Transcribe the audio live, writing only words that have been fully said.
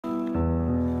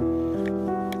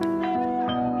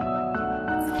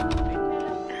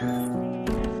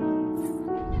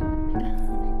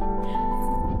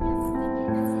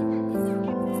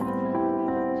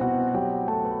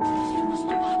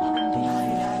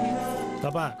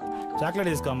పాపా చాక్లెట్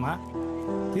తీసుకోమ్మా,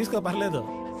 తీసుకో పర్లేదు.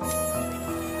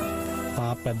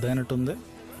 పాప పెద్ద అయినట్టుంది.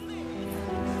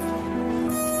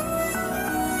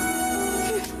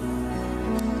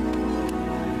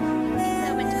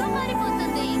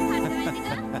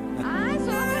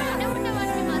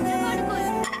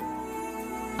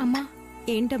 అమ్మా.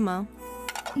 ఏంటమ్మా?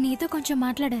 నీతో కొంచెం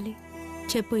మాట్లాడాలి.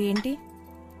 చెప్పు. ఏంటి?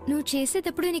 నువ్వు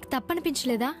చేసేటప్పుడు నీకు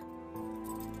తప్పనిపించలేదా?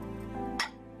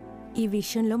 ఈ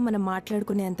విషయంలో మనం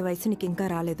మాట్లాడుకునేంత వయసు నీకు ఇంకా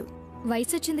రాలేదు.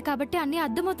 వయసు వచ్చింది కాబట్టి అన్నీ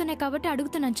అర్థమవుతున్నాయి కాబట్టి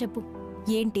అడుగుతున్నాను, చెప్పు.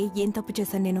 ఏంటి? ఏం తప్పు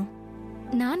చేశాను నేను?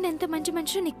 నాన్న ఎంత మంచి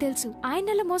మనిషి నీకు తెలుసు.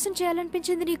 ఆయనలా మోసం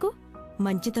చేయాలనిపించింది నీకు?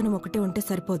 మంచితనం ఒకటే ఉంటే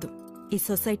సరిపోదు. ఈ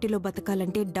సొసైటీలో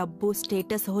బతకాలంటే డబ్బు,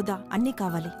 స్టేటస్, హోదా అన్నీ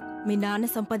కావాలి. మీ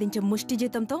నాన్న సంపాదించే ముష్టి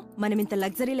జీతంతో మనం ఇంత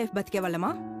లగ్జరీ లైఫ్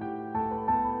బతికేవాళ్ళమా?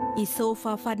 ఈ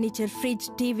సోఫా, ఫర్నిచర్, ఫ్రిడ్జ్,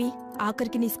 టీవీ,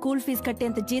 ఆఖరికి నీ స్కూల్ ఫీజు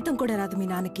కట్టేంత జీతం కూడా రాదు మీ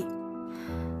నాన్నకి.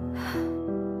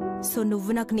 సో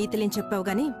నువ్వు నాకు నీతులేం చెప్పావు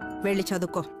గాని వెళ్ళి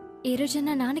చదువుకో. ఏ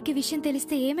రోజన్నా నాన్నకి విషయం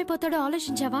తెలిస్తే ఏమైపోతాడో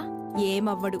ఆలోచించావా?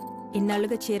 ఏమవ్వడు.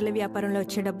 ఇన్నాళ్లుగా చీరల వ్యాపారంలో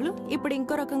వచ్చే డబ్బులు ఇప్పుడు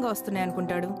ఇంకో రకంగా వస్తున్నాయి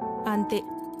అనుకుంటాడు, అంతే.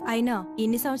 అయినా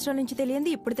ఇన్ని సంవత్సరాల నుంచి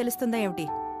తెలియంది ఇప్పుడు తెలుస్తుందా ఏమిటి?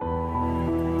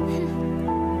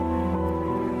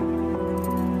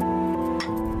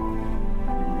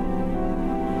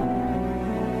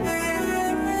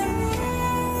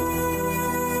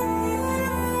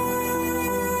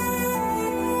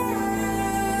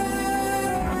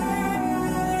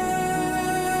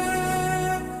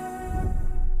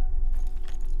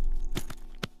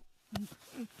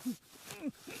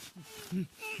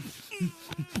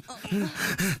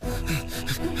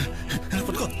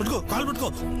 పట్టుకో పట్టుకో, కాలు పట్టుకో,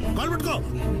 కాలు పట్టుకో.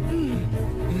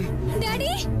 Daddy,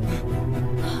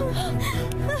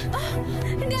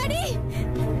 daddy,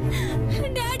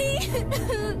 daddy,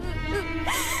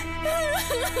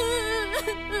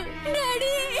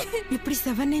 daddy. ఇప్పుడు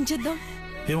శవాన్ని ఏం చేద్దాం?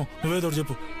 ఏమో నువ్వేదో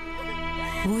చెప్పు.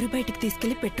 ఊరు బయటికి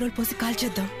తీసుకెళ్లి పెట్రోల్ పోసి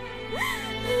కాల్చేద్దాం.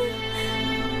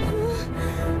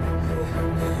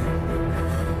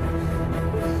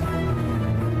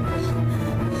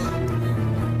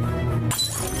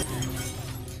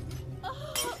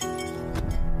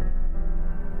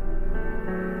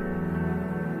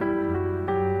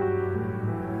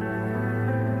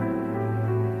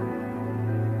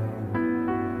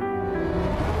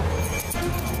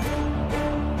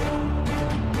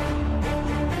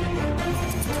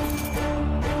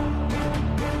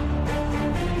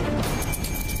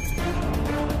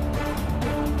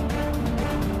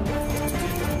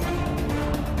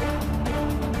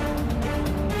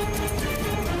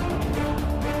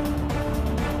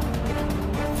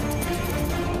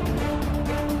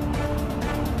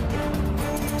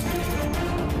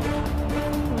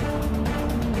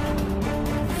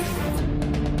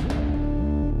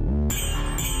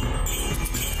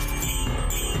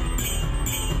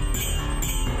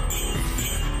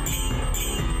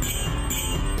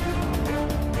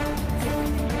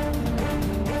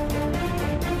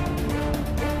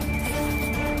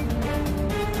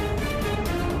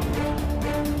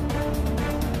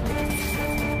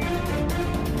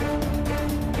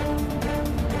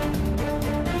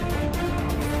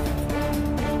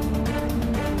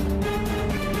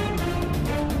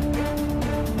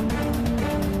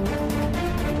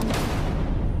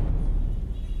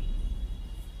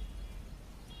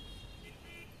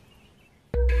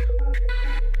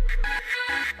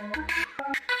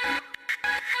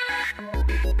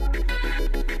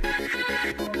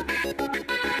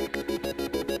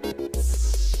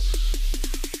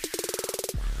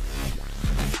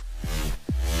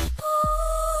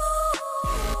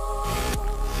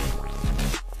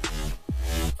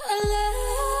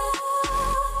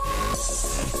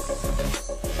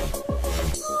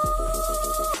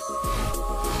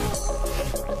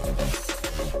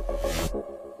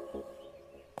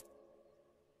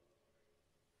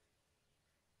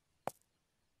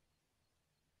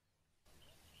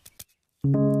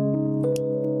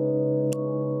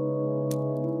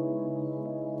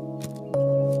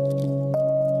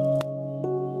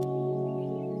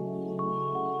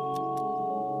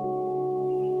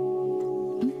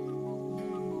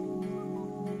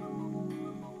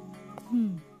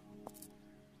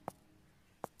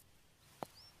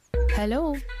 Hello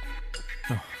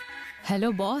hello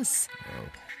boss,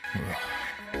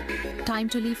 time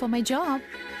to leave for my job.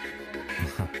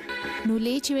 నువ్వు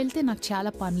లేచి వెళ్తే నాకు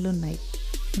చాలా పనులున్నాయి.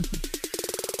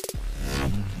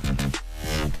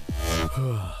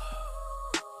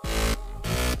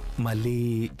 మళ్ళీ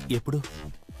ఎప్పుడు?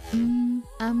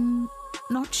 I'm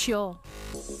not sure,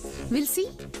 will see.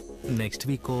 Next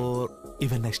week or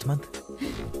even next month.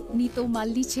 నీతో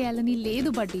మళ్ళీ చేయాలని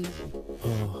లేదు బడ్డీ,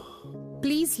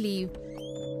 please leave.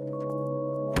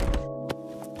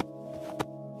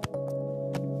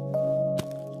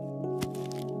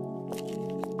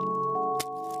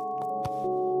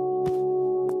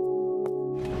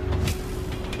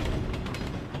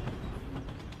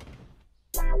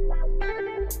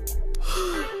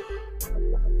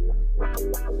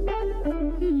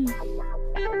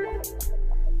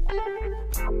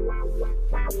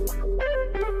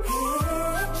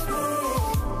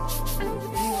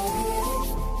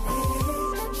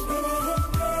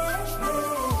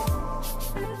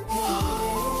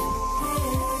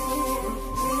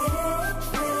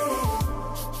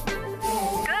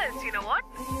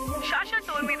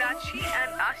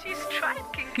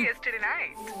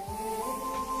 tonight.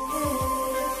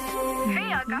 Hey,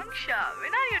 Akanksha,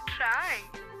 when are you trying?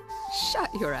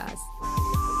 Shut your ass.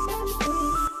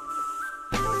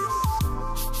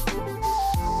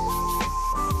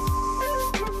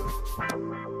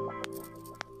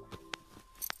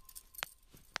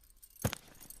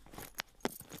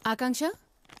 Akanksha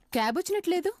cab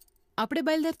వచ్చినట్లేదు, అప్పుడే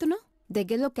బయలుదేరుతున్నావు.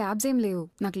 దగ్గరలో క్యాబ్స్ ఏం లేవు,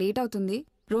 నాకు లేట్ అవుతుంది.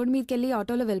 రోడ్ మీదకెళ్ళి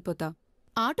ఆటోలో వెళ్ళిపోతా.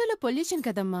 ఆటోలో పొల్యూషన్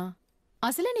కదమ్మా,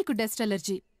 అసలే నీకు డస్ట్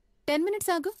అలర్జీ. 10 minutes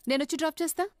ఆగు, నేనొచ్చి డ్రాప్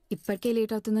చేస్తా. ఇప్పటికే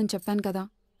లేట్ అవుతుందని చెప్పాను కదా.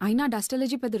 అయినా డస్ట్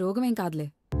అలర్జీ పెద్ద రోగమేం కాదులే.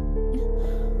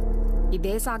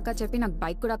 ఇదే సాగ్గా చెప్పి నాకు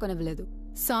బైక్ కూడా కొనివ్వలేదు.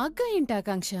 సాగ్గా ఏంటి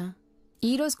ఆకాంక్ష?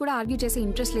 ఈ రోజు కూడా ఆర్గ్యూ చేసే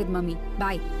ఇంట్రెస్ట్ లేదు mummy.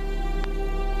 Bye.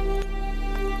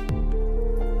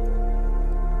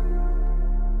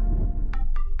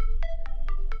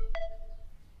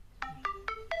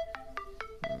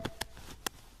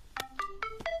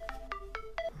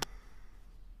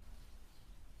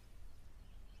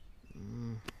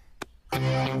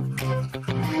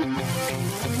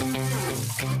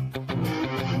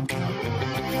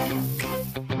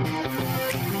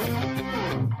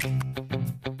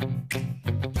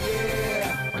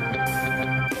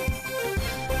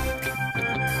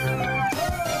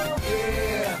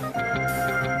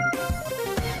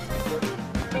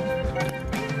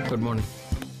 Good morning.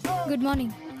 Good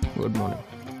morning. Good morning.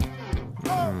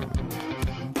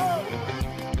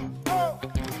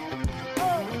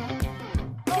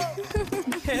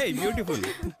 Hey, beautiful.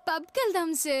 Pub కి వెళ్దాం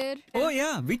sir. Oh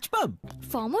yeah, which pub?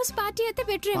 Farm house party అయితే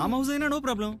బెటర్. Farm house అయినా నో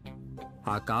ప్రాబ్లం.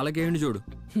 ఆ కాలకేండి చూడు,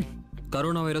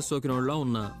 కరోనా వైరస్ సోకిన వాళ్ళ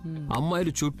ఉన్న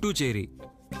అమ్మాయిలు చుట్టూ చేరి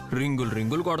రింగులు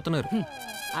రింగులు కొడుతున్నారు.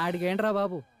 ఆడికేంట్రా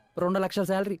బాబు, 2 లక్షల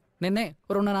శాలరీ నిన్నే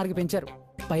 2.5కి పెంచారు.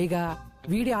 పైగా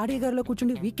వీడి ఆడియో గారిలో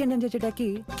కూర్చుండి వీకెండ్ ఎంజాయ్ చేయడానికి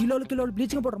కిలోలు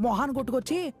బ్లీచింగ్ పౌడర్ మొహాన్ని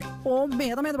కొట్టుకొచ్చి ఓ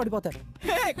మీద పడిపోతారు.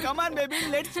 Hey, come on baby,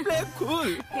 let's play cool.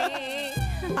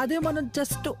 అదే మనం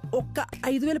జస్ట్ ఒక్క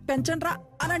 5,000 పెంచండ్రా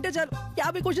అని అంటే చాలు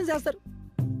 50 క్వశ్చన్స్ చేస్తారు.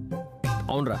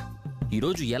 అవునరా,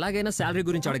 ఈరోజు ఎలాగైనా శాలరీ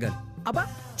గురించి అడగాలి. అబ్బా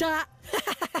చా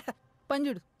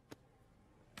పంజుడు.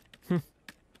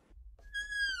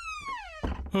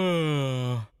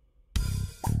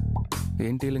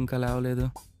 ఏంటి ఇంకా లేవలేదు?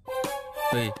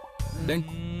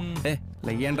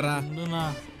 లెయ్యండ్రా,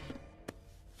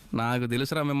 నాకు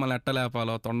తెలుసురా మిమ్మల్ని ఎట్ట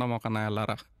లేపాలో. తొండ మొక్కన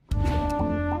వెళ్ళారా.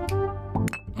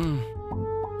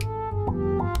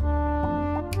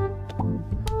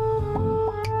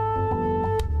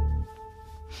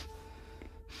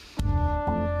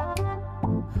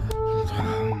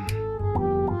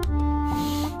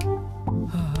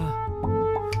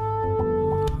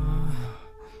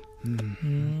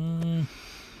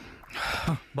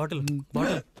 బాటిల్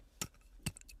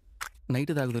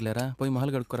నైట్ తాగుదులేరా, పోయి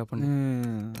మొహాలు కడుక్కోరా.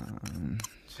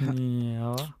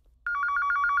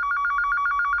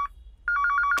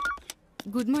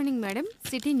 Good morning madam,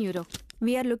 city neuro.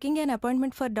 We are looking an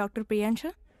appointment for doctor ప్రియాంష.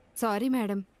 Sorry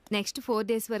madam, next 4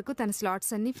 days వరకు తన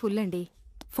స్లాట్స్ అన్ని ఫుల్ అండి.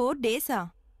 4 days?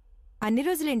 అన్ని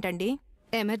రోజులేంటండి?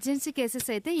 ఎమర్జెన్సీ కేసెస్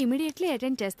అయితే ఇమీడియట్లీ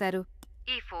అటెండ్ చేస్తారు.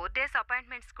 ఈ 4 days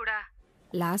అపాయింట్మెంట్స్ కూడా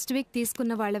లాస్ట్ వీక్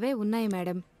తీసుకున్న వాళ్ళవే ఉన్నాయి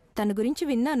మేడం. తన గురించి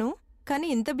విన్నాను, కానీ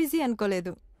ఇంత బిజీ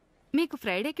అనుకోలేదు. మీకు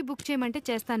ఫ్రైడేకి బుక్ చేయమంటే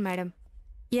చేస్తాను madam.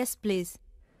 Yes please.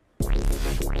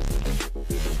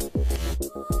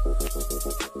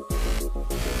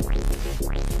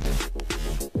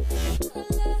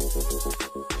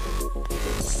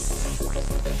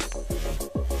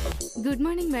 Good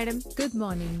morning madam. Good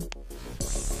morning.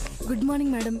 Good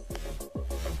morning madam.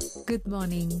 Good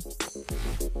morning.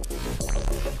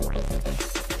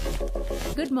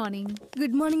 Good morning.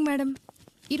 Good morning madam.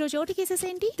 ఈరోజు ఓటీ కేసెస్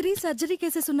ఏంటి? 3 సర్జరీ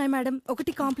కేసెస్ ఉన్నాయి మేడం,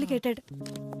 ఒకటి కాంప్లికేటెడ్.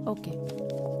 ఓకే,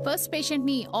 ఫస్ట్ పేషెంట్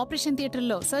ని ఆపరేషన్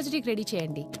థియేటర్లో సర్జరీకి రెడీ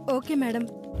చేయండి. Okay madam.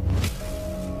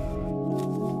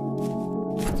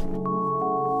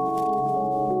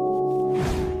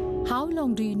 How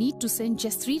long do you need to send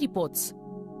just 3 reports?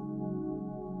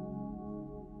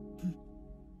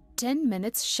 10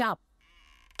 minutes sharp.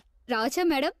 రావచ్చా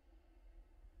madam?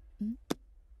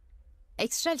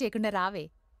 Extra చేయకుండా రావే.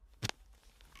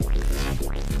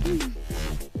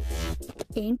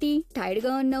 ఏంటి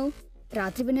టైర్డ్గా ఉన్నావు?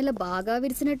 రాత్రి వెన్నెల బాగా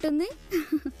విరిసినట్టుంది.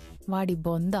 వాడి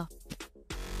బొంద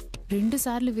 2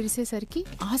 సార్లు విరిసేసరికి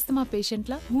ఆస్తమా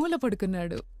పేషెంట్లా మూల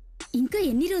పడుకున్నాడు. ఇంకా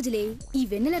ఎన్ని రోజులే ఈ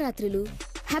వెన్నెల రాత్రులు?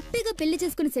 హ్యాపీగా పెళ్లి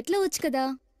చేసుకుని సెటిల్ అవ్వచ్చు కదా.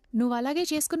 నువ్వు అలాగే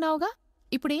చేసుకున్నావుగా,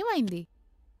 ఇప్పుడేమైంది?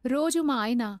 రోజు మా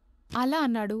ఆయన అలా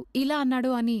అన్నాడు ఇలా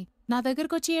అన్నాడు అని నా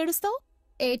దగ్గరకొచ్చి ఏడుస్తావు.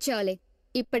 ఏడ్చాలే,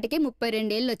 ఇప్పటికే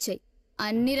 32 ఏళ్ళు వచ్చాయి,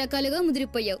 అన్ని రకాలుగా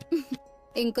ముదిరిపోయావు.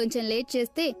 ఇంకొంచెం లేట్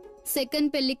చేస్తే సెకండ్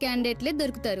పెళ్లి క్యాండిడేట్లే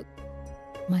దొరుకుతారు.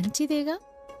 మంచిదేగా,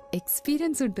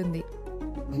 ఎక్స్పీరియన్స్ ఉంటుంది.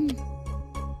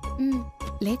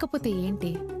 లేకపోతే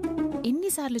ఏంటి,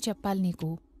 ఎన్నిసార్లు చెప్పాలి నీకు,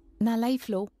 నా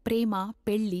లైఫ్లో ప్రేమ,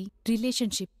 పెళ్లి,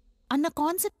 రిలేషన్షిప్ అన్న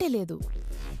కాన్సెప్టే లేదు.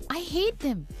 I hate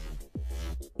them.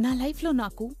 నా లైఫ్లో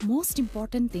నాకు most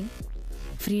important thing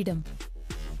freedom.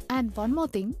 And one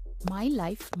more thing, my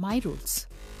life, my rules,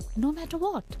 no matter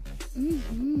what.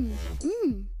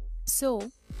 So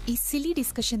ఈ సిలీ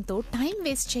డిస్కషన్తో టైం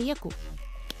వేస్ట్ చెయ్యకు.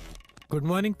 గుడ్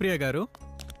మార్నింగ్ ప్రియా గారు.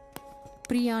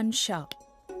 ప్రియాంషా.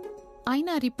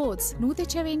 అయినా రిపోర్ట్స్ నువ్వు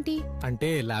తెచ్చావేంటి? అంటే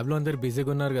ల్యాబ్లో అందరు బిజీగా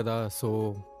ఉన్నారు కదా,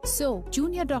 సో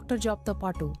జూనియర్ డాక్టర్ జాబ్తో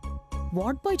పాటు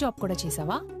వార్డ్ బాయ్ జాబ్ కూడా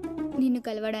చేసావా? నిన్ను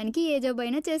కలవడానికి ఏ జాబ్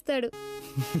అయినా చేస్తాడు.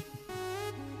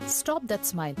 Stop that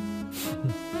smile.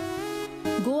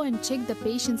 Go and check the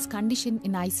patients condition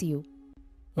in ICU.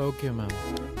 Okay ma'am.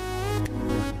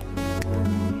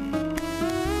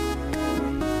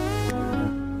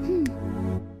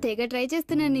 తెగ ట్రై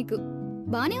చేస్తున్నాను నీకు.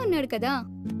 బానే ఉన్నాడు కదా,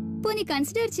 పోనీ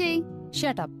కన్సిడర్ చేయి.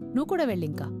 షటప్, నువ్వు కూడా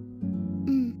వెళ్ళింకా.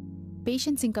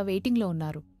 పేషెంట్స్ ఇంకా వెయిటింగ్లో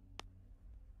ఉన్నారు.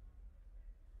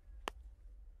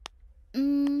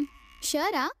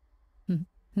 షూరా?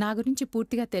 నా గురించి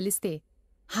పూర్తిగా తెలిస్తే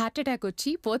హార్ట్అటాక్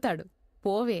వచ్చి పోతాడు.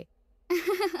 పోవే.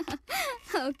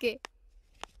 ఓకే.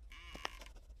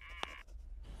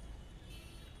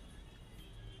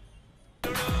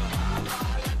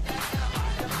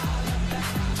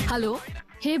 హలో.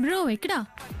 హే బ్రో, ఎక్కడా?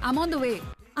 I'm on the way.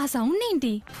 ఆ సౌండ్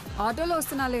ఏంటి? ఆటోలో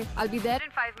వస్తున్నాలే. I'll be there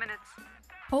in 5 minutes.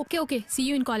 Okay okay, see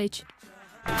you in college.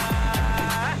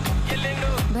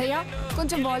 భయ్యా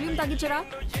కొంచెం వాల్యూమ్ తగ్గించరా.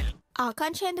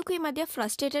 ఆకాంక్ష ఎందుకు ఈ మధ్య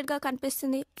ఫ్రస్ట్రేటెడ్ గా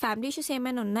కనిపిస్తుంది? ఫ్యామిలీ ఇష్యూస్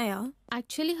ఏమైనా ఉన్నాయా?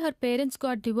 Actually, her parents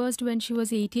got divorced when she was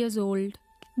 8 years old.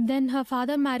 Then her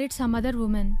father married some other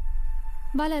woman.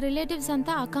 వాళ్ళ రిలేటివ్స్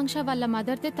అంతా ఆకాంక్ష వాళ్ళ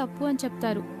మదర్దే తప్పు అని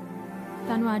చెప్తారు.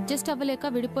 తను అడ్జస్ట్ అవ్వలేక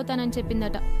విడిపోతానని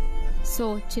చెప్పిందట. సో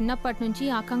చిన్నప్పటి నుంచి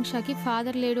ఆకాంక్షకి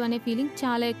ఫాదర్ లేడు అనే ఫీలింగ్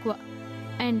చాలా ఎక్కువ.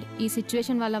 అండ్ ఈ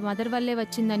సిచ్యువేషన్ వాళ్ళ మదర్ వల్లే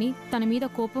వచ్చిందని తన మీద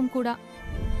కోపం కూడా.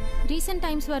 రీసెంట్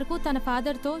టైమ్స్ వరకు తన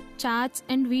ఫాదర్తో చాట్స్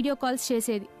అండ్ వీడియో కాల్స్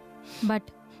చేసేది. బట్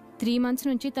 3 months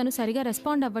నుంచి తను సరిగా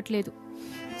రెస్పాండ్ అవ్వట్లేదు.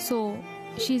 So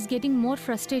she is getting more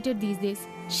frustrated these days.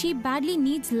 She badly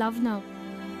needs love now.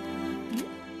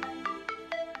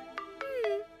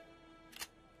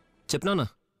 చెప్పనా?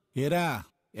 ఏరా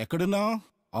ఎక్కడున్నావు?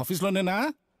 ఆఫీస్లోనేనా?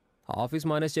 ఆఫీస్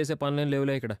మేనేజ్ చేసే పనులేం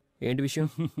లేవులే ఇక్కడ. ఏంటి విషయం?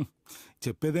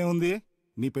 చెప్పేదే ఉంది,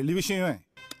 నీ పెళ్లి విషయమే.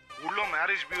 ఊళ్ళో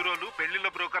మ్యారేజ్ బ్యూరోలు, పెళ్లిళ్ళ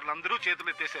బ్రోకర్లు అందరూ చేతులు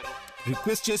ఎత్తేశారు.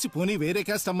 రిక్వెస్ట్ చేసి పోనీ వేరే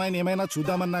క్యాస్ట్ అమ్మాయిని ఏమైనా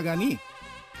చూద్దామన్నా గానీ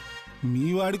మీ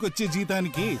వాడికి వచ్చే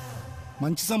జీతానికి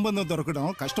మంచి సంబంధం దొరకడం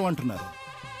కష్టం అంటున్నారు.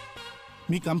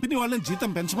 మీ కంపెనీ వాళ్ళని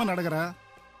జీతం పెంచమని అడగరా?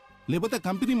 లేకపోతే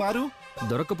కంపెనీ మారు.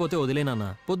 దొరక్కపోతే వదిలేనన్నా.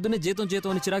 పొద్దున్నే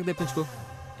జీతం అని చిరాకు తెప్పించుకో.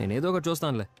 నేనేదో ఒకటి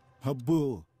చూస్తానులే. అబ్బో,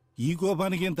 ఈ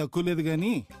కోపానికి ఏం తక్కువ లేదు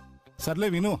గాని సర్లే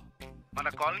విను. మన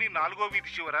కాలనీ 4వ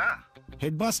వీధి చివర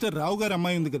హెడ్ మాస్టర్ రావు గారు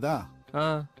అమ్మాయి ఉంది కదా,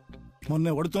 మొన్న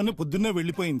ఎవడితోనే పొద్దున్నే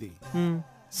వెళ్ళిపోయింది.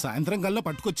 సాయంత్రం కల్లా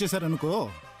పట్టుకొచ్చేసారనుకో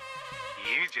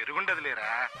ఏమి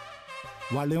జరుగుండదులేరా.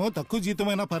 వాళ్ళేమో తక్కువ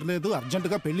జీతమైనా పర్లేదు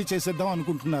అర్జెంటుగా పెళ్లి చేసేద్దాం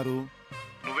అనుకుంటున్నారు.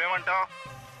 నువ్వేమంటావ్?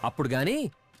 అప్పుడు గాని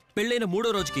పెళ్ళైన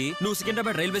 3వ రోజుకి నువ్వు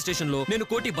సికింద్రాబాద్ రైల్వే స్టేషన్ లో, నేను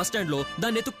కోటి బస్ స్టాండ్ లో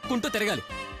దాన్ని ఎత్తుక్కుంటూ తిరగాలి.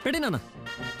 పెట్టినా?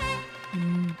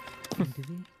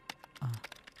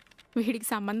 వీడికి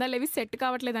సంబంధాలేవి సెట్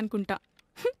కావట్లేదు అనుకుంటా.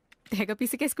 తెగ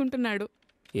పిసికేసుకుంటున్నాడు.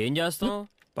 ఏం చేస్తాం,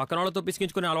 పక్కన వాళ్ళతో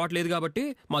పిసికించుకునే అలవాటు లేదు కాబట్టి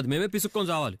మాది మేమే పిసుక్కొని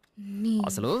రావాలి.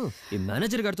 అసలు ఈ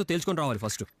మేనేజర్ గారితో తేల్చుకొని రావాలి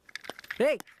first.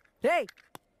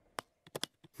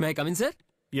 May I come in sir?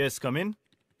 Yes, come in.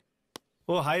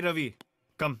 Oh, hi Ravi.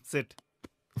 Come, sit.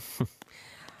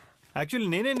 Actually,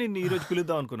 నేనే నిన్ను ఈ రోజు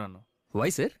పిలుద్దాం అనుకున్నాను. Why,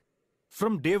 sir?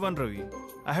 From day one, Ravi,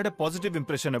 I had a positive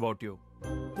impression about you.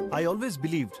 I always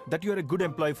believed that you are a good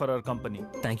employee for our company.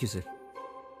 Thank you, sir.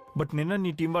 But నిన్న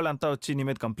నీ team వాళ్ళంతా వచ్చి నీ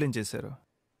మీద కంప్లైంట్ చేశారు.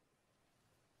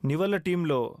 నీ వల్ల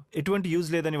టీంలో ఎటువంటి యూజ్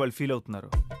లేదని వాళ్ళు ఫీల్ అవుతున్నారు.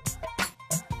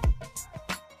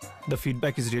 The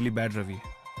feedback is really bad, Ravi.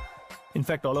 In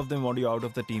fact, all of them want you out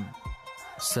of the team.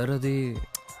 Sir, అది...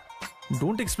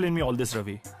 Don't explain me all this,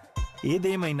 Ravi.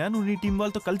 ఏదేమైనా నువ్వు నీ టీం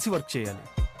వాళ్ళతో కలిసి వర్క్ చేయాలి.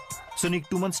 సో నీకు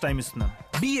 2 months టైం ఇస్తున్నాను.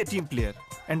 Be A team player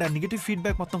and ఆ నెగటివ్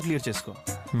ఫీడ్బ్యాక్ మొత్తం క్లియర్ చేసుకో.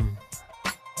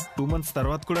 2 months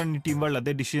తర్వాత కూడా నీ టీం వాళ్ళు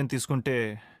అదే డిసిజన్ తీసుకుంటే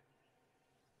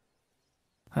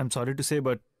I'm sorry to say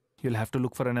but you'll have to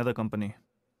look for another company.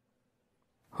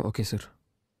 Okay sir.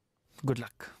 Good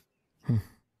luck.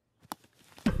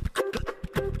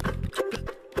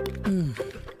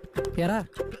 ఎరా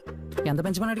ఎంత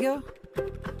పెంచమని అడిగావు?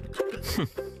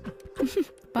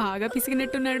 బాగా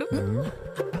పిసిగినట్టున్నాడు.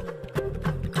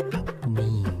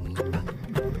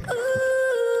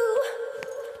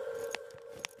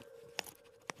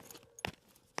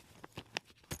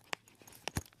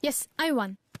 Yes, I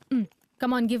won.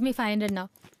 Come on, give me 500 now.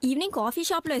 Evening coffee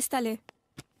shop లో ఇస్తాలే.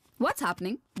 What's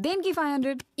happening? దేనికి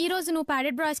 500? ఈ రోజు నువ్వు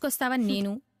ప్యాడెడ్ బ్రా వేసుకొస్తావని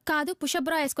నేను, కాదు పుషప్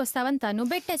బ్రా వేసుకొస్తావని తను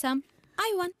బెట్టేశాం. I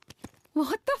one.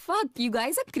 What the fuck, you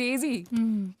guys are crazy.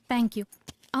 Thank you.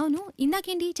 అవును,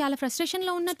 ఇందాకేంటి చాలా ఫ్రస్ట్రేషన్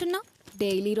లో ఉన్నట్టున్నా?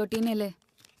 డైలీ రొటీనేలే.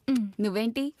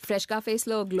 నువ్వేంటి ఫ్రెష్ గా ఫేస్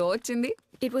లో గ్లో వచ్చింది?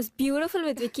 It was beautiful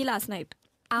with Vicky last night.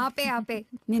 ఆపే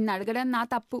నిన్ను అడగడం నా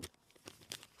తప్పు.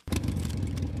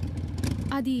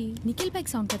 అది నిఖిల్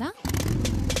బైక్ సౌండ్ కదా?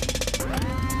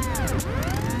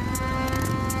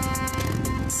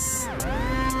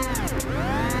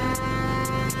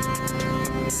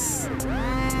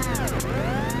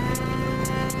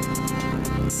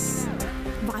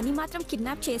 వాణి మాత్రం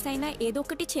కిడ్నాప్ చేసైనా ఏదో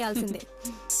ఒకటి చేయాల్సిందే.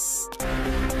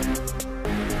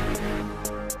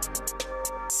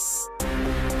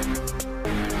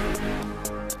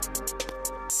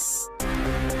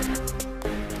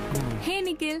 Hey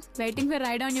Nikhil, waiting for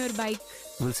ride on your bike.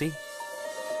 We'll see.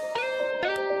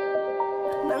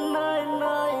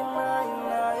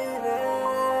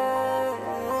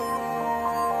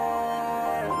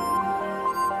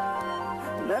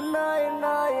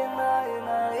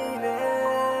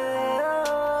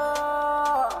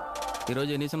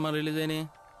 ఈరోజు ఎన్ని సినిమాలు రిలీజ్ అయినాయి?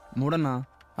 3 అన్నా.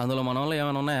 అందులో మన వాళ్ళు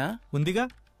ఏమైనా ఉన్నాయా? ఉందిగా,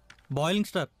 బాయిలింగ్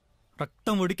స్టార్,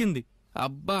 రక్తం ఉడికింది.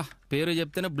 అబ్బా, పేరు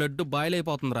చెప్తేనే బ్లడ్ బాయిల్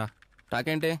అయిపోతుందిరా.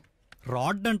 టాకేంటి?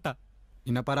 రాడ్ అంట,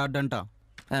 ఇనప రాడ్ అంట.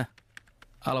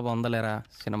 అలా పొందలేరా,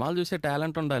 సినిమాలు చూసే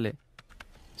టాలెంట్ ఉండాలి.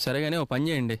 సరే కానీ ఓ పని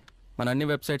చేయండి, మన అన్ని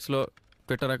వెబ్సైట్స్లో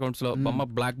ట్విట్టర్ అకౌంట్స్లో బొమ్మ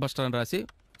బ్లాక్ బస్టర్ అని రాసి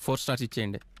 4 స్టార్స్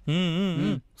ఇచ్చేయండి.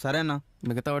 సరే అన్న.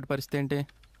 మిగతా వాటి పరిస్థితి ఏంటి?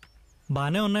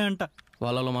 బాగానే ఉన్నాయంట.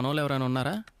 వాళ్ళలో మనోళ్ళు ఎవరైనా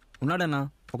ఉన్నారా? ఉన్నాడన్నా,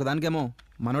 ఒకదానికేమో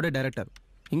మనోడే డైరెక్టర్.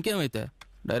 ఇంకేమైతే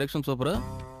డైరెక్షన్ సూపర్,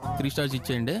 3 స్టార్స్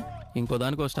ఇచ్చేయండి. ఇంకో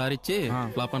దానికి 1 స్టార్ ఇచ్చి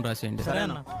ఫ్లాప్ అని రాసేయండి.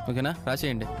 ఓకేనా?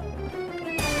 రాసేయండి.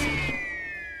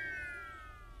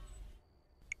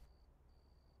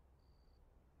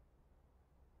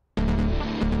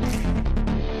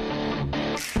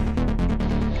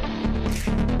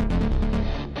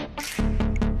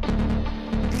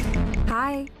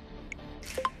 Hi.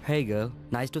 Hey girl,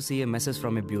 nice to see a message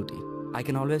from a beauty. I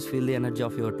can always feel the energy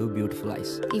of your 2 beautiful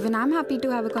eyes. Even I'm happy to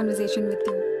have a conversation with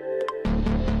you.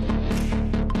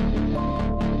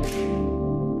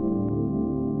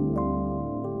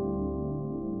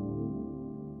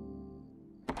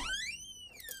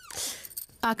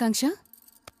 ఆకాంక్ష,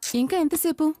 ఇంకా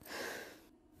ఎంతసేపు?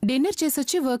 Dinner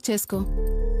చేసొచ్చి work చేసుకో.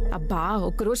 అబ్బా,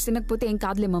 ఒక్కరోజు తినకపోతే ఏం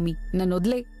కాదులే mummy, నన్ను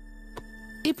వదిలే.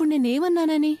 ఇప్పుడు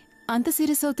నేనేమన్నానని అంత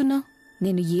సీరియస్ అవుతున్నా?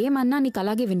 నేను ఏమన్నా నీకు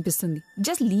అలాగే వినిపిస్తుంది.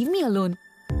 Just leave me alone.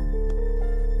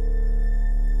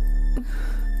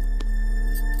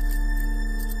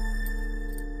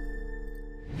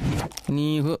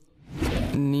 నీకు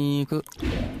నీకు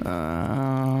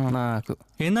నాకు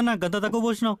ఏందన్నా గద్ద తక్కువ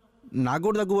పోసినావు? నాకు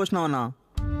కూడా తక్కువ పోసినావు అన్నా.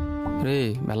 రే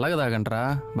మెల్లగా తాగంటరా,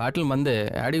 బాటిల్ మందే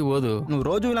యాడికి పోదు. నువ్వు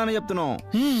రోజు ఇలానే చెప్తున్నావు.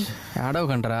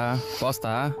 ఏడవకంటరా,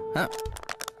 పోస్తా.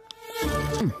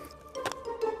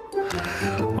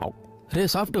 రే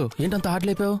సాఫ్ట్, ఏంటంత హార్ట్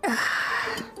లేపావు?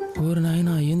 ఓరు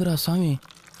నాయనా, ఏందిరా స్వామి,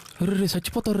 రే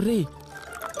చచ్చిపోతారు. రే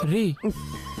రే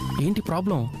ఏంటి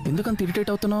ప్రాబ్లం? ఎందుకంత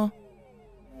ఇరిటేట్ అవుతున్నావు?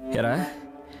 ఎరా,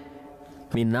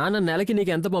 మీ నాన్న నెలకి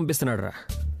నీకు ఎంత పంపిస్తున్నాడు రా?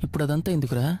 ఇప్పుడు అదంతా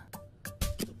ఎందుకురా?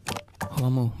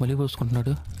 వాము మళ్ళీ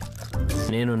పోసుకుంటున్నాడు.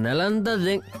 నేను నెలంతా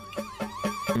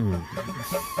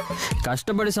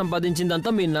కష్టపడి సంపాదించిందంతా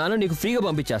మీ నాన్న నీకు ఫ్రీగా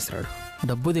పంపించేస్తున్నాడు.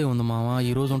 డబ్బుదే ఉంది మామ,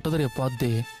 ఈ రోజు ఉంటుంది రేపు పోద్ది.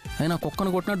 అయినా కుక్కను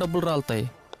కొట్టినా డబ్బులు రాలుతాయి.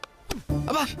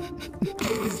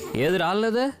 ఏది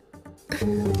రాలేదే?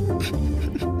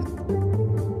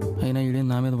 అయినా ఈడే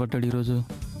నా మీద పడ్డాడు ఈరోజు.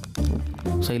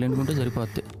 సైలెంట్గా ఉంటే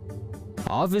సరిపోద్ది.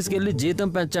 ఆఫీస్కి వెళ్ళి జీతం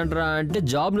పెంచండిరా అంటే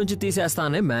జాబ్ నుంచి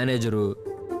తీసేస్తానే మేనేజరు.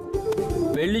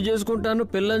 పెళ్లి చేసుకుంటాను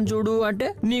పిల్లని చూడు అంటే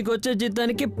నీకొచ్చే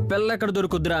జీతానికి పిల్లెక్కడ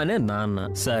దొరుకుద్దిరా అనే నాన్న.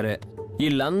 సరే,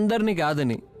 వీళ్ళందరినీ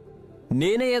కాదని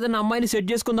నేనే ఏదైనా అమ్మాయిని సెట్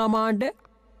చేసుకుందామా అంటే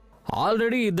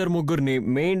ఆల్రెడీ 2-3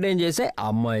 మెయింటైన్ చేసే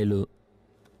అమ్మాయిలు.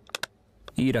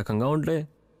 ఈ రకంగా ఉంటే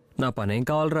నా పనేం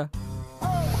కావాలరా?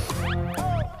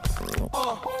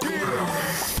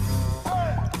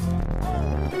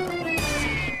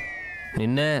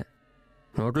 నిన్నే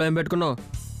నోట్లో ఏం పెట్టుకున్నావు?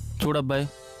 చూడబ్బాయి,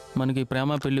 మనకి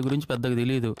ప్రేమ పెళ్లి గురించి పెద్దగా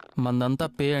తెలియదు. మనదంతా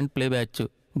పే అండ్ ప్లే బ్యాచ్.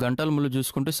 గంటల ముళ్ళు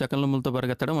చూసుకుంటూ సెకండ్ల ముళ్ళతో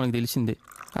పరిగెత్తడం మనకు తెలిసింది.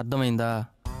 అర్థమైందా?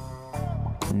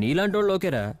 నీలాంటి వాళ్ళు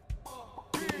ఓకేరా,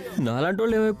 నాలాంటి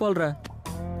వాళ్ళు ఏమైపోవాలరా?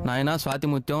 నాయనా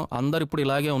స్వాతిముత్యం, అందరు ఇప్పుడు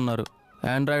ఇలాగే ఉన్నారు.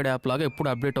 ఆండ్రాయిడ్ యాప్ లాగా ఎప్పుడు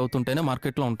అప్డేట్ అవుతుంటేనే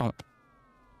మార్కెట్లో ఉంటాం.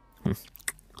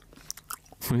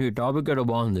 ఈ టాపిక్ ఏదో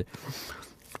బాగుంది.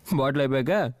 బాటిల్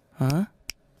అయిపోయాక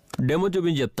డెమో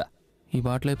చూపించి చెప్తా. ఈ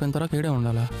బాటిల్ అయిపోయిన తర్వాత ఏడే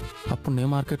ఉండాలా? అప్పుడు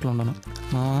నేను మార్కెట్లో ఉండను.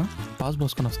 పాస్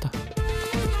పోసుకొని వస్తా.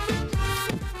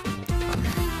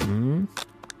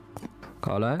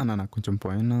 కావాలా అన్నా నాకు కొంచెం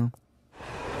పోయినా?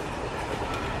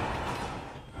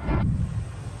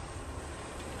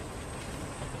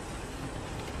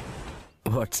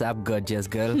 WhatsApp గర్జియస్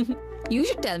girl. You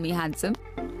should tell me handsome.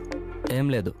 ఏం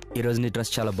లేదు, ఈరోజు నీ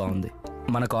డ్రెస్ చాలా బాగుంది.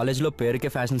 మన కాలేజ్లో పేరుకే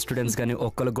ఫ్యాషన్ స్టూడెంట్స్ కానీ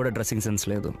ఒక్కరికి కూడా డ్రెస్సింగ్ సెన్స్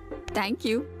లేదు. Thank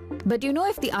you. But you know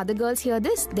if the other girls here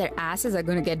this there asses are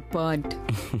going to get burnt.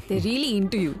 They're really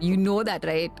into you. You know that,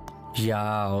 right? Yeah,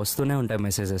 వస్తూనే ఉంటాయి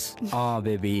messages.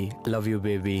 Baby, love you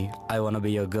baby, I want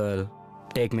be your girl,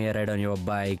 take me ride on your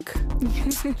bike.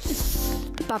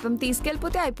 పాపం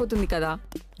తీసుకెళ్ళిపోతే అయిపోతుంది కదా.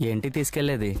 ఏంటి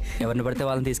తీసుకెళ్లేది? ఎవరిని పడితే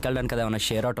వాళ్ళని తీసుకెళ్ళడానికి కదా ఏమన్నా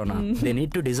share ఆటోనా? They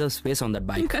need to deserve space on that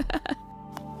bike.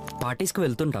 పార్టీస్కి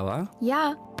వెళ్తుంటావా? యా.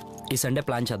 ఈ సండే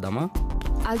ప్లాన్ చేద్దామా?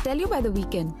 I'll tell you by the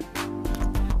weekend.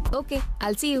 Okay,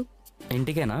 I'll see you.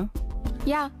 ఇంటికేనా?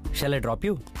 Yeah. Shall I drop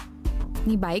you?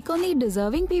 నీ బైక్ ఓన్లీ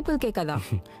డిజర్వింగ్ పీపుల్ కే కదా.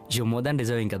 You more than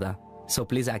deserving కదా. So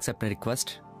please accept my request.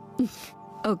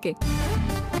 Okay.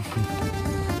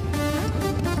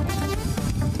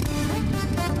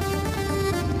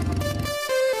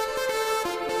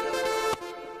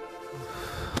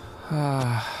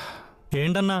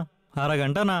 ఏంటన్నా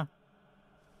అరగంటనా?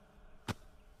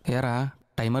 ఏరా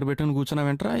timer పెట్టుకుని కూర్చున్నా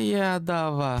వెంటరా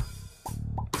యాదావా.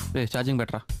 Charging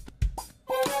పెట్టరా.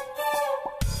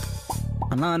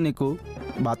 అన్నా నీకు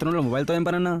బాత్రూంలో మొబైల్తో ఏం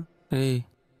పనన్నా? రే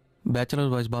బ్యాచులర్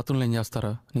బాయ్స్ బాత్రూంలో ఏం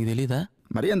చేస్తారో నీకు తెలీదా?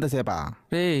 మరి ఎంతసేపా?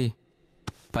 రే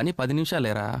పని 10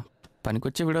 నిమిషాలేరా.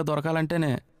 పనికొచ్చే వీడియో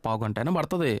దొరకాలంటేనే పావుగంటైనా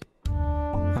పడుతుంది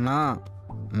అన్నా.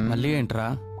 మళ్ళీ ఏంట్రా?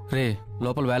 రే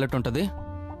లోపల వ్యాలెట్ ఉంటుంది,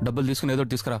 డబ్బులు తీసుకుని ఏదో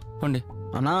తీసుకురా పండి.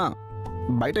 అన్నా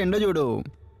బయట ఎండో చూడు,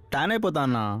 ట్యాన్ అయిపోతా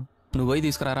అన్నా. నువ్వు పోయి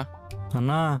తీసుకురారా.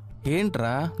 అన్నా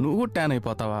ఏంట్రా నువ్వు ట్యాన్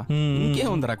అయిపోతావా?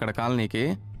 ఇంకేముందిరా అక్కడ కాలనీకి.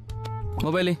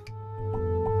 మొబైల్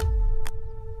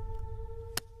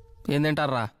ఏం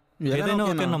తింటారా? ఏదైనా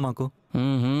ఓకేనా మాకు?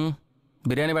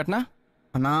 బిర్యానీ పెట్టనా?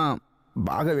 అన్నా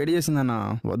బాగా వేడి చేసిందన్నా,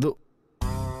 వద్దు.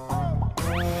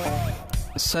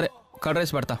 సరే కర్డ్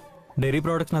రైస్ పెడతా. డైరీ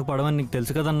ప్రోడక్ట్స్ నాకు పడవని నీకు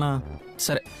తెలుసు కదన్నా.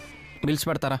 సరే బిల్స్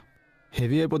పెడతారా?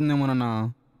 హెవీ అయిపోతుందేమోనన్నా.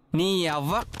 నీ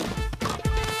అవ్వ.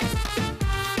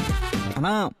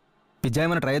 అన్నా పిజ్జా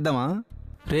ఏమైనా ట్రై చేద్దామా?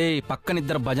 రే పక్కన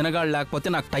ఇద్దరు భజనగాళ్ళు లేకపోతే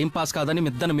నాకు టైం పాస్ కాదని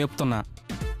మిద్దను మేపుతున్నా.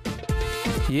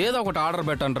 ఏదో ఒకటి ఆర్డర్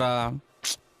పెట్టండి రా,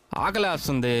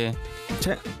 ఆకలేస్తుంది.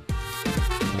 ఛే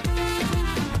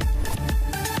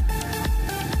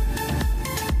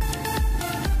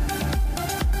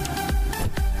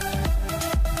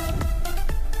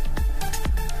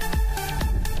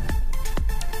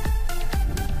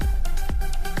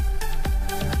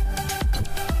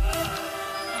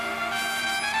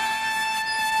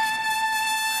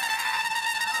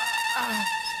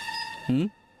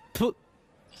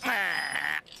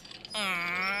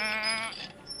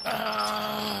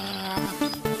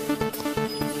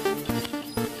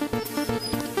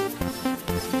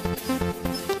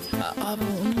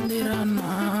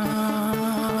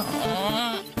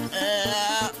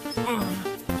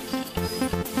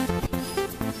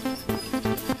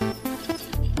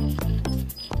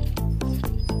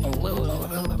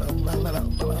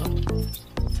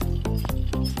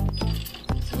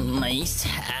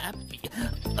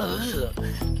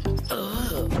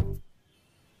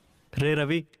రే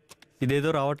రవి, ఇదేదో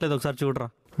రావట్లేదు, ఒకసారి చూడరా.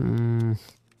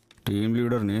 టీమ్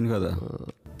లీడర్ నేను కదా.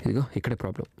 ఇదిగో ఇక్కడే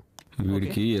ప్రాబ్లం.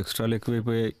 వీడికి ఎక్స్ట్రాలు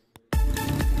ఎక్కువైపోయాయి.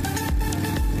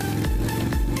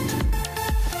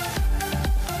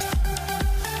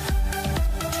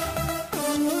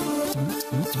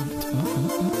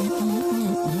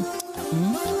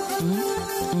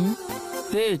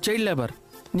 రే చైల్డ్ లేబర్,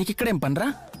 నీకు ఇక్కడేం పనిరా?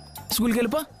 స్కూల్కి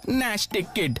వెళ్ళిపో.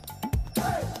 Nastic kid.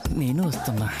 నేను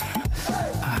వస్తున్నా.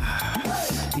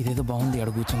 ఇదేదో బాగుంది,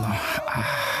 అడుగు కూర్చుందాం.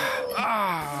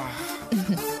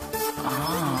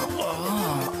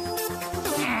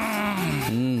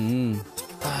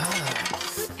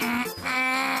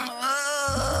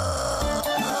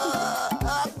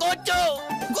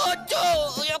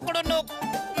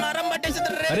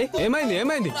 అరే ఏమైంది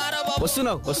ఏమైంది?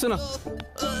 వస్తున్నా.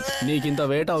 నీకింత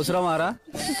వెయిట్ అవసరమారా?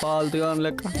 ఫాల్తుగా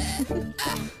లెక్క.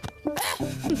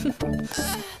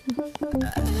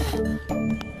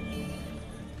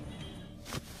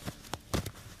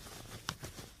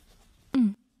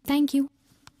 Thank you.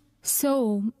 సో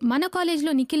మన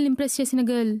కాలేజ్లో నిఖిల్ ఇంప్రెస్ చేసిన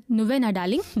గర్ల్ నువ్వేనా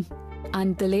డార్లింగ్?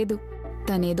 అంత లేదు,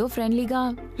 తనేదో ఫ్రెండ్లీగా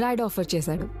రైడ్ ఆఫర్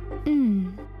చేశాడు.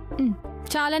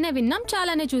 చాలానే విన్నాం,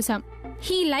 చాలానే చూసాం.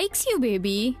 He likes you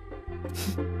baby.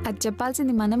 అది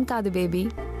చెప్పాల్సింది మనం కాదు బేబీ,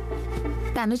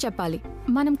 తను చెప్పాలి.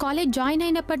 మనం కాలేజ్ జాయిన్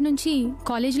అయినప్పటి నుంచి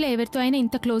కాలేజ్లో ఎవరితో అయినా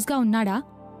ఇంత క్లోజ్గా ఉన్నాడా?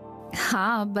 హా,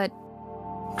 but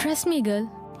trust me girl,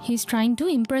 he's trying to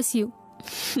impress you.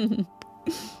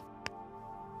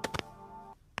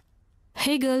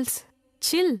 Hey girls,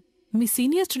 chill. Me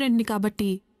senior స్టూడెంట్ని కాబట్టి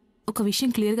ఒక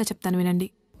విషయం క్లియర్గా చెప్తాను వినండి.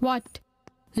 వాట్?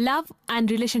 లవ్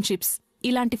అండ్ రిలేషన్షిప్స్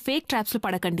ఇలాంటి ఫేక్ ట్రాప్స్లో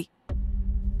పడకండి.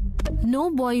 No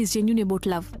boy is genuine about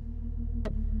love.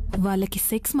 వాళ్ళకి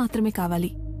సెక్స్ మాత్రమే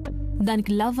కావాలి,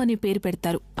 దానికి లవ్ అనే పేరు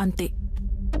పెడతారు అంతే.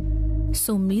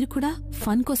 సో మీరు కూడా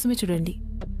ఫన్ కోసమే చూడండి.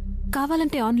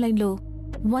 కావాలంటే ఆన్లైన్లో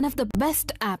one of the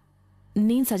best app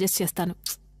నేను సజెస్ట్ చేస్తాను,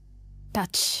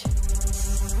 touch.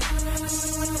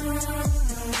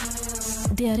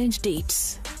 They arrange dates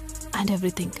and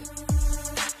everything.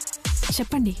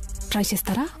 చెప్పండి, ట్రై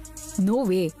చేస్తారా? No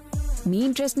way. మీ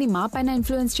ఇంట్రెస్ట్ని మా పైన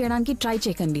ఇన్ఫ్లుయెన్స్ చేయడానికి ట్రై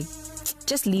చేయకండి.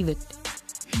 Just leave it.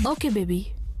 Okay baby,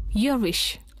 your wish.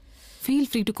 Feel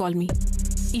free to call me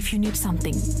if you need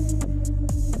something.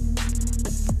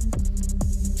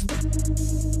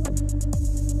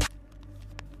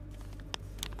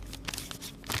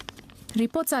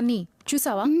 Reports అన్నీ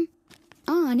చూసావా?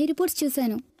 అన్ని రిపోర్ట్స్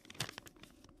చూశాను.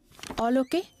 All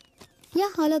okay? Yeah,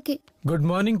 all okay. Good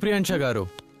morning ప్రియాంష గారు.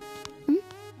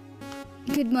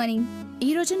 Good morning.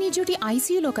 ఈరోజు నీ డ్యూటీ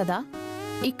ఐసీయూలో కదా,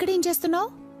 ఇక్కడేం చేస్తున్నావు?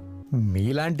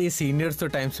 మీలాంటి సీనియర్స్తో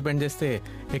టైం స్పెండ్ చేస్తే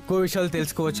ఎక్కువ విషయాలు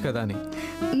తెలుసుకోవచ్చు కదా అని.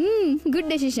 Good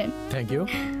decision. Thank you.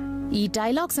 ఈ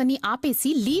డైలాగ్స్ అన్ని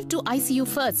ఆపేసి లీవ్ టు ఐసీయూ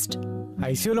ఫస్ట్.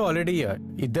 ఐసీయూలో ఆల్రెడీ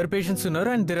 2 పేషెంట్స్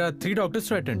ఉన్నారు and there are 3 doctors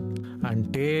to attend.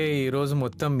 అంటే ఈరోజు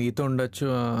మొత్తం మీతో ఉండొచ్చు.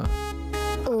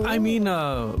 I mean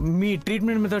me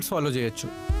treatment methods follow చేయొచ్చు.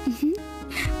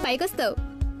 పైకొస్తావు.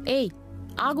 ఏయ్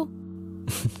ఆగు.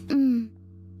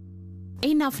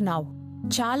 Enough now.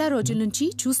 చాలా రోజుల నుంచి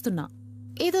చూస్తున్నా,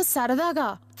 ఏదో సరదాగా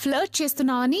ఫ్లర్ట్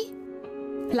చేస్తున్నావని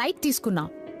లైట్ తీసుకున్నా.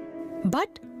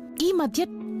 బట్ ఈ మధ్య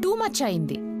టూ మచ్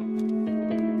అయింది.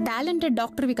 టాలెంటెడ్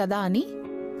డాక్టర్వి కదా అని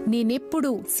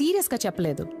నేనెప్పుడు సీరియస్గా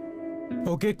చెప్పలేదు.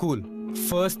 Okay cool.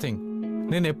 ఫస్ట్ థింగ్,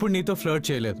 నేను ఎప్పుడు నీతో ఫ్లర్ట్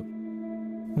చేయలేదు.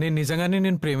 నేను నిజంగానే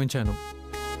నేను ప్రేమించాను.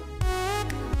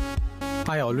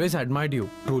 I always admired you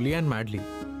truly and madly.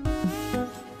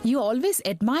 You always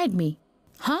admired మీ?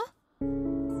 హా?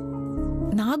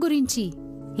 నా గురించి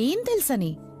ఏం తెలుసని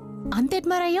అంత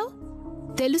అడ్మైర్ అయ్యావు?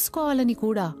 తెలుసుకోవాలని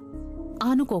కూడా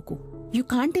అనుకోకు. You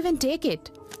can't even take it.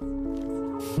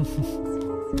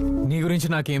 నీ గురించి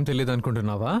నాకేం తెలియదు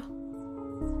అనుకుంటున్నావా?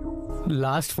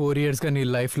 లాస్ట్ 4 yearsగా నీ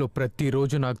లైఫ్లో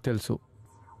ప్రతిరోజు నాకు తెలుసు,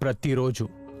 ప్రతిరోజు.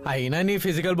 అయినా నీ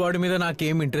ఫిజికల్ బాడీ మీద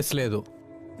నాకేం ఇంట్రెస్ట్ లేదు.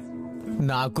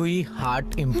 నాకు ఈ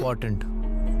heart important.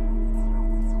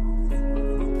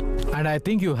 And I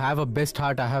think you have a best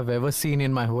heart I have ever seen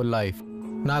in my whole life.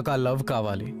 నాకు ఆ లవ్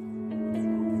కావాలి.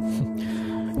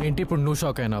 ఏంటి ఇప్పుడు నువ్వు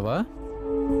షాక్ అయినావా?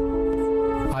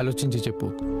 ఆలోచించి చెప్పు.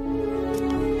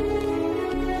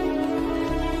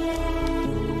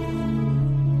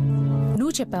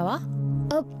 నువ్వు చెప్పావా?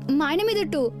 మా ఆయన మీద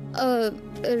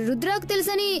రుద్రాకు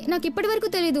తెలుసని నాకు ఇప్పటి వరకు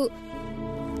తెలీదు.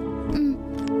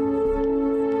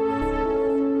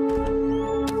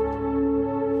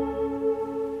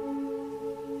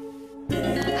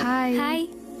 హాయ్. హాయ్.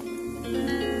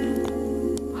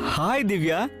 హాయ్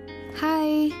దివ్య.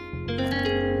 హాయ్.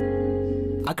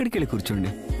 అక్కడికి వెళ్ళి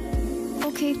కూర్చోండి.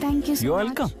 Okay, thank you. You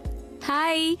welcome.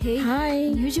 Hi. Hi.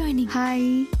 You joining? Hi.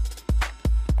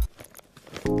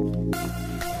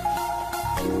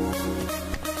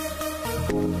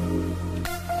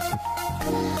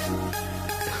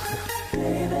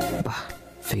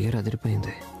 Fair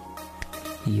అదిరిపోయింది.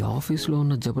 ఈ ఆఫీస్లో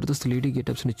ఉన్న జబర్దస్త్ లేడీ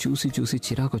గెటప్స్ని చూసి చూసి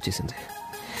చిరాకు వచ్చేసింది.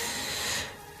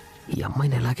 ఈ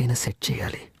అమ్మాయిని ఎలాగైనా సెట్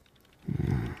చేయాలి.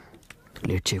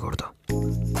 లేట్ చేయకూడదు.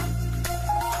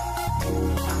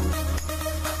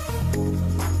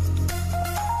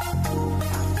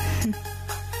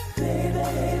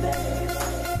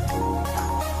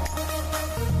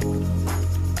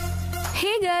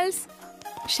 Hey girls,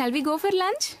 shall we go for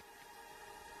lunch?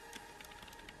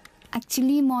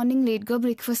 Actually morning లేట్గా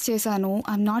బ్రేక్ఫాస్ట్ చేశాను.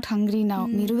 I'm not hungry now.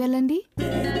 మీరు వెళ్ళండి.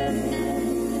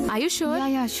 Are you sure?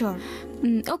 Yeah sure.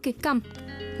 Okay, come.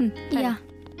 Yeah.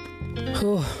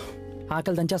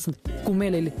 ఆకలి దంచేస్తుంది.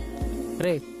 కుమ్మేలు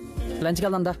రే లంచ్కి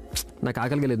వెళ్దా? నాకు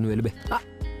ఆకలిగా లేదు, నువ్వు వెళ్ళిపోయి.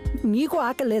 నీకు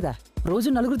ఆకలి లేదా? రోజు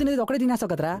నలుగురు తినేది ఒకటే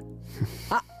తినేస్తావు కదరా.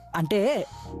 అంటే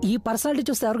ఈ పర్సనాలిటీ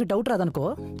చూస్తే ఎవరికి డౌట్ రాదనుకో.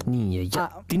 నీ అయ్యా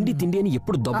తిండి తిండి అని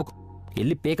ఎప్పుడు దబ్బకు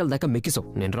వెళ్ళి పేకల దాకా మెక్కిసావు.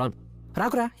 నేను రాను.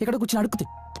 రాకురా, ఇక్కడ కూర్చుని అడుగుతుంది.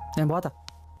 నేను పోతా.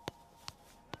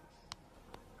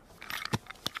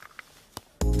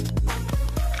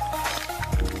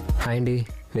 హాయ్ అండి,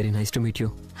 very nice to meet you.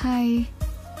 Hi.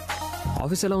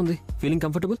 Office ఎలా ఉంది? Feeling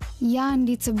comfortable? యా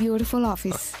అండి, ఇట్స్ అ బ్యూటిఫుల్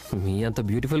ఆఫీస్. మీ అంత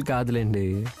బ్యూటిఫుల్ కాదులేండి.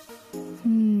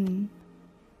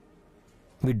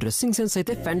 మీ డ్రెస్సింగ్ సెన్స్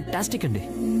అయితే ఫ్యాంటాస్టిక్ అండి.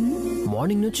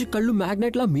 మార్నింగ్ నుంచి కళ్ళు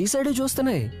మ్యాగ్నెట్ లా మీ సైడే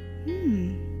చూస్తున్నాయి.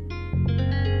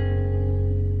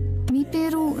 మీ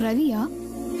పేరు రవియా?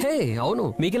 హే అవును,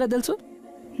 మీకెలా తెలుసు?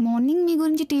 మార్నింగ్ మీ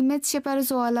గురించి టీమ్మేట్స్ చెప్పారు,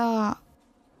 సో అలా.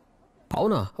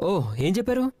 అవునా? ఓ, ఏం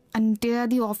చెప్పారు? అంటే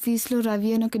అది ఆఫీస్లో రవి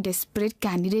అని ఒక డెస్పరేట్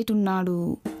క్యాండిడేట్ ఉన్నాడు.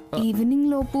 ఈవినింగ్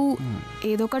లోపు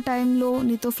ఏదో ఒక టైంలో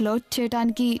నీతో ఫ్లర్ట్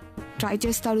చేయడానికి ట్రై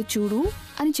చేస్తాడు చూడు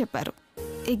అని చెప్పారు.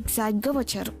 ఎగ్జాక్ట్గా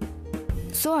వచ్చారు.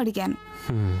 సో అడిగాను.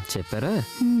 చెప్పారా?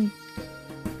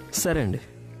 సరే అండి.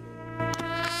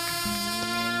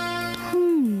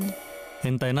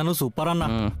 ఎంతైనా నువ్వు సూపర్ అన్నా.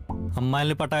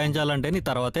 అమ్మాయిల్ని పటాయించాలంటే నీ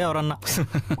తర్వాతే ఎవరన్నా.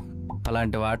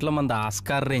 అలాంటి వాటిలో మన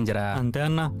ఆస్కార్ రేంజరా. అంతే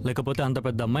అన్నా, లేకపోతే అంత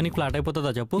పెద్ద అమ్మాయి నీకు ఫ్లాట్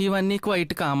అయిపోతుందా చెప్పు. ఇవన్నీ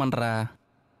క్వైట్ కామన్ రా.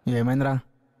 ఏమైందిరా?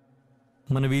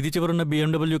 మన వీధి చివరున్న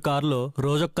BMW కార్లో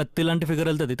రోజు ఒక కత్తి లాంటి ఫిగర్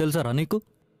వెళ్తుంది, తెలుసారా నీకు?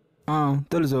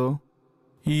 తెలుసు.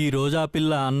 ఈ రోజు ఆ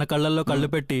పిల్ల అన్న కళ్ళల్లో కళ్ళు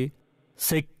పెట్టి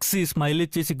సెక్సీ స్మైల్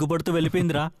ఇచ్చి సిగ్గుపడుతూ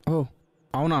వెళ్ళిపోయిందిరా. ఓ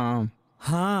అవునా?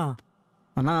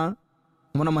 అన్నా,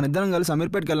 మొన్న మన ఇద్దరం కలిసి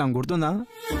అమీర్పేట్కి వెళ్ళాం, గుర్తుందా?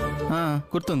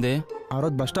 గుర్తుంది. ఆ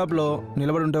రోజు బస్ స్టాప్ లో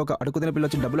నిలబడి ఉంటే ఒక అడుగు తిన పిల్ల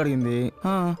వచ్చి డబ్బులు అడిగింది.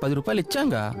 10 రూపాయలు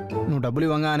ఇచ్చాంగా. నువ్వు డబ్బులు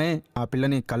ఇవ్వగానే ఆ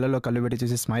పిల్లని కళ్ళల్లో కళ్ళు పెట్టి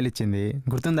చూసి స్మైల్ ఇచ్చింది,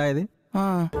 గుర్తుందా? ఇది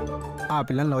ఆ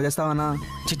పిల్లని లవ్ చేస్తావన్నా?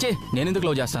 చిచ్చే, నేను ఎందుకు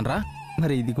లవ్ చేస్తాను రా?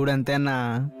 మరి ఇది కూడా అంతే అన్నా.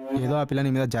 ఏదో ఆ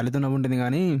పిల్లని మీద జాలితో నవ్వుంటుంది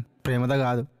కానీ ప్రేమతో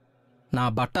కాదు. నా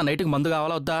బట్ట నైట్కి మందు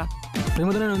కావాలా వద్దా?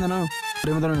 ప్రేమతోనే ఉందన్నా,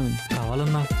 ప్రేమతోనే ఉంది.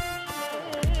 కావాలన్నా.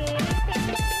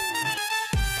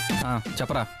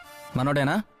 చెప్పరా,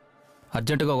 మనోడేనా?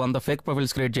 అర్జెంటుగా 100 ఫేక్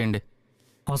ప్రొఫైల్స్ క్రియేట్ చేయండి.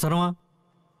 అవసరమా?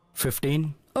 15.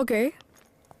 Okay.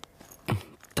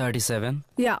 37.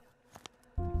 Yeah.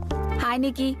 Hi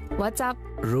నికీ, WhatsApp?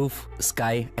 Roof,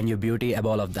 sky and your beauty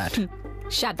above all of that.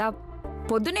 Shut up.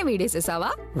 పొద్దునే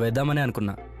వీడేసేసావా? వేద్దామని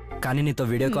అనుకున్నా, కానీ నీతో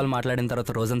వీడియో కాల్ మాట్లాడిన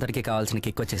తర్వాత రోజంతటికి కావాల్సిన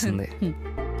కిక్ వచ్చేసింది.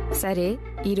 సరే,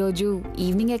 ఈరోజు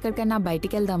ఈవినింగ్ ఎక్కడికైనా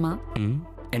బయటికి వెళ్దామా?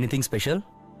 Anything special?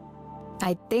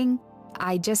 I think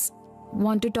I just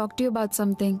want to talk to you about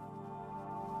something.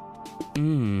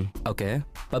 Okay,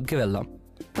 పబ్కి వెళ్దాం.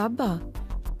 పబ్బా?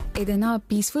 ఏదైనా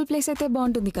పీస్ఫుల్ ప్లేస్ అయితే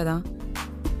బాగుంటుంది కదా.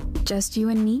 జస్ట్ యూ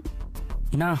అండ్ మీ.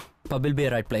 నా pub will be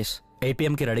right place. 8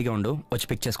 PM కి రెడీగా ఉండు, వచ్చి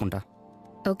పిక్ చేసుకుంటా.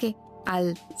 Okay,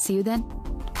 I'll see you then.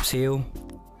 See you.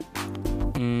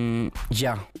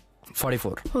 Yeah,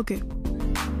 44. Okay.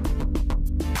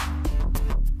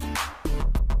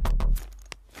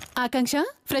 Akanksha,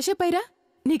 fresh up అయ్యరా.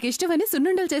 నీకు ఇష్టమని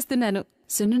సున్నుండలు చేస్తున్నాను.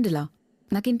 సున్నుండలా?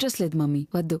 నాకు ఇంట్రెస్ట్ లేదు మమ్మీ,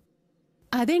 వద్దు.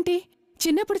 అదేంటి,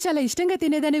 చిన్నప్పుడు చాలా ఇష్టంగా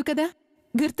తినేదానివి కదా,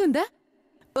 గుర్తుందా?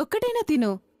 ఒక్కటైనా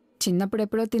తిను. చిన్నప్పుడు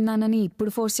ఎప్పుడో తిన్నానని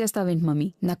ఇప్పుడు ఫోర్స్ చేస్తావేంటి మమ్మీ?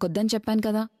 నాకొద్దని చెప్పాను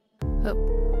కదా.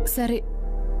 సరే,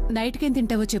 నైట్కేం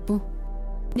తింటావో చెప్పు,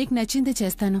 నీకు నచ్చిందే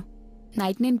చేస్తాను.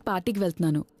 నైట్ నేను పార్టీకి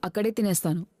వెళ్తున్నాను, అక్కడే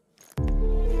తినేస్తాను.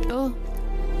 ఓ,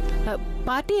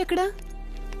 పార్టీ ఎక్కడా?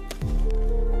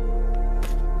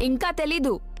 ఇంకా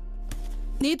తెలీదు.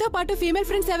 నీతో పాటు ఫీమేల్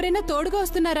ఫ్రెండ్స్ ఎవరైనా తోడుగా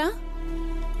వస్తున్నారా?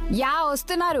 యా,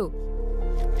 వస్తున్నారు.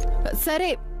 సరే,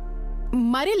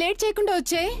 మరీ లేట్ చేయకుండా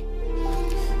వచ్చే.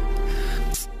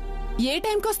 ఏ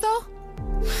టైంకి వస్తావు?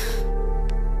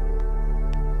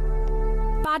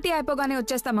 పార్టీ అయిపోగానే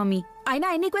వచ్చేస్తా మమ్మీ. అయినా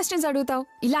ఎన్ని క్వశ్చన్స్ అడుగుతావు?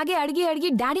 ఇలాగే అడిగి అడిగి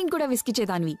డాడీని కూడా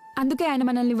విసిగిచ్చేదానివి. అందుకే ఆయన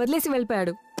మనల్ని వదిలేసి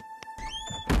వెళ్ళిపోయాడు.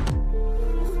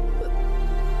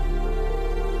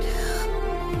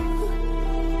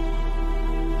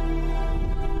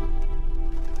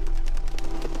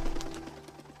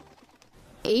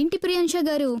 ఏంటి ప్రియాంష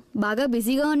గారు, బాగా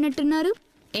బిజీగా ఉన్నట్టున్నారు?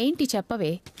 ఏంటి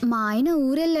చెప్పవే? మా ఆయన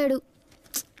ఊరెళ్ళాడు.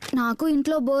 నాకు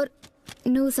ఇంట్లో బోర్.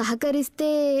 నువ్వు సహకరిస్తే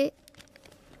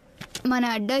మన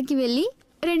అడ్డాకి వెళ్ళి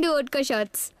 2 వోడ్కా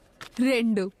షాట్స్.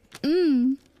 2?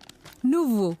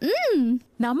 నువ్వు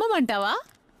నమ్మమంటావా?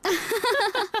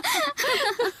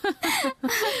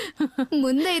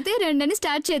 ముందైతే 2 అని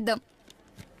స్టార్ట్ చేద్దాం.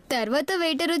 తర్వాత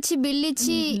వెయిటర్ వచ్చి బిల్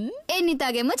ఇచ్చి ఎన్ని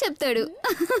తాగేమో చెప్తాడు.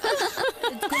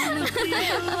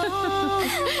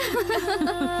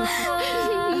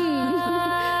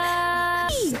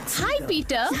 Hi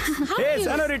Peter. Hey,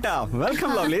 Senorita.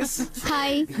 Welcome, lovelies.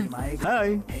 Hi. Hi.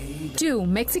 2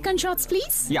 Mexican shots,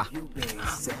 please. Yeah.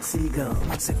 Sexy girl,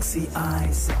 sexy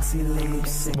eyes, sexy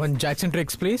lips. 1 Jackson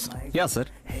Tricks, please. Yeah, sir.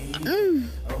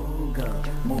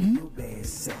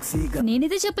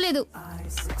 నేనిదే చెప్పలేదు.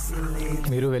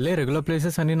 మీరు వెళ్ళే రెగ్యులర్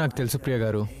ప్లేసెస్ అన్ని నాకు తెలుసు ప్రియ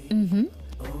గారు.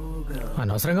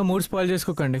 అనవసరంగా మూడ్ స్పాయిల్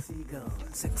చేసుకోకండి.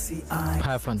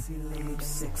 Have fun.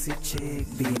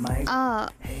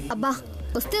 అబ్బా,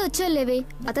 వస్తే వచ్చేలేవే,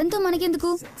 అతనితో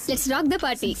మనకెందుకు? Let's rock the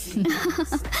party.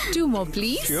 2 more,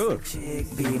 please. Sure.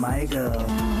 Be my girl.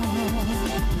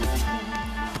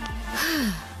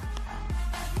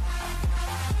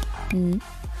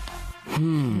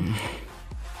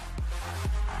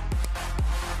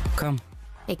 Come.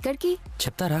 ఎక్కడికి?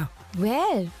 చెప్తారా?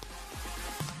 Wear?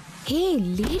 Hey,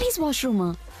 ladies వాష్రూమా?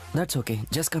 That's okay,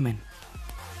 just come in.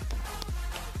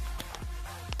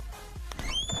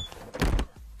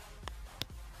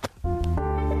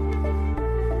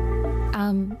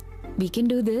 We can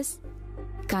do this.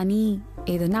 కానీ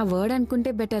ఏదన్నా వర్డ్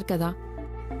అనుకుంటే బెటర్ కదా.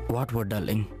 What word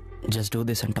darling? Just do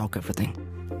this and talk everything.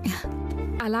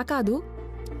 అలా కాదు,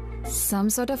 some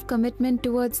sort of commitment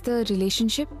towards the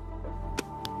relationship.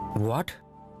 What?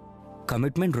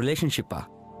 Commitment రిలేషన్షిప్పా?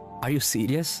 Are you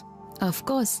serious? Of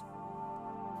course.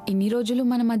 ఇన్ని రోజులు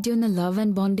మన మధ్య ఉన్న లవ్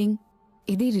అండ్ బాండింగ్,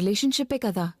 ఇది రిలేషన్షిప్పే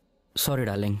కదా. Sorry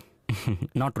darling,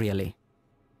 not really.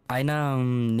 అయినా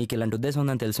నీకు ఇలాంటి ఉద్దేశం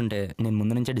ఉందని తెలుసుంటే నేను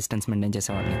ముందు నుంచే డిస్టెన్స్ మెయింటైన్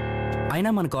చేసేవాడిని. అయినా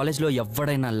మన కాలేజ్లో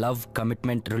ఎవడైనా లవ్,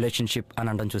 కమిట్మెంట్, రిలేషన్షిప్ అని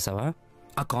అంటాం చూసావా,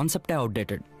 ఆ కాన్సెప్టే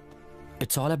outdated.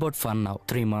 It's all about fun now.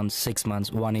 3 months, 6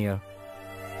 months, 1 year.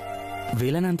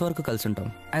 వీలైనంత వరకు కలిసి ఉంటాం.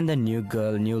 And then new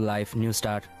girl, new life, new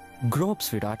start. Grow up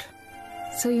sweet heart.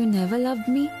 So you never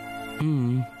loved me?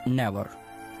 Never,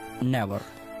 never.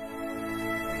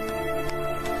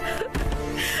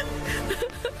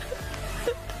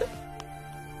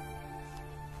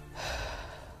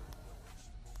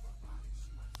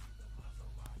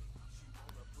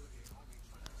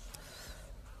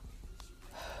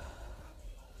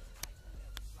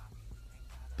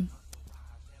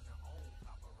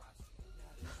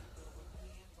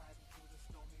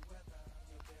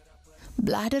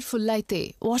 Bladder full అయితే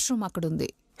వాష్రూమ్ అక్కడుంది.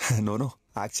 నో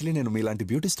యాక్చువల్లీ నేను మీలాంటి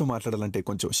బ్యూటీస్తో మాట్లాడాలంటే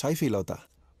కొంచెం shy feel అవుతా.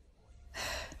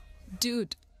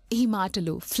 డ్యూడ్, ఈ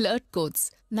మాటలు, ఫ్లర్ట్ కోడ్స్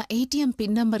నా ATM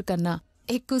పిన్ నంబర్ కన్నా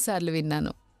ఎక్కువ సార్లు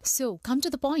విన్నాను. So come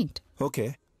to the point. Okay,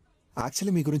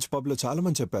 actually మీ గురించి పబ్లో చాలా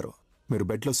మంది చెప్పారు. మీరు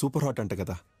బెడ్లో సూపర్ హాట్ అంట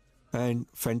కదా, అండ్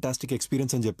ఫెంటాస్టిక్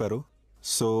ఎక్స్పీరియన్స్ అని చెప్పారు.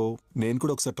 సో నేను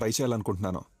కూడా ఒకసారి ట్రై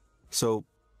చేయాలనుకుంటున్నాను. So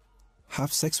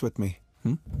have sex with me.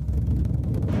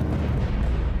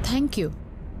 Thank you,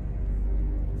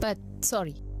 but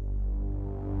sorry,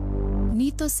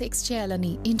 నీతో సెక్స్ చేయాలని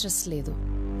ఇంట్రెస్ట్ లేదు.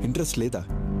 ఇంట్రెస్ట్ లేదా?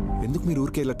 ఎందుకు మీరు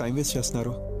ఊరికే ఇలా టైం వేస్ట్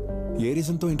చేస్తున్నారు? ఏ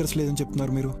రీజన్తో ఇంట్రెస్ట్ లేదని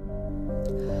చెప్తున్నారు మీరు?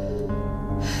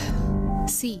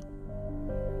 సి,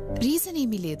 రీజన్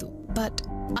ఏమీ లేదు, but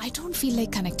I don't feel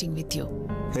like connecting with you.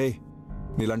 హే,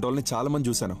 నీలాంటి వాళ్ళని చాలా మంది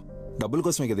చూశాను. డబ్బుల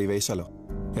కోసమే కదా ఈ వేషాలు.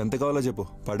 ఎంత కావాలో చెప్పు,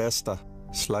 పడేస్తా.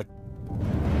 స్లట్.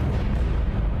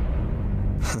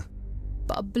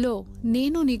 పబ్లో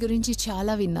నేను నీ గురించి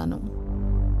చాలా విన్నాను.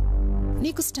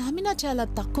 నీకు స్టామినా చాలా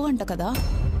తక్కువ అంట కదా.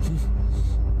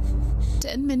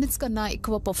 10 minutes కన్నా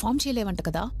ఎక్కువ పర్ఫామ్ చేయలేవంట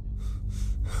కదా.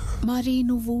 మరి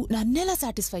నువ్వు నన్నెలా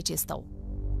సాటిస్ఫై చేస్తావు?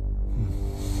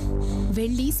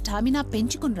 వెళ్ళి స్టామినా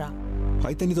పెంచుకునిరా.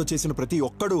 అయితే నీతో చేసిన ప్రతి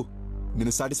ఒక్కడు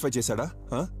నిన్ను సాటిస్ఫై చేశాడా?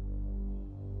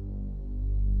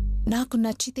 నాకు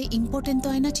నచ్చితే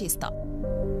ఇంపార్టెంట్తో అయినా చేస్తా,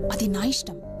 అది నా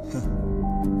ఇష్టం.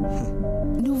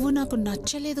 నువ్వు నాకు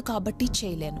నచ్చలేదు కాబట్టి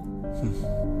చేయలేను.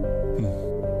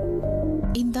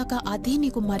 ఇందాక అదే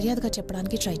నీకు మర్యాదగా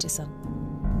చెప్పడానికి ట్రై చేశాను,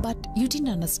 but you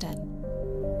didn't understand.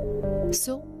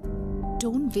 So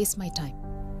don't waste my time.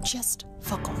 Just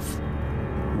fuck off.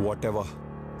 Whatever.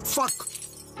 Fuck!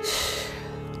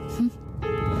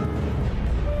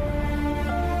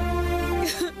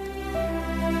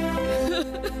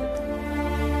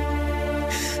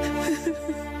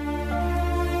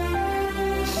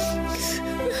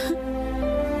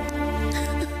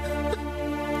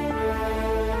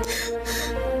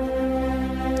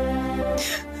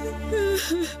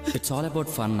 It's all about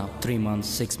fun now. 3 months,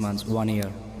 6 months, 1 year.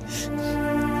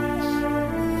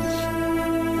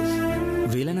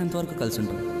 వీలైనంత వరకు కలిసి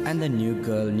ఉంటాం. And then new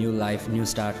girl, new life, new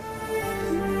start.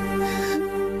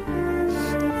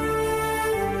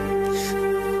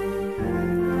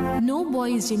 No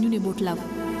boy is genuine about love.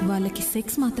 వాళ్ళకి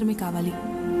sex మాత్రమే కావాలి.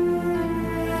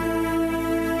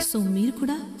 So మీరు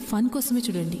కూడా fun కోసమే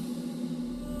చూడండి.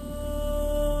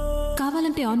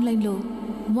 కావాలంటే ఆన్లైన్లో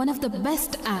one of the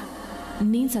best app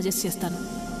నేను సజెస్ట్ చేస్తాను,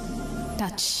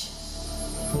 టచ్.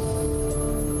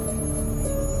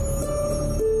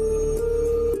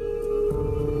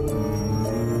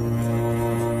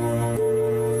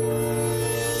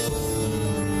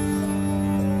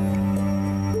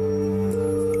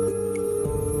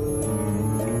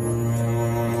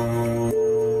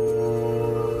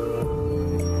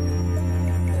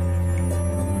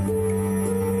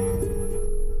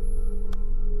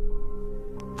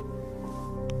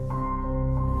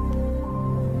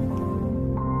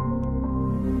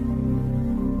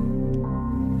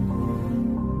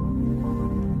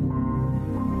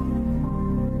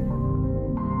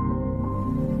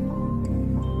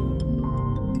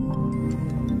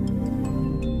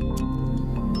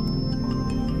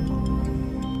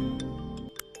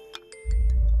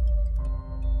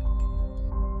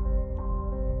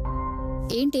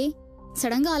 ఏంటి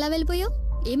సడన్ గా అలా వెళ్ళిపోయావు?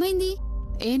 ఏమైంది?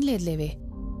 ఏం లేదులేవే.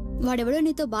 వాడెవడో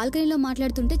నీతో బాల్కనీలో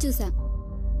మాట్లాడుతుంటే చూసా.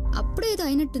 అప్పుడే ఏదో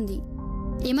అయినట్టుంది.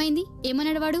 ఏమైంది?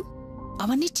 ఏమన్నాడు వాడు?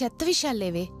 అవన్నీ చెత్త విషయాలు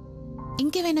లేవే.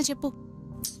 ఇంకేమైనా చెప్పు.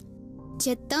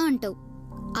 చెత్త అంటావు.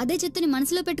 అదే చెత్తని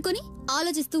మనసులో పెట్టుకొని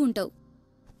ఆలోచిస్తూ ఉంటావు.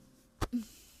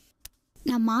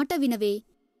 నా మాట వినవే.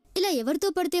 ఇలా ఎవరితో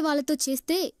పడితే వాళ్ళతో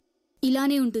చేస్తే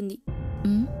ఇలానే ఉంటుంది.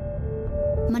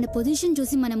 మన పొజిషన్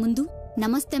చూసి మన ముందు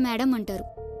నమస్తే మేడం అంటారు,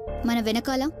 మన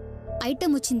వెనకాల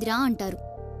ఐటమ్ వచ్చిందిరా అంటారు.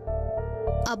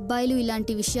 అబ్బాయిలు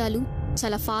ఇలాంటి విషయాలు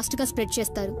చాలా ఫాస్ట్గా స్ప్రెడ్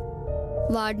చేస్తారు.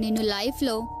 వాడు నిన్ను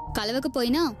లైఫ్లో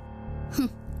కలవకపోయినా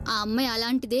ఆ అమ్మాయి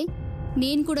అలాంటిదే,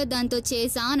 నేను కూడా దాంతో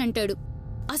చేసా అని అంటాడు.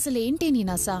 అసలేంటి నీ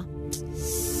నసా?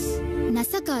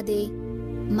 నస కాదే,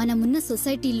 మనమున్న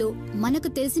సొసైటీలో మనకు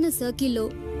తెలిసిన సర్కిల్లో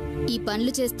ఈ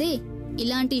పనులు చేస్తే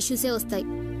ఇలాంటి ఇష్యూసే వస్తాయి.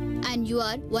 And you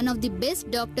are one of the best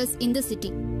doctors in the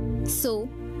city. So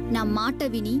నా మాట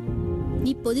విని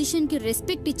నీ పొజిషన్కి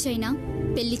రెస్పెక్ట్ ఇచ్చైనా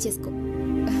పెళ్లి చేసుకో.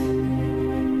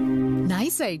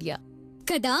 నైస్ ఐడియా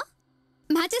కదా?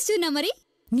 మ్యాచెస్ చూనా మరి?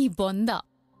 నీ బొందా.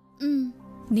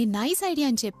 నీ నైస్ ఐడియా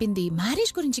అని చెప్పింది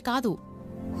మ్యారేజ్ గురించి కాదు.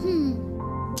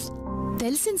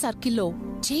 తెలిసిన సర్కిల్లో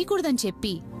చేయకూడదని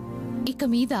చెప్పి ఇక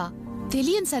మీద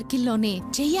తెలియని సర్కిల్లోనే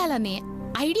చెయ్యాలనే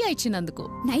ఐడియా ఇచ్చినందుకు.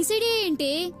 నైస్ ఐడియా ఏంటే?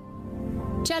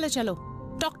 చలో చలో,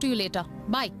 talk to you later,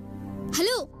 bye.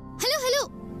 Hello hello hello.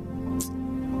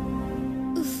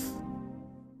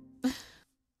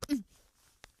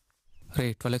 Ray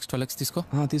 12x తీసుకో.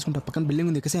 తీసుకుంటా. పక్కన బిల్డింగ్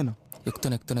ఉంది, ఎక్కసేనా?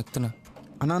 ఎక్కుతున్నా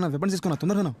అన్నా నా వెపన్స్ తీసుకున్నా,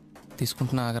 తొందరగా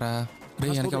తీసుకుంటున్నా. ఆగరా. రే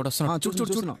వెనక ఎవడొస్తున్నా?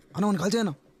 చూడు అన్న, మనం కాల్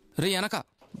చేయనా? రే వెనక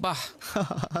బా.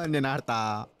 నేను ఆడతా.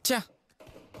 చా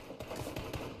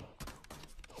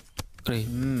రే,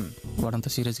 వాడంతా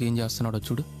సీరియస్గా ఏం చేస్తున్నాడో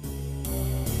చూడు.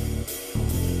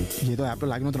 ఏదో యాప్లో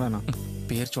లాగిన్ అవుతున్నా.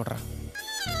 పేరు చూడరా.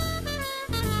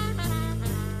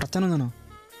 టచ్ అనుందన్నా.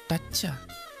 టచ్చా?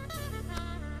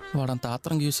 వాడంత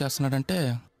ఆత్రంగా యూజ్ చేస్తున్నాడంటే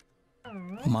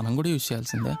మనం కూడా యూజ్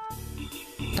చేయాల్సిందే.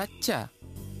 టచ్చా?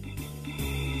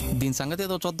 దీని సంగతి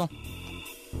ఏదో చూద్దాం.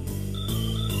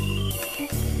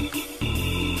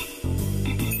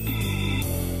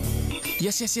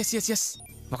 ఎస్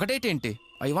ఒక డేట్ ఏంటి?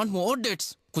 I want more dates.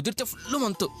 కుదిరితే ఫుల్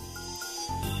మంత్.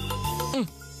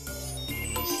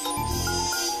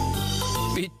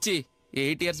 పిచ్చి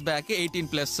 8 years back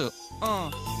 18+.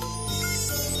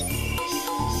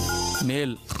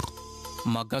 Male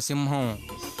మగసింహం.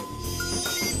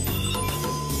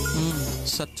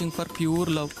 Searching for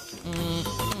pure love.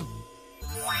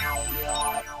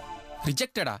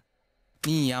 రిజెక్టెడా?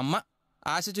 నీ అమ్మ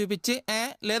ఆశ చూపించి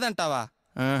లేదంటావా?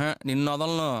 నిన్ను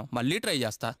వదలను, మళ్ళీ ట్రై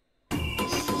చేస్తా.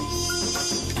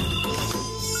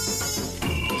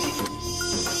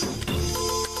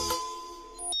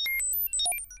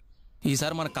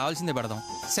 ఈసారి మనకు కావాల్సిందే పెడదాం.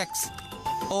 Sex,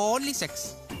 only sex,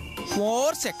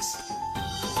 more sex.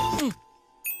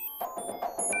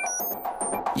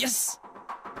 Yes,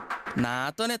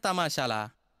 నాతోనే తమాషాలా?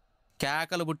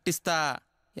 కేకలు పుట్టిస్తా,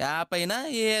 యాప్ అయినా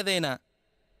ఏదైనా.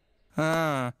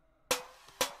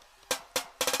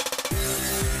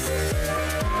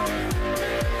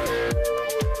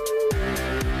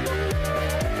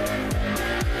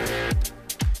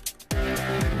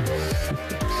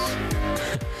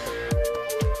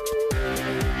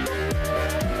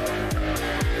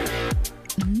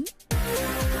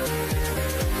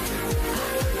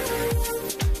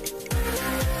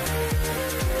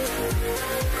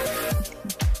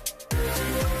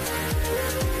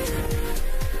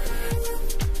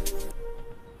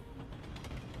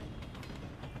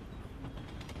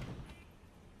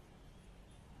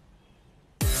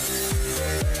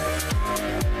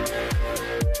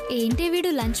 ఏంటి వీడు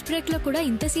లంచ్ బ్రేక్ లో కూడా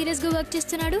ఇంత సీరియస్ గా వర్క్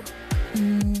చేస్తున్నాడు?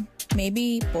 Maybe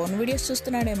porn videos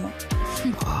చూస్తున్నాడేమో.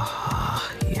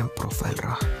 ఏం ప్రొఫైల్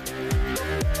రా.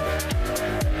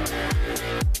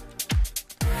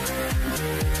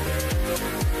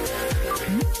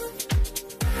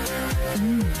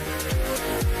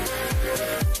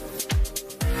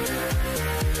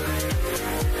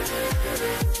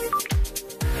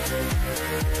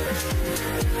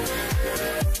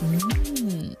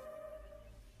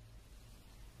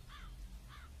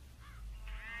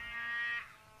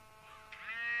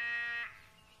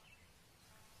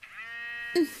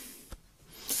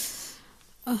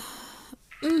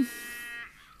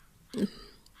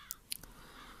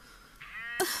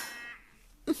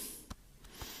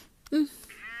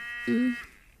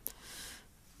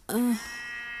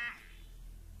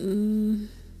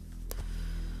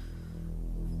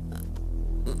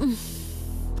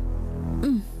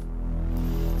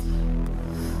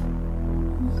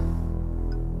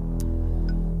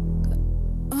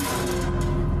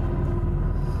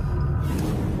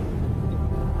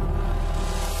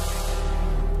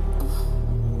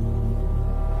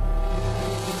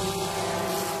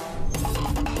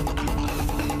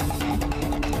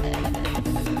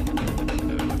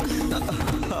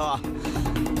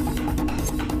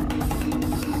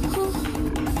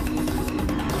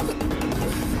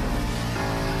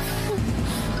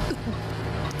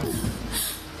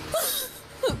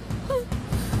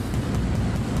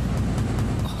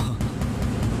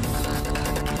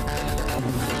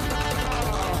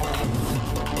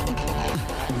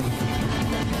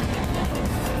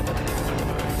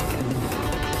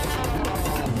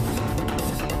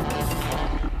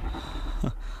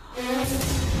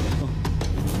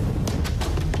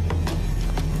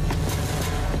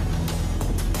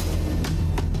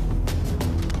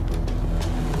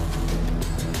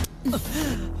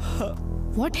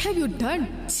 What have you done?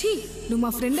 ఛీ, నువ్వు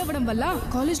మా ఫ్రెండ్ అవ్వడం వల్ల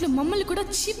కాలేజ్లో మమ్మల్ని కూడా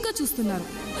చీప్గా చూస్తున్నారు.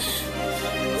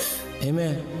 ఏమే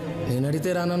నేను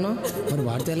అడిగితే రానన్నా, మరి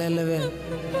వాడితే ఎలా వెళ్ళవే?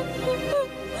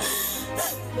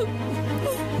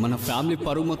 మన ఫ్యామిలీ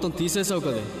పరువు మొత్తం తీసేసావు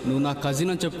కదా, నువ్వు నా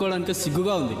కజిన్ అని చెప్పుకోవడానికి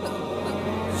సిగ్గుగా ఉంది.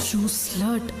 You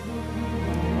slut.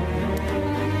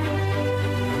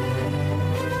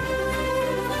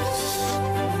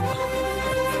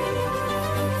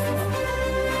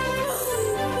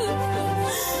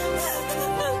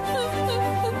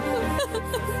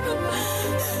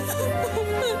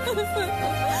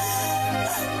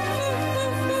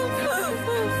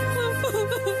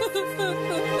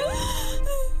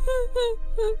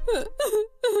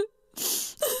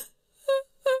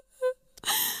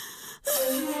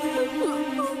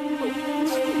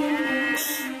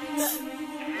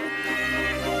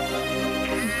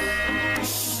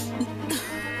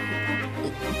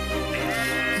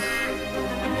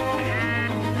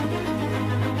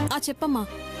 చెప్పమ్మా.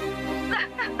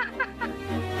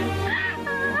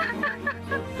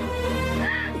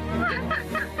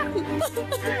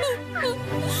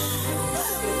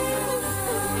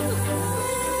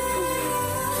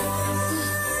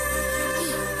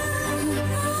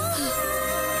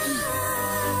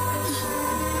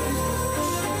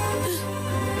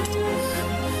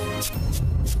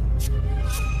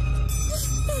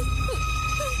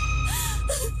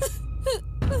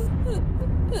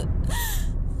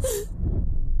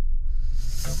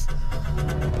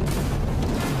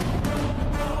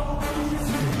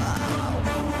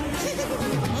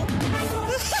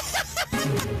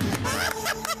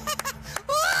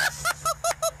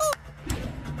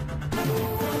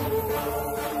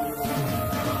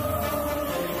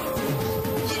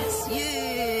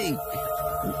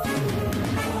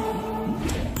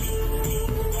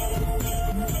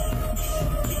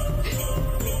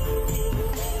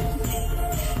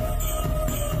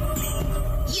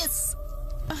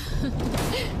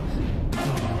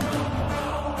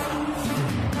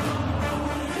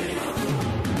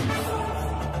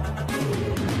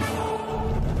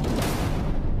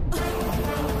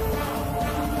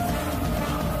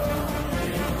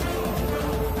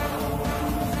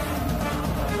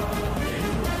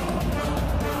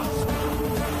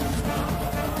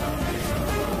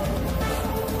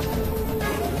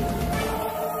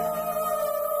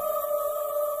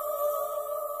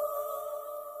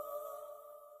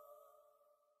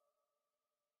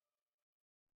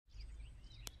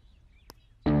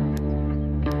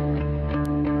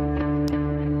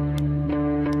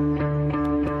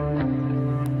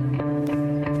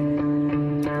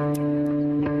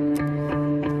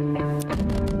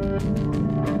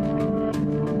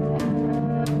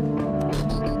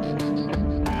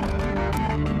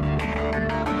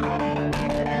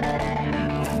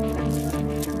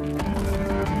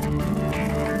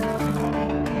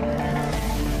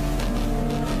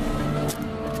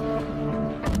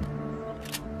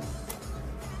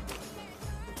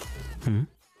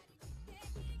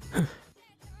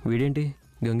 వీడేంటి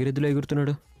గంగిరెద్దులో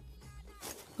ఎగురుతున్నాడు?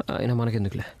 ఆయన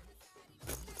మనకెందుకులే.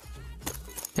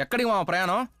 ఎక్కడికి మా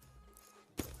ప్రయాణం?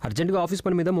 అర్జెంటుగా ఆఫీస్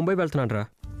పని మీద ముంబై వెళ్తున్నాను రా.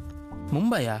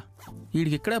 ముంబయా?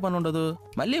 వీడికి ఇక్కడే పని ఉండదు,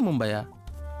 మళ్ళీ ముంబయా?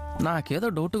 నాకేదో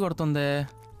డౌట్ కొడుతుందే.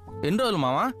 ఎన్ని రోజులు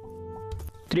మావా?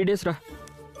 3 days రా.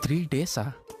 3 days?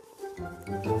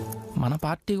 మన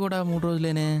పార్టీ కూడా 3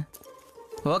 రోజులేనే.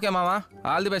 ఓకే మావా,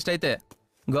 ఆల్ ది బెస్ట్. అయితే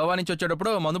గోవా నుంచి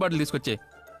వచ్చేటప్పుడు మందు బాటలు తీసుకొచ్చి.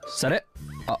 సరే.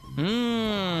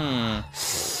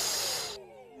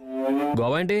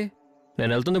 గోవా ఏంటి?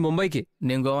 నేను వెళ్తుంది ముంబైకి.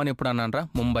 నేను గోవాని ఎప్పుడు అన్నాను రా?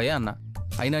 ముంబై అన్నా.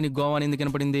 అయినా నీకు గోవాని ఎందుకు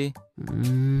వినపడింది?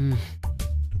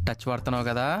 టచ్ వాడుతున్నావు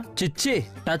కదా. చిచ్చి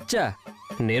టచ్చా?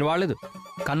 నేను వాడలేదు.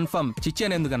 కన్ఫర్మ్ చిచ్చి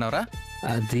అని ఎందుకు అన్నావురా?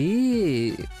 అది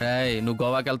నువ్వు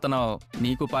గోవాకి వెళ్తున్నావు,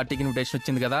 నీకు పార్టీకి ఇన్విటేషన్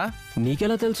వచ్చింది కదా.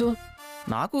 నీకెలా తెలుసు?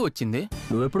 నాకు వచ్చింది.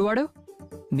 నువ్వెప్పుడు వాడావు?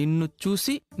 నిన్ను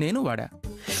చూసి నేను వాడా.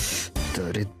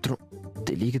 దరిద్రం.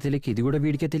 తెలియక ఇది కూడా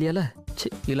వీడికే తెలియాలా?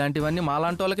 ఇలాంటివన్నీ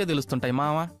మాలాంటి వాళ్ళకే తెలుస్తుంటాయి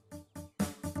మావా.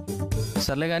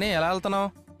 సర్లే కానీ ఎలా వెళ్తున్నావు?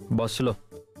 బస్సులో.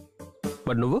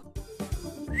 బట్ నువ్వు?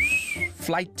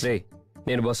 ఫ్లైట్. రే,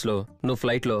 నేను బస్సులో, నువ్వు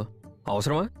ఫ్లైట్లో.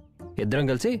 అవసరమా? ఇద్దరం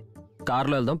కలిసి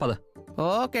కార్లో వెళ్దాం పద.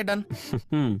 Okay done.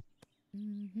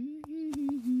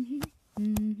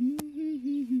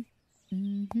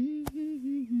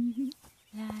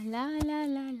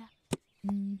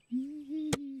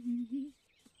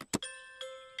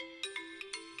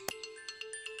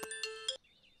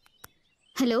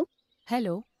 Hello.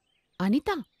 Hello Anitha.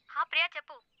 Priya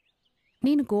చెప్పు.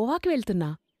 నేను గోవాకి వెళ్తున్నా.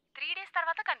 3 days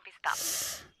తర్వాత కనిపిస్తా.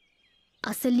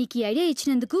 అసలు నీకు ఈ ఐడియా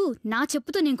ఇచ్చినందుకు నా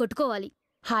చెప్పుతో నేను కొట్టుకోవాలి.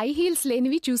 హై హీల్స్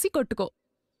లేనివి చూసి కొట్టుకో.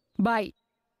 బాయ్.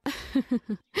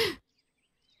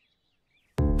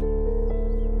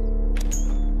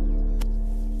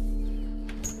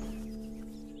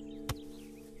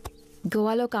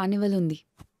 గోవాలో కార్నివల్ ఉంది,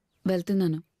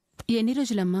 వెళ్తున్నాను. ఎన్ని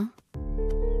రోజులమ్మా?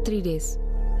 3 days.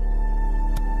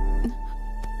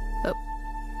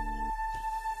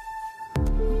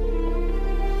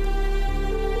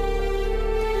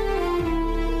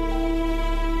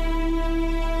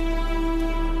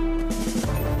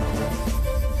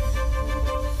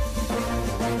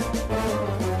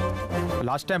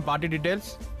 Last time party details?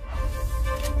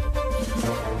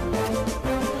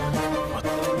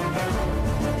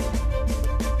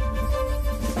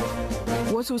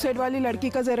 वो सुसाइड वाली लड़की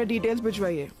का जरा details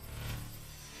भिजवाइए.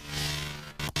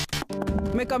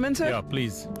 May come in, sir? Yeah,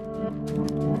 please.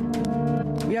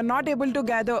 We are not able to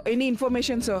gather any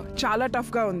information, sir. చాలా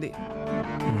టఫ్ గా ఉంది.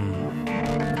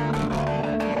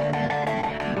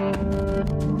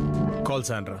 Call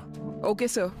Sandra. Okay,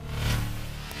 sir.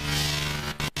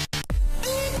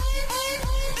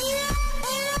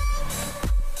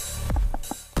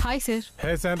 Hi, sir.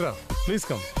 Hey, Sandra. Please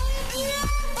come.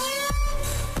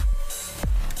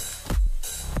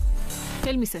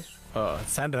 Tell me, sir.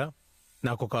 Sandra,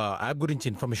 నాకు ఒక app గురించి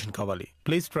information కావాలి.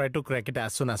 Please try to crack it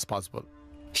as soon as possible.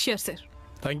 Sure, sir.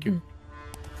 Thank you.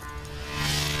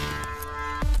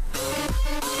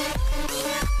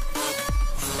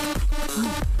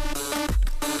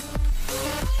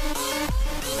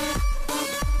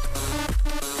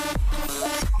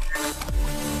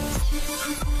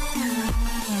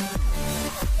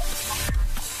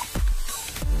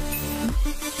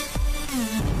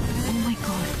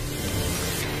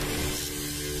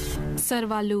 Sir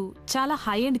వాళ్ళు చాలా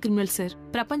high end criminal sir.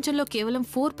 ప్రపంచంలో కేవలం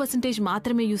 4%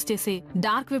 మాత్రమే use చేసే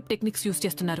డార్క్ వెబ్ టెక్నిక్స్ యూజ్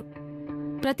చేస్తున్నారు.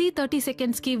 ప్రతి 30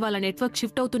 seconds కి వాళ్ళ నెట్వర్క్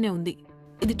షిఫ్ట్ అవుతూనే ఉంది.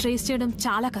 ఇది ట్రేస్ చేయడం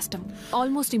చాలా కష్టం,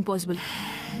 ఆల్మోస్ట్ ఇంపాసిబుల్.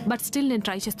 బట్ స్టిల్ నేను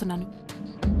ట్రై చేస్తున్నాను.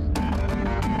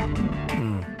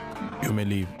 You may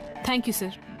leave. Thank you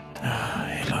sir.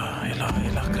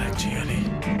 ఎలా క్రాక్ చేయాలి?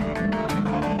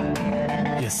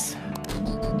 ఎస్.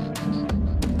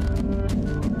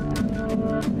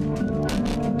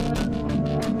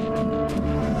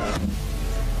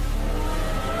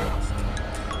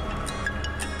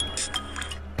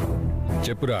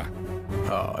 చెప్పురా.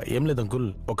 ఏం లేదు అంకుల్,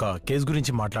 ఒక కేసు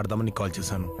గురించి మాట్లాడదామని కాల్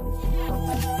చేశాను.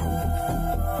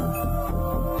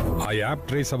 ఆ యాప్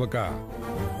ట్రేస్ అవ్వక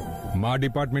మా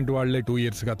డిపార్ట్మెంట్ వాళ్లే 2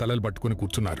 years గా తలలు పట్టుకుని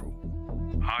కూర్చున్నారు.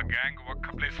 ఆ గ్యాంగ్ ఒక్క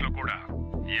ప్లేస్ లో కూడా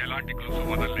ఎలాంటి క్లూస్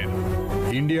వదలలేదు.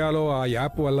 ఇండియాలో ఆ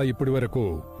యాప్ వల్ల ఇప్పటి వరకు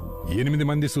 8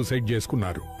 మంది సూసైడ్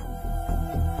చేసుకున్నారు.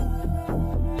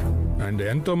 అండ్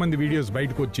ఎంతో మంది వీడియోస్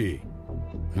బయటకు వచ్చి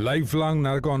లైఫ్ లాంగ్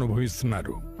నరకం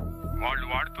అనుభవిస్తున్నారు. వాళ్ళు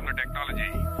వాడుతున్న టెక్నాలజీ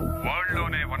వరల్డ్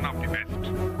లోనే one of the best.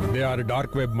 They or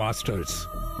dark web masters.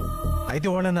 అయితే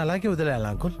వాళ్ళని అలాగే వదిలేయాలి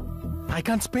uncle. I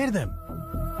can't spare them.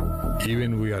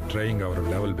 Even we're trying our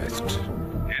level best.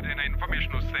 ఏదైనా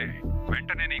ఇన్ఫర్మేషన్ వస్తే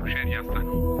వెంటనే నీకు షేర్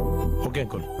చేస్తాను. Okay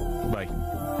uncle, bye.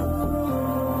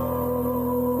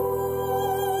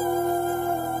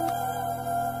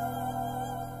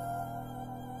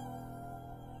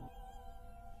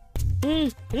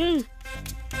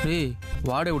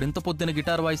 వాడేవుడు ఇంత పొద్దున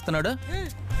గిటార్ వాయిస్తున్నాడు.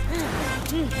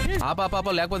 ఆ పాప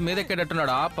లేకపోతే మీద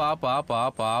ఎక్కేటట్టున్నాడు. ఆ పాపు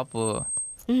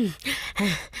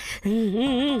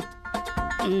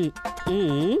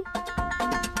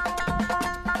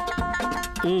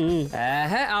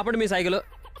ఆపండి మీ సైకిల్.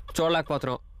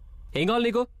 చూడలేకపోతున్నాం. ఏం కావాలి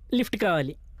నీకు? లిఫ్ట్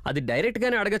కావాలి. అది డైరెక్ట్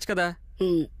గానే అడగచ్చు కదా.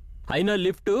 అయినా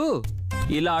లిఫ్ట్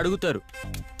ఇలా అడుగుతారు,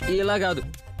 ఇలా కాదు.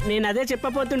 నేను అదే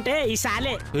చెప్పబోతుంటే ఈ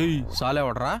సాలే. సాలే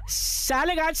వాడరా?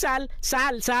 సాలే కాదు సాల్,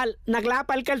 సాల్ సాల్ నగలా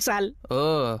పలికల్ సాల్. ఓ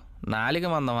నాలిక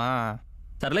మందమా?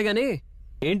 సర్లే గాని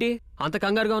ఏంటి అంత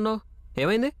కంగారుగా ఉన్నావు?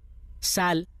 ఏమైంది?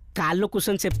 సాల్ కాల్లో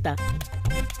కూర్చొని చెప్తా.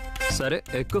 సరే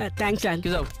ఎక్కు. థ్యాంక్స్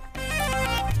సాల్.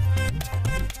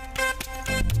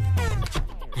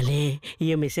 अरे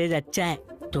ये मैसेज अच्छा है,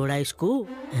 थोड़ा इसको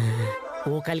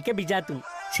वो कल के भिजा तुम,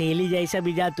 సేలి జైసా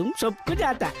భిజా तुम सबको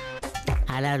जाता.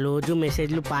 అలా రోజు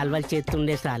మెసేజ్లు పాల్వాల్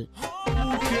చేస్తుండే సాల్.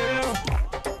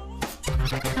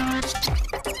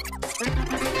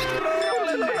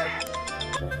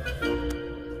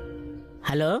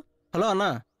 హలో హలో అన్న,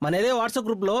 మన ఏరియా వాట్సాప్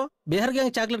గ్రూప్ లో బీహార్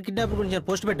గ్యాంగ్ చాక్లెట్ కిడ్నాప్ గురించి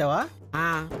పోస్ట్ పెట్టావా?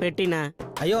 పెట్టినా.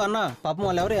 అయ్యో అన్న, పాపం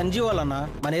వాళ్ళు ఎవరో ఎన్జిఓ వాళ్ళన్న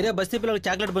మన ఏరియా బస్తీ పిల్లలకు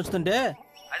చాక్లెట్ పంచుతుంటే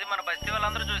అది మన బస్తీ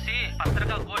వాళ్ళందరూ చూసి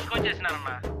పత్రిక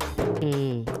కోసుకొచ్చేసినారన్నా.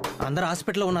 అందరు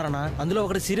హాస్పిటల్లో ఉన్నారన్న, అందులో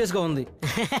ఒకటి సీరియస్ గా ఉంది.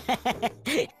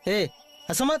 ఏ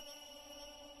అసమత్,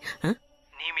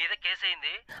 నీ మీద కేసు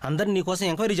అయింది. అందరు నీ కోసం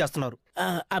ఎంక్వైరీ చేస్తున్నారు.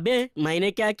 అబే మైనే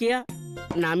క్యా కియా?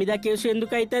 నా మీద కేసు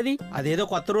ఎందుకు అవుతుంది? అదేదో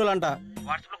కొత్త రూల్ అంట.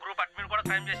 వాట్సాప్ లో గ్రూప్ అడ్మిన్ కూడా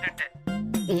క్రైమ్ చేసినట్టే.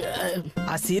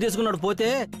 ఆ సీరియస్ గా ఉన్నాడు, పోతే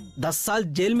 10 साल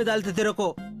जेल में डालते तेरे को.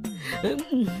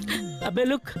 अबे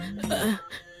लुक,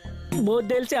 बहुत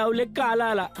देर से अवलेख का आला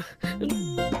आला.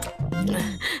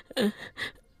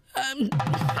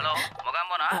 హలో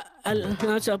మొగాంబోనా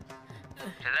సాబ్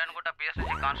చంద్రాయనగుట్ట పిఎస్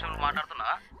నుంచి కానిస్టేబుల్ మాట్లాడుతున్నా.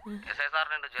 ఎస్ఐ సార్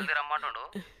నిన్ను జల్దీ రమ్మంటుండు.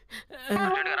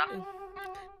 అర్జెంటుగా రా.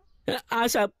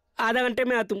 సాబ్ ఆధా గంటే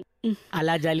మే ఆతుం.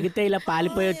 అలా జరిగితే ఇలా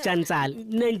పాలిపోయి వచ్చాను సార్.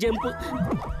 నేను జంపు.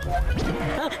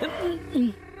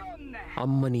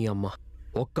 అమ్మని అమ్మ,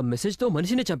 ఒక్క మెసేజ్ తో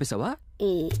మనిషిని చంపేశావా?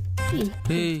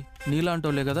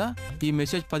 నీలాంటోలే కదా ఈ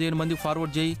మెసేజ్ 15 మందికి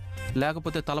ఫార్వర్డ్ చేయి,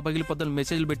 లేకపోతే తల పగిలిపోద్దని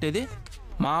మెసేజ్లు పెట్టేది.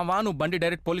 మావా నువ్వు బండి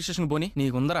డైరెక్ట్ పోలీస్ స్టేషన్ పోని,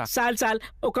 నీకుందరా? సార్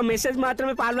ఒక మెసేజ్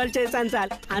మాత్రమే ఫార్వర్డ్ చేశాను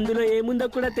సార్. అందులో ఏముందో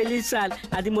కూడా తెలియదు సార్.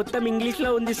 అది మొత్తం ఇంగ్లీష్ లో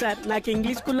ఉంది సార్. నాకు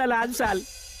ఇంగ్లీష్ స్కూల్లో రాదు సార్.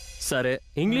 సరే,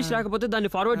 ఇంగ్లీష్ రాకపోతే దాన్ని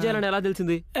ఫార్వర్డ్ చేయాలని ఎలా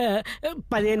తెలిసింది?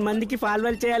 15 మందికి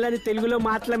ఫార్వర్డ్ చేయాలని తెలుగులో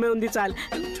మాత్రమే ఉంది సార్.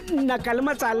 నా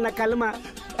కలమ సార్, నా కలమ.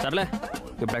 సర్లే,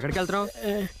 ఇప్పుడు ఎక్కడికి వెళ్తున్నావు?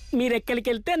 మీరు ఎక్కడికి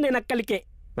వెళ్తే నేను అక్కడికే.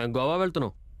 మేము గోవా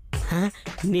వెళ్తున్నాం.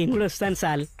 నేను కూడా వస్తాను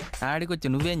సార్. ఆడికి వచ్చి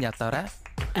నువ్వేం చేస్తావరా?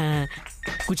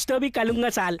 కుచ్తో బి కలుంగా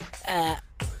సార్.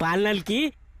 పాలనలకి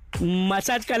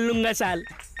massage కలుంగా sir.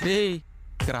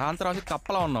 గ్రహాంతరానికి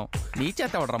కప్పలా ఉన్నావు. నీ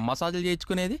చేత ఎవడరా మసాజులు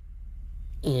చేయించుకునేది?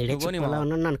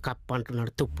 నన్ను కప్ప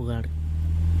అంటున్నాడు తుప్పుగాడు.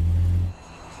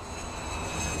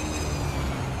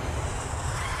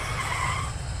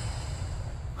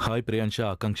 Hi ప్రియాంశ,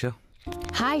 Akanksha.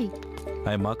 Hi.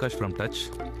 I'm Akash from touch.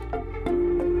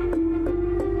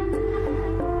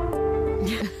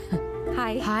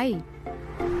 Hi.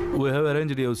 We have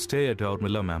arranged your stay at our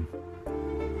మిల్లా ma'am.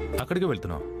 అక్కడికి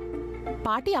వెళ్తున్నాం.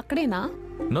 Party అక్కడేనా?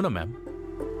 No ma'am,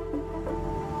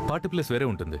 party place వేరే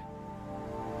ఉంటుంది.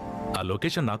 ఆ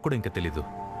లొకేషన్ నాకు కూడా ఇంకా తెలీదు.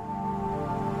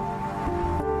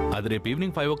 అది రేపు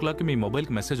ఈవినింగ్ 5 o'clock మీ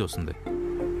మొబైల్కి మెసేజ్ వస్తుంది.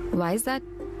 Why is that?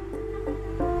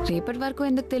 రేపటి వరకు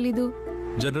ఎందుకు తెలీదు?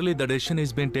 Generally the decision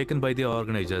is been taken by the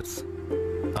organisers.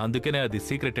 అందుకనే అది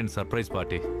సీక్రెట్ అండ్ సర్ప్రైజ్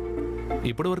పార్టీ.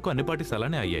 ఇప్పటి వరకు అన్ని పార్టీస్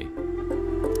అలానే అయ్యాయి.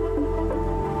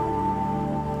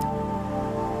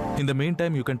 In the main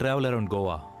time you can travel around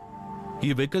Goa. ఈ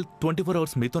వెహికల్ 24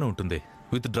 hours మీతోనే ఉంటుంది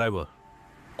with driver.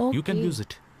 You can use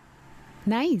it.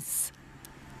 Nice.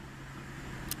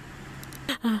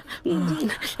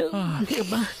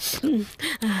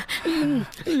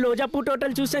 లోజాపూర్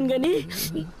total చూశాను కానీ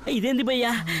ఇదేంది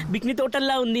భయ్యా బిక్ని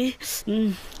తోటల్లా ఉంది.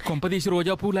 కొంపదీసి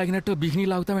రోజా పువ్వు లాగినట్టు బిగిని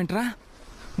లాగుతావేంట్రా?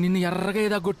 నిన్ను ఎర్రగా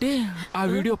ఏదా కొట్టి ఆ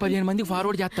వీడియో 15 మందికి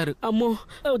ఫార్వర్డ్ చేస్తారు. అమ్మో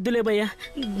వద్దులే భయ్యా.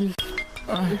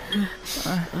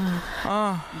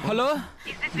 హలో,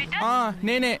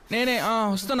 నేనే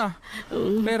వస్తున్నా.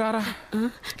 రారా,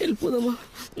 వెళ్ళిపోదామా?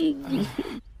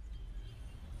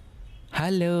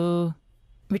 హలో,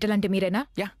 విఠల్ అంటే మీరేనా?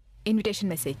 Yeah. Invitation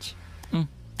message.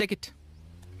 Take it.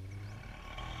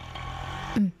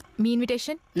 Me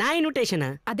invitation? నా ఇన్విటేషన్?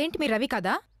 అదేంటి మీరు రవి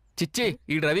కదా? చిచ్చి,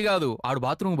 ఈ రవి కాదు, ఆడు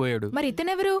బాత్రూమ్ పోయాడు. మరి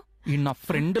ఇతనెవరు? ఈ నా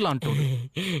ఫ్రెండ్ లాంటి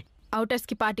అవుటర్స్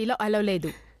కి పార్టీలో అలౌ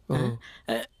లేదు.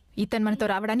 ఇతను మనతో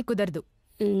రావడానికి కుదరదు.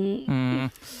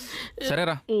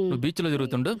 సరేరా, నువ్వు బీచ్లో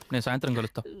తిరుగుతుండు, నేను సాయంత్రం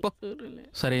కలుస్తా.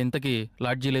 సరే, ఇంతకీ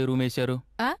లాడ్జీలో రూమ్ వేసారు?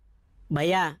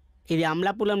 భయ్యా ఇది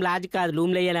అమలాపురం లాడ్జ్ కాదు,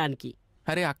 రూమ్ లేయడానికి.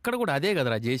 అరే అక్కడ కూడా అదే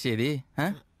కదరా చేసేది.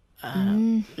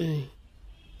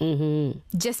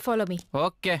 Just follow me.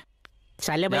 ఓకే.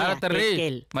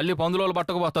 మళ్ళీ పందులోళ్ళు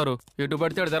పట్టకపోతారు. ఎటు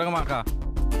పడితే తిరగమాక.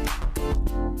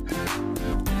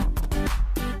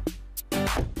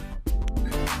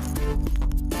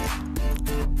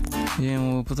 ఏం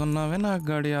ఊపుతున్నావే నా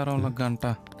గడియారంలో గంట.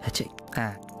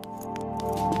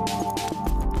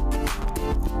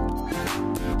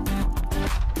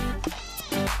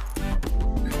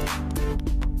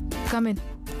 Come in.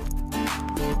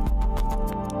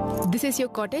 This is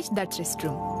your cottage, that's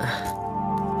restroom.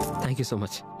 Thank you so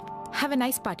much. Have a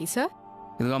nice party, sir.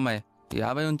 ఇదిగో అమ్మాయి,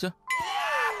 50 ఉంచు.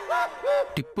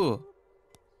 టిప్పు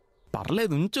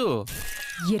పర్లేదు ఉంచు.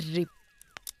 ఎర్రి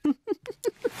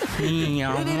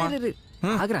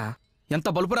ఆగరా, ఎంత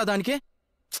బలుపురా దానికి.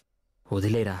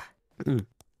 వదిలేరా.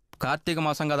 కార్తీక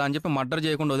మాసం కదా అని చెప్పి మర్డర్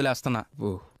చేయకుండా వదిలేస్తున్నా.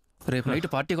 రేపు నైట్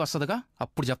పార్టీకి వస్తుందిగా,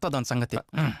 అప్పుడు చెప్తా దాని సంగతి.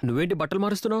 నువ్వేంటి బట్టలు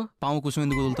మారుస్తున్నావు? పాము కుసుమ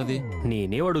ఎందుకు వదులుతుంది?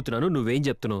 నేనేం అడుగుతున్నాను, నువ్వేం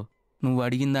చెప్తున్నావు? నువ్వు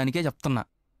అడిగిన దానికే చెప్తున్నా.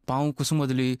 పాము కుసుమ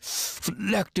వదిలి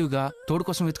ఫుల్ యాక్టివ్గా తోడు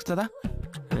కోసం వెతుకుతుందా?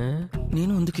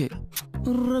 నేను అందుకే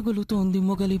రగులుతోంది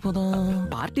మొగలిపోదా.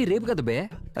 పార్టీ రేపు కదా బే.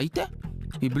 అయితే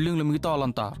ఈ బిల్డింగ్ లో మిగతా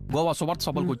వాళ్ళంతా గోవా సువార్త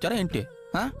సభలకు వచ్చారా ఏంటి?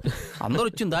 అందరూ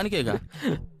వచ్చింది దానికేగా.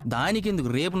 దానికి ఎందుకు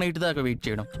రేపు నైట్ దాకా వెయిట్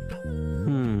చేయడం?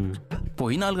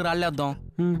 పోయి 4 రాళ్ళేద్దాం.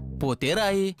 పోతే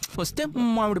రాయి, వస్తే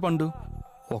మామిడి పండు.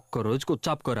 ఒక్క రోజుకు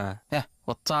వచ్చాపుకోరా.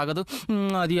 వచ్చాగదు,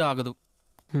 అది ఆగదు.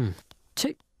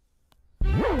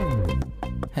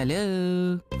 హలో,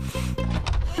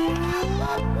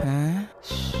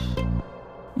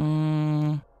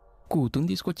 కూతుని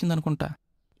తీసుకొచ్చింది అనుకుంటా.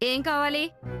 ఏం కావాలి?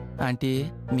 ఆంటీ,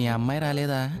 మీ అమ్మాయి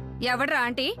రాలేదా? ఎవడ్రా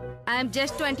ఆంటీ? I'm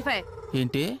just 25.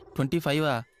 ఏంటి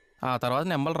 25? ఆ తర్వాత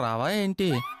నెంబర్లు రావా ఏంటి?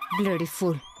 Bloody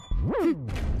fool.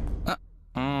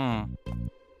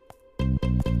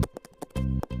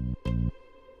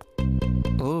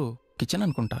 ఓ కిచెన్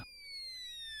అనుకుంటా.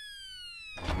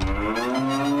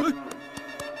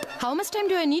 How much time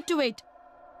do I need to wait?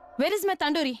 Where is my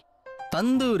tandoori?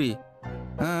 Tandoori.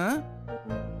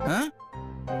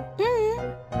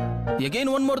 Again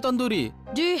one more tandoori.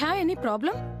 Do you have any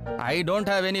problem? I don't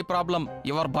have any problem.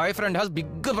 Your boyfriend has big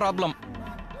problem.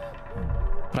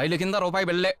 రైలు కింద రూపాయి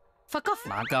బెల్లే. Fuck off.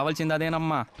 నాకు కావాల్సింది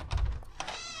అదేనమ్మా.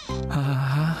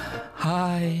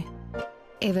 Hi.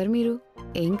 ఎవరు మీరు?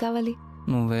 ఏం కావాలి?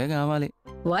 నువ్వే కావాలి.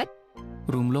 వాట్?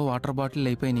 రూమ్లో వాటర్ బాటిల్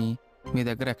అయిపోయినాయి. మీ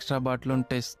దగ్గర ఎక్స్ట్రా బాటిల్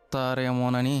ఉంటే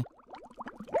ఇస్తారేమోనని.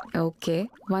 Okay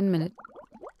 1 minute.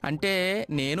 అంటే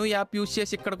నేను యాప్ యూజ్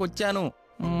చేసి ఇక్కడికి వచ్చాను.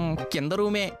 కింద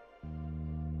రూమే.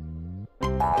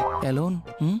 Alone.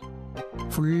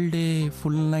 Full day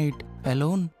full night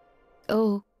alone. ఓ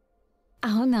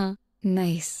అవునా,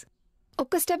 నైస్.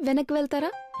 ఒక్క స్టెప్ వెనక్కి వెళ్తారా?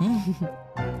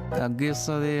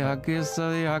 హగ్గిస్తుంది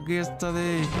హగ్గిస్తుంది హగ్గిస్తుంది.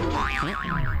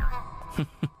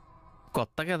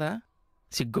 కొత్త కదా,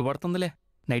 సిగ్గుపడుతుందిలే.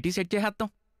 నైటీ సెట్ చేసేద్దాం.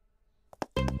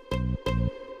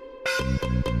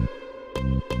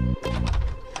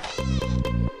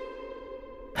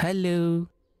 హలో.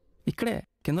 ఇక్కడే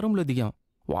కింద రూమ్లో దిగాం.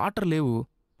 వాటర్ లేవు.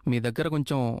 మీ దగ్గర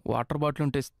కొంచెం వాటర్ బాటిల్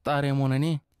ఉంటే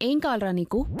ఇస్తారేమోనని. ఏం కావాలరా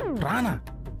నీకు? రానా?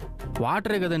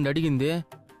 వాటరే కదండి అడిగింది.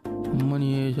 అమ్మని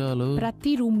ఏషాలు.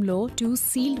 ప్రతి రూమ్లో 2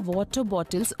 సీల్డ్ వాటర్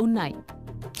బాటిల్స్ ఉన్నాయి.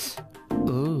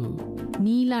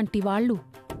 నీలాంటి వాళ్ళు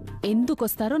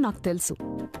ఎందుకొస్తారో నాకు తెలుసు.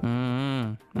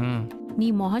 నీ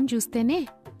మొహం చూస్తేనే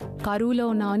కరువులో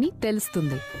ఉన్నావని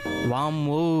తెలుస్తుంది.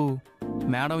 వామ్మో,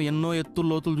 మేడం ఎన్నో ఎత్తులు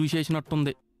లోతులు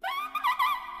చూసేసినట్టుంది.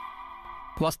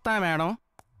 వస్తా మేడం.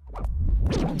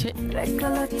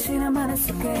 రెక్కలొచ్చిన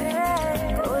మనసుకే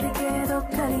కోరికేదో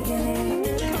కలిగేనే,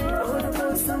 కోరు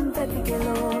కోసం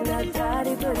తతికెలోగా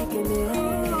దారి దొరికెనే.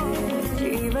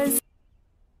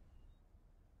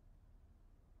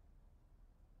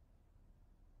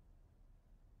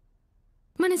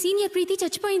 మన సీనియర్ ప్రీతి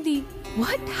చచ్చిపోయింది.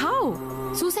 వాట్? హౌ?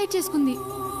 సూసైడ్ చేసుకుంది.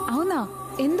 అవునా?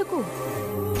 ఎందుకు?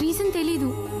 రీజన్ తెలీదు.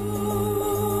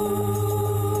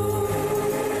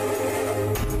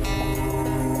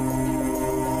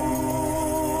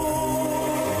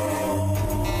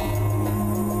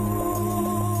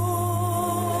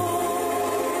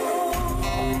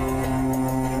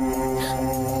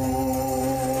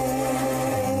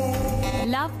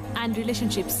 లవ్ అండ్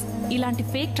రిలేషన్షిప్స్ ఇలాంటి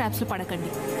ఫేక్ ట్రాప్స్ లో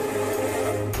పడకండి.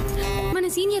 మన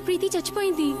సీనియర్ ప్రీతి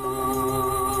చచ్చిపోయింది.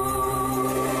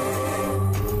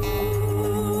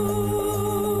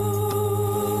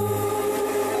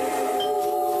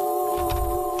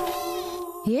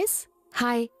 ఎస్.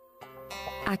 హాయ్.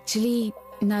 యాక్చువల్లీ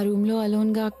నా రూమ్లో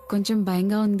అలోన్గా కొంచెం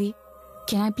భయంగా ఉంది.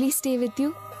 Can I please stay with you?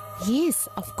 Yes,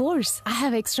 of course. I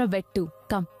have extra bed to.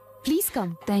 Come, please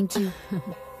come. Thank you.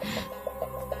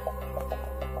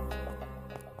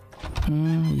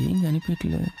 ఏం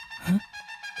కనిపించలేదు.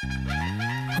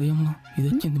 ఇది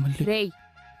వచ్చింది మళ్ళీ. రేయ్,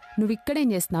 నువ్వు ఇక్కడేం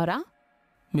చేస్తున్నావురా?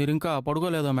 మీరు ఇంకా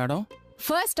పడుకోలేదా మేడం?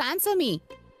 ఫస్ట్ ఆన్సర్ మీ.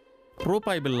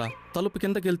 రూపాయి బిల్ల తలుపు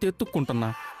కిందకి వెళ్తే ఎత్తుక్కుంటున్నా.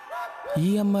 ఈ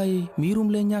అమ్మాయి మీ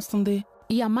రూమ్లో ఏం చేస్తుంది?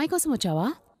 ఈ అమ్మాయి కోసం వచ్చావా?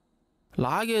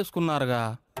 లాగేసుకున్నారుగా.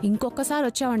 ఇంకొకసారి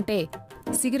వచ్చావంటే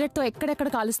సిగరెట్తో ఎక్కడెక్కడ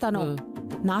కాలుస్తానో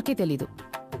నాకే తెలీదు.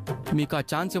 మీకు ఆ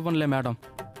chance ఇవ్వనులే madam.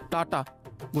 Tata,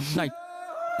 good night.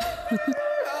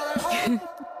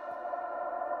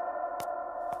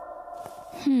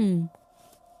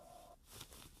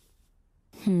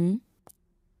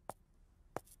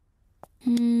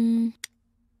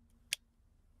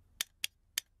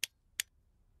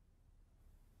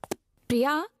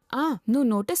 Priya, నువ్వు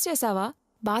నోటీస్ చేసావా?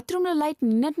 బాత్రూంలో లైట్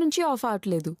నిన్నటి నుంచి ఆఫ్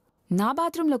అవట్లేదు. నా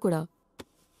బాత్రూంలో కూడా.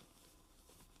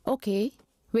 Okay,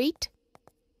 wait.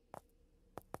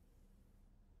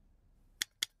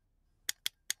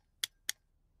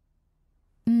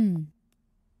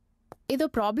 ఏదో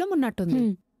ప్రాబ్లం ఉన్నట్టుంది.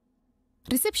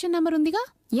 రిసెప్షన్ నెంబర్ ఉందిగా,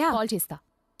 కాల్ చేస్తా.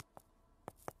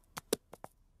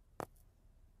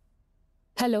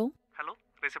 హలో. Hello,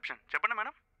 reception. చెప్పండి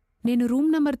మేడం. నేను రూమ్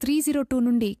నెంబర్ 302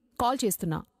 నుండి కాల్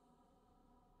చేస్తున్నా.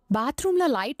 బాత్రూంలో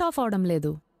లైట్ ఆఫ్ అవడం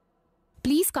లేదు.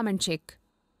 Please come and check.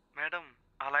 Madam,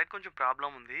 ఆ లైట్ కొంచెం ప్రాబ్లం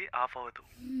ఉంది, ఆఫ్ అవ్వదు.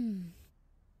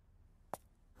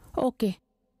 ఓకే,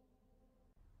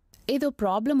 ఏదో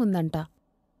ప్రాబ్లం ఉందంట.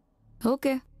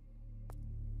 Okay.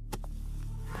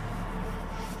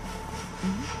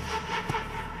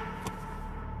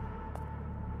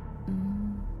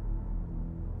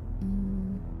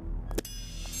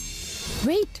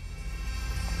 Wait.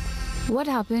 What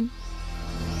happened?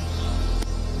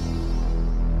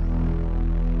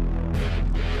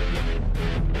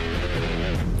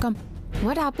 Come.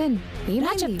 What happen?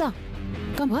 ఏమా చెప్తా.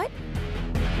 Come. What?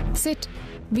 SIT.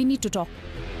 We need to talk.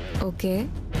 Okay.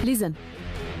 Listen.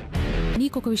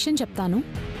 నీకొక విషయం చెప్తాను,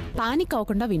 పానిక్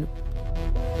అవ్వకుండా విను.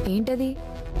 ఏంటది?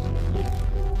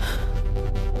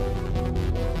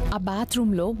 ఆ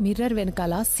బాత్రూంలో మిర్రర్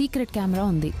వెనకాల సీక్రెట్ కెమెరా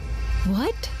ఉంది.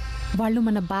 వాట్? వాళ్ళు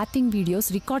మన బాతింగ్ వీడియోస్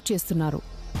రికార్డ్ చేస్తున్నారు.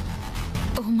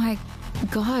 Oh my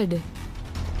God.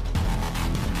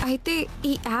 అయితే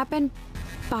ఈ యాప్ అండ్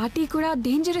పార్టీ కూడా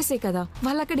డేంజరసే కదా.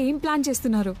 వాళ్ళు అక్కడ ఏం ప్లాన్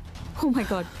చేస్తున్నారు? Oh my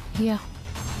God. యా,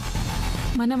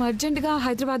 మనం అర్జెంటుగా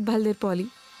హైదరాబాద్ బయలుదేరిపోవాలి.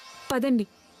 పదండి.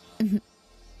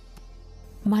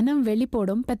 మనం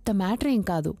వెళ్ళిపోవడం పెద్ద మ్యాటర్ ఏం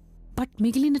కాదు, బట్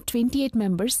మిగిలిన 28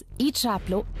 మెంబర్స్ ఈ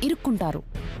ట్రాప్లో ఇరుక్కుంటారు.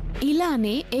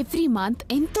 ఇలానే ఎవ్రీ మంత్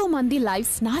ఎంతో మంది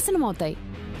లైఫ్స్ నాశనం అవుతాయి.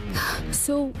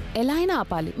 సో ఎలా అయినా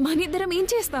ఆపాలి. మనిద్దరం ఏం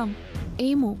చేస్తాం?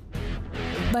 ఏమో,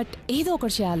 బట్ ఏదో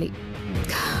ఒకటి చేయాలి.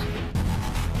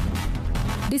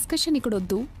 డిస్కషన్ ఇక్కడ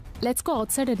వద్దు. Let's go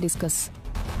out side and discuss.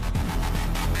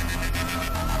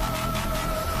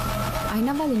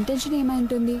 అయినా వాళ్ళ ఇంటెన్షన్ ఏమై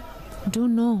ఉంటుంది?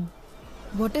 Don't know.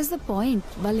 What is the point?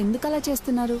 వాళ్ళు ఎందుకు అలా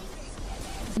చేస్తున్నారు?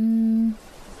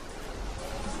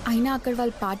 అయినా అక్కడ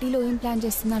వాళ్ళ పార్టీలో ఏం ప్లాన్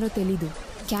చేస్తున్నారో తెలీదు.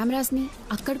 కెమెరాస్ని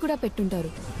అక్కడ కూడా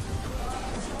పెట్టుంటారు.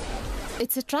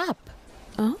 It's a trap.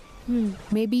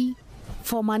 Maybe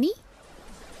for money.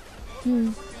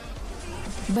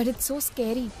 But it's so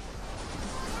scary.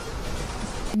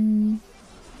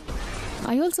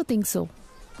 I also think so.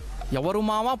 ఎవరు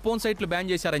మావా ఫోన్ సైట్లు బ్యాన్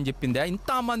చేశారని చెప్పిందా?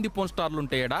 ఇంత మంది ఫోన్ స్టార్లు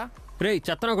ఉంటాయడా? రే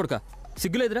చెత్తనా కొడుక,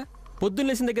 సిగ్గులేదురా? పొద్దున్న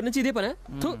లేసిన దగ్గర నుంచి ఇదే పనే.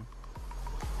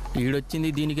 ఈడొచ్చింది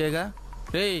దీనికేగా.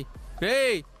 రే రే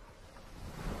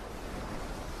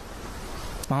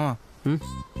మావా,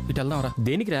 ఇటు వెళ్దాం రా.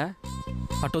 దేనికిరా?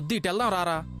 అటొద్దు, ఇటు వెళ్దాం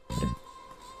రారా.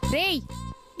 రేయ్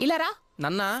ఇలా రా.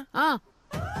 నన్నా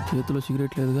చేతిలో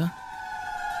సిగరెట్ లేదుగా.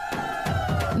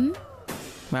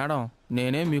 మేడం,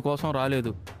 నేనే మీకోసం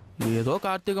రాలేదు. ఏదో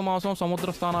కార్తీక మాసం సముద్ర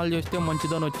స్నానాలు చేస్తే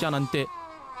మంచిదని వచ్చానంతే.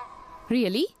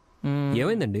 రియలీ?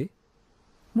 ఏమైందండి?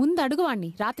 ముందు అడుగువాణ్ణి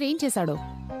రాత్రి ఏం చేశాడో.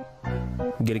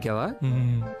 గెలికావా?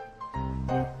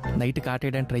 నైట్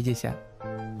కాటేయడానికి ట్రై చేశా.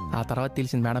 ఆ తర్వాత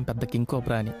తెలిసింది మేడం పెద్ద కింగ్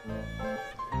కోబ్రా అని.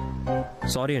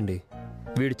 సారీ అండి,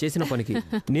 వీడు చేసిన పనికి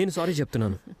నేను సారీ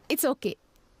చెప్తున్నాను. It's okay.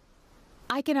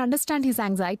 I can understand his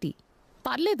anxiety.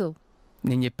 పర్లేదు.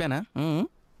 నేను చెప్పానా?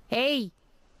 ఏయ్,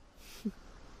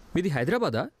 మీది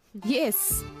హైదరాబాదా? Yes.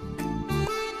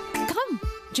 Come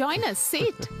join us.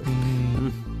 SIT.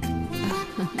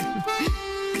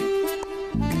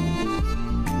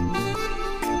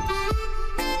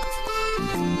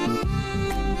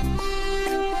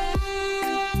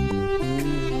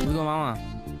 ఇదిగో మామా,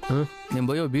 నేను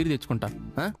పోయి బీర్ తెచ్చుకుంటా.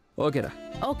 ఓకేరా.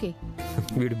 ఓకే.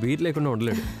 వీడు బీర్ లేకుండా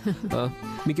ఉండలేడు.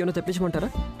 మీకేమైనా తెప్పించమంటారా?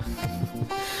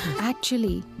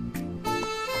 యాక్చువల్లీ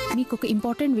మీకు ఒక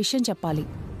ఇంపార్టెంట్ విషయం చెప్పాలి.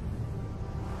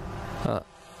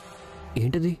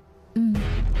 ఏంటది?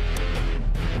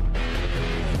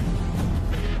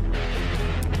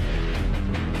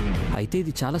 అయితే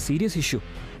ఇది చాలా సీరియస్ ఇష్యూ.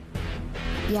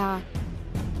 యా,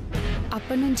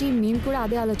 అప్పటి నుంచి మేము కూడా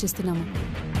అదే ఆలోచిస్తున్నాము,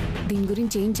 దీని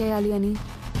గురించి ఏం చేయాలి అని.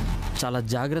 చాలా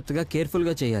జాగ్రత్తగా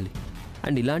కేర్ఫుల్గా చేయాలి.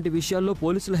 అండ్ ఇలాంటి విషయాల్లో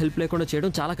పోలీసుల హెల్ప్ లేకుండా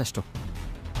చేయడం చాలా కష్టం.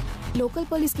 లోకల్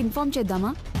పోలీస్కి ఇన్ఫార్మ్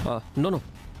చేద్దామా? నో,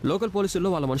 లోకల్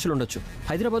పోలీసుల్లో వాళ్ళ మనుషులు ఉండొచ్చు.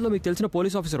 హైదరాబాద్లో మీకు తెలిసిన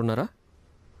పోలీస్ ఆఫీసర్ ఉన్నారా?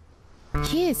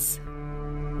 Yes,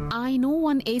 I know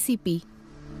one ACP.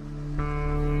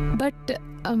 But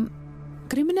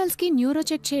criminals की न्यूरो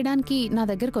चेक చేయడానికి నా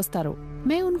దగ్గరికి వస్తారు.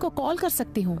 मैं उनको कॉल कर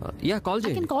सकती हूँ. Yeah, call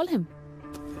I can call him.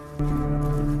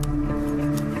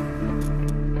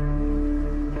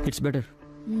 It's better.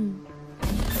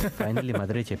 Finally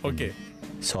మదరే చెప్పి. Okay,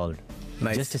 solved.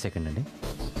 జస్ట్ సెకండ్ అండి.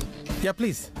 Yeah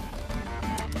please.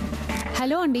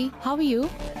 హలో అండి, how are you?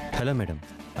 Hello madam,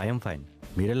 I'm fine.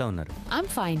 మీరెలా ఉన్నారు?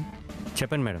 I'm fine.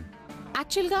 చెప్పండి మేడం.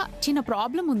 యాక్చువల్గా చిన్న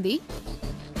ప్రాబ్లం ఉంది,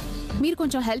 మీరు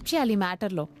కొంచెం హెల్ప్ చేయాలి ఈ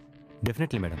మ్యాటర్లో.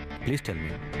 Definitely madam, please tell me.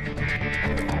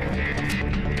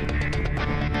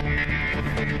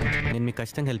 నేను మీకు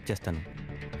ఖచ్చితంగా హెల్ప్ చేస్తాను.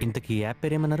 ఇంతకీ యాప్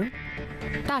పేరు ఏమన్నారు?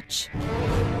 టచ్.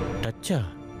 టచ్చా?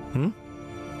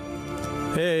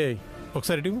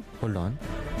 ఒకసారి హోల్డ్ ఆన్.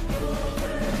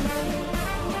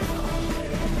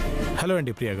 హలో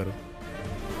అండి ప్రియా గారు,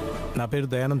 నా పేరు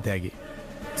దయానంద్ త్యాగి,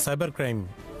 సైబర్ క్రైమ్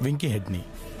వింకీ హెడ్ని.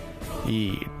 ఈ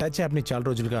టచ్ యాప్ని చాలా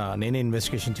రోజులుగా నేనే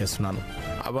ఇన్వెస్టిగేషన్ చేస్తున్నాను.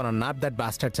 I want nap that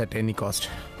bastards at any cost.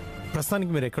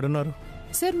 ప్రస్తుతానికి మీరు ఎక్కడున్నారు?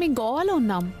 సార్ మేము గోవాలో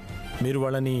ఉన్నాం. మీరు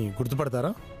వాళ్ళని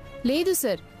గుర్తుపడతారా? లేదు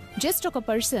సార్, జస్ట్ ఒక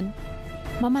పర్సన్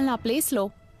మమ్మల్ని ఆ ప్లేస్లో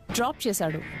డ్రాప్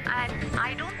చేశాడు.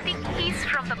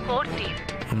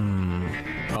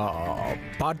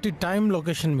 పార్టీ టైం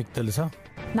లొకేషన్ మీకు తెలుసా?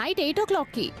 నైట్ 8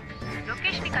 o'clockకి.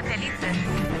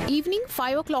 ఈవినింగ్ మార్నింగ్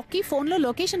 5 o'clockకి ఫోన్లో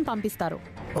లొకేషన్ పంపిస్తారు.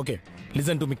 Okay,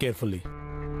 listen to me carefully.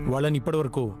 వాళ్ళని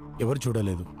ఇప్పటివరకు ఎవరు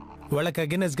చూడలేదు. వాళ్ళకి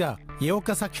అగెనెస్ట్గా ఏ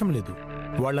ఒక్క సాక్ష్యం లేదు.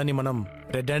 వాళ్ళని మనం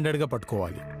రెడ్ హ్యాండెడ్గా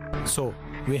పట్టుకోవాలి. So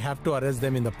we have to arrest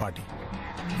them in the party.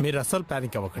 మీరు అస్సలు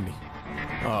ప్యానిక్ అవ్వకండి.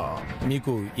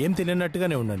 మీకు ఏం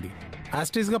తెలియనట్టుగానే ఉండండి.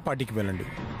 యాస్టీస్గా పార్టీకి వెళ్ళండి.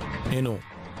 నేను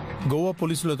గోవా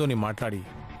పోలీసులతో మాట్లాడి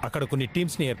అక్కడ కొన్ని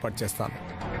టీమ్స్ని ఏర్పాటు చేస్తాను.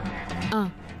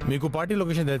 మీకు పార్టీ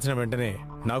లొకేషన్ తెలిసిన వెంటనే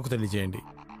నాకు తెలియజేయండి.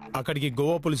 అక్కడికి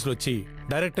గోవా పోలీసులు వచ్చి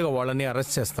డైరెక్ట్గా వాళ్ళని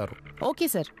అరెస్ట్ చేస్తారు. Okay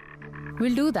sir,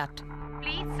 will do that.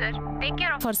 Please sir, take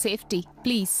care of for safety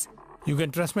please. You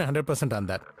can trust me 100% on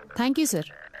that. Thank you sir.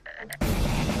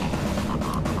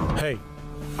 హే,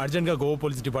 అర్జెంట్గా గోవా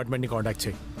పోలీస్ డిపార్ట్మెంట్ని కాంటాక్ట్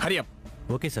చేయి. Hari up.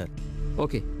 Okay sir.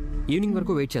 Okay, evening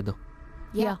వరకు వెయిట్ చేద్దాం.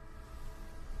 Yeah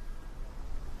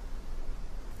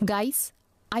guys,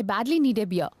 I badly need a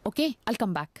beer. Okay, I'll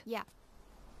come back. Yeah.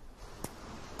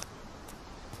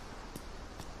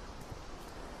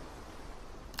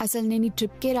 అసలు నేను ఈ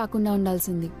ట్రిప్కే రాకుండా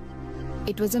ఉండాల్సింది.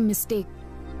 It was a mistake.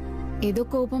 ఏదో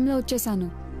కోపంలో వచ్చేసాను.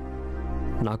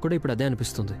 నాకు కూడా ఇప్పుడు అదే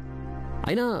అనిపిస్తుంది.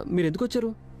 అయినా మీరు ఎందుకు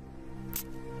వచ్చారు?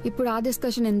 ఇప్పుడు ఆ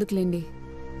డిస్కషన్ ఎందుకులేండి.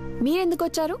 మీరెందుకు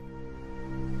వచ్చారు?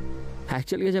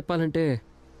 యాక్చువల్గా చెప్పాలంటే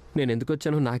నేను ఎందుకు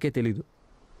వచ్చానో నాకే తెలీదు.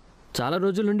 చాలా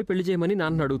రోజుల నుండి పెళ్లి చేయమని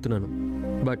నాన్న అడుగుతున్నాను.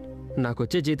 బట్ నాకు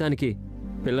వచ్చే జీతానికి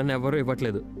పిల్లని ఎవరూ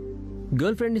ఇవ్వట్లేదు.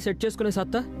 గర్ల్ ఫ్రెండ్ని సెట్ చేసుకునే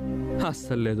సత్తా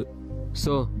అస్సలు లేదు.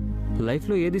 సో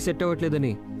లైఫ్లో ఏది సెట్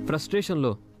అవ్వట్లేదని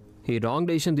ఫ్రస్ట్రేషన్లో ఈ రాంగ్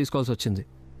డెసిషన్ తీసుకోవాల్సి వచ్చింది.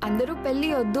 అందరూ పెళ్లి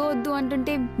వద్దు వద్దు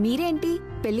అంటుంటే మీరేంటి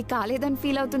పెళ్లి కాలేదని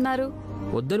ఫీల్ అవుతున్నారు?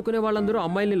 వద్దనుకునే వాళ్ళందరూ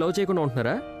అమ్మాయిల్ని లవ్ చేయకుండా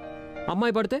ఉంటున్నారా?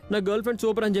 అమ్మాయి పడితే నా గర్ల్ ఫ్రెండ్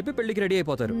సూపర్ అని చెప్పి పెళ్లికి రెడీ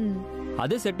అయిపోతారు.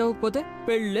 అదే సెట్ అవ్వకపోతే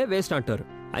పెళ్ళే వేస్ట్ అంటారు.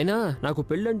 అయినా నాకు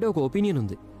పెళ్ళంటే ఒక ఒపీనియన్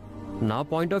ఉంది. నా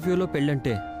పాయింట్ ఆఫ్ వ్యూలో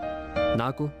పెళ్ళంటే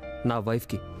నాకు నా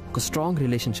వైఫ్కి ఒక స్ట్రాంగ్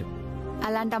రిలేషన్షిప్.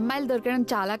 అలాంటి అమ్మాయిలు దొరకడం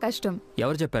చాలా కష్టం.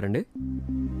 ఎవరు చెప్పారండి?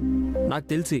 నాకు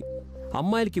తెలిసి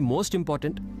అమ్మాయిలకి most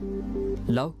important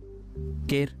love,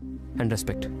 care and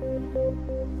respect.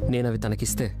 నేను అవి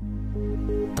తనకిస్తే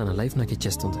తన లైఫ్ నాకు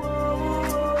ఇచ్చేస్తుంది.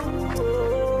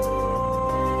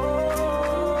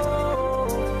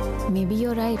 Maybe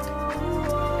you're right.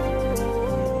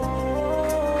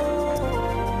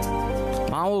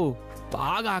 మావు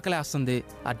బాగా ఆకలేస్తుంది.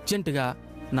 అర్జెంటుగా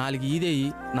 4 ఈదేయి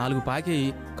 4 పాకేయి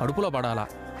కడుపులో పడాలా.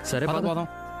 సరే పోదాం.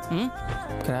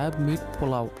 క్రాబ్ మీట్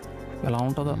పులావ్ ఎలా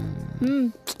ఉంటుందో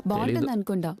బాగుంటుంది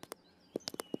అనుకుంటా.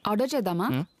 ఆర్డర్ చేద్దామా?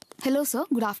 Hello sir,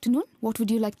 good afternoon. What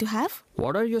would you like to have?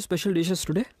 What are your special dishes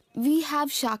today? We have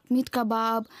shark meat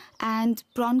kebab and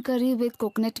prawn curry with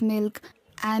coconut milk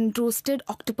and roasted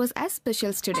octopus as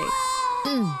specials today.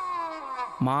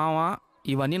 మావా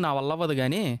ఇవన్నీ నా వల్ల అవ్వదు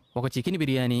కానీ ఒక chicken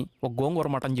biryani, ఒక గోంగూర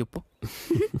mutton చెప్పు.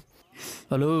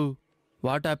 Hello,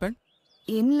 what happened?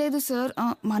 ఏం లేదు సార్,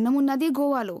 మనం ఉన్నది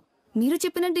గోవాలో. మీరు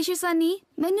చెప్పిన డిషెస్ అన్ని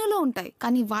మెన్యూలో ఉంటాయి,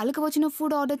 కానీ వాళ్ళకి వచ్చిన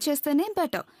ఫుడ్ ఆర్డర్ చేస్తేనే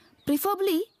బెటర్.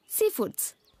 Preferably sea foods.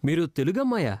 మీరు తెలుగు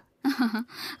అమ్మాయా?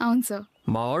 అవును సార్.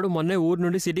 మా వాడు మొన్నే ఊరు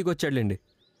నుండి సిటీకి వచ్చాడులేండి.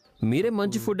 మీరే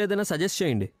మంచి ఫుడ్ ఏదైనా సజెస్ట్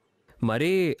చేయండి.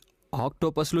 మరీ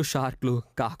ఆక్టోపస్లు, షార్క్లు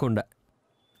కాకుండా.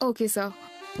 Okay sir.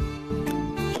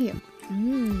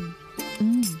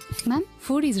 Ma'am,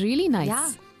 food is really nice.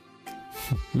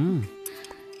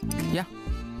 Yeah.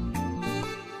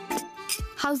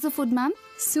 How's the food, ma'am?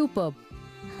 Superb.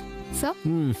 Sir?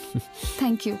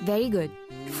 Thank you. Very good.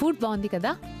 Food బాగుంది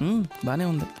కదా? బానే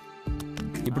ఉంది.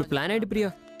 ఇప్పుడు ప్లాన్ ఏంటి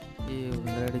ప్రియా?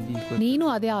 నేను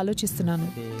అదే ఆలోచిస్తున్నాను.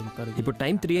 ఇప్పుడు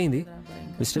టైం 3 అయింది.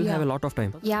 We still have a lot of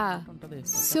time. Yeah.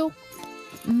 So,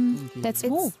 let's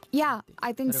move. Yeah,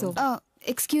 I think so.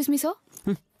 Excuse me, sir.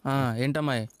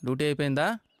 ఏంటమ్మాయి, duty అయిపోయిందా?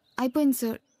 అయిపోయింది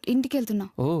సార్, ఇంటికి వెళ్తున్నా.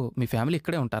 ఓ, మీ ఫ్యామిలీ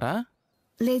ఇక్కడే ఉంటారా?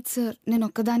 లేదు సార్, నేను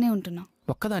ఒక్కదానే ఉంటున్నా.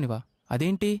 ఒక్కదానివా?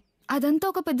 అదేంటి? అదంతా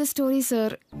ఒక పెద్ద స్టోరీ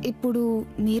సార్. ఇప్పుడు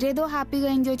మీరేదో హ్యాపీగా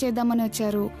ఎంజాయ్ చేద్దామని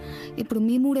వచ్చారు. ఇప్పుడు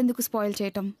మీ మూడ్ ఎందుకు స్పాయిల్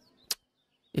చేయటం?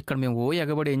 ఇక్కడ మేము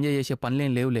ఎగబడి ఎంజాయ్ చేసే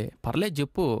పనులేం లేవులే. పర్లేదు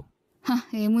చెప్పు.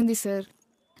 ఏముంది సార్,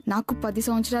 నాకు 10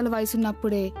 సంవత్సరాల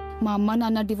వయసున్నప్పుడే మా అమ్మ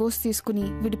నాన్న డివోర్స్ తీసుకుని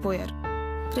విడిపోయారు.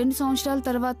 2 సంవత్సరాల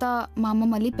తర్వాత మా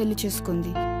అమ్మ మళ్ళీ పెళ్లి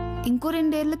చేసుకుంది. ఇంకో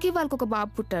 2 ఏళ్లకి వాళ్ళకి ఒక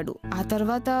బాబు పుట్టాడు. ఆ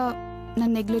తర్వాత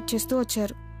నన్ను నెగ్లెక్ట్ చేస్తూ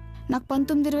వచ్చారు. నాకు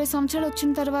 19-20 సంవత్సరాలు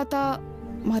వచ్చిన తర్వాత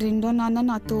మా రెండో నాన్న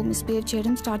నాతో మిస్బిహేవ్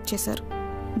చేయడం స్టార్ట్ చేశారు.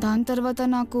 దాని తర్వాత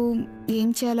నాకు ఏం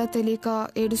చేయాలో తెలియక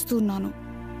ఏడుస్తూ ఉన్నాను.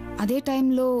 అదే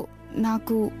టైంలో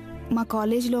నాకు మా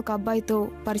కాలేజీలో ఒక అబ్బాయితో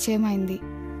పరిచయం అయింది.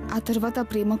 ఆ తర్వాత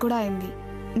ప్రేమ కూడా అయింది.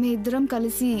 మీ ఇద్దరం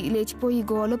కలిసి లేచిపోయి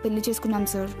గోవాలో పెళ్లి చేసుకున్నాం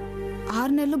సార్.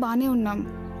 6 నెలలు బాగానే ఉన్నాం.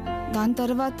 దాని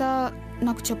తర్వాత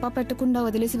నాకు చెప్పా పెట్టకుండా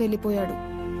వదిలేసి వెళ్ళిపోయాడు.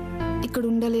 ఇక్కడ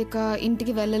ఉండలేక,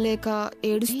 ఇంటికి వెళ్ళలేక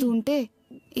ఏడుస్తూ ఉంటే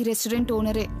ఈ రెస్టారెంట్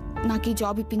ఓనరే నాకు ఈ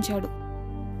జాబ్ ఇప్పించాడు.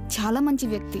 చాలా మంచి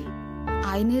వ్యక్తి.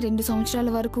 ఆయనే 2 సంవత్సరాల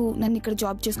వరకు నన్ను ఇక్కడ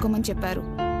జాబ్ చేసుకోమని చెప్పారు.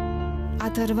 ఆ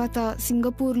తర్వాత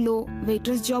సింగపూర్లో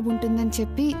వెయిట్రెస్ జాబ్ ఉంటుందని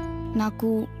చెప్పి నాకు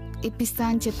ఇప్పిస్తా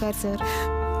అని చెప్పారు సార్.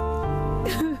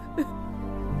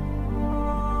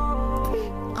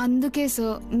 అందుకే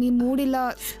సార్ మీ మూడ్ ఇలా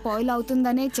స్పాయిల్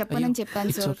అవుతుందనే చెప్పనని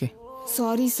చెప్పాను sir.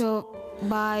 Sorry sir.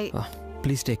 Bye.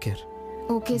 Please take care.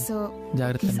 Okay sir.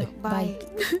 జాగ్రత్త. బాయ్.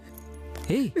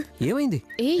 ఏయ్ ఏమైంది?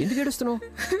 ఎందుకు ఏడుస్తున్నావు?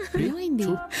 ఏమైంది?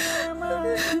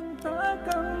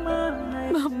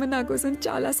 మా అమ్మ నా కోసం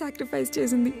చాలా సాక్రిఫైస్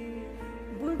చేసింది.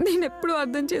 నేను ఎప్పుడూ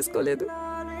అర్థం చేసుకోలేదు.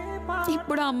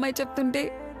 ఇప్పుడు ఆ అమ్మాయి చెప్తుంటే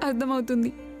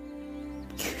అర్థమవుతుంది.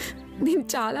 నేను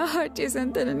చాలా హర్ట్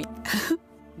చేశాను తనని.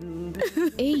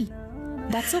 ఏయ్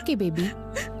that's okay baby,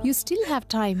 you still have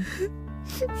time.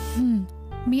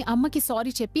 మీ అమ్మకి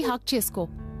సారీ చెప్పి హక్ చేసుకో.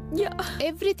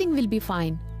 Everything will be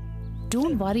fine.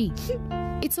 Don't worry.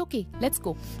 It's okay, let's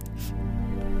go.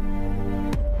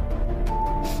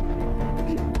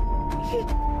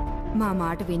 మా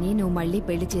మాట విని నువ్వు మళ్ళీ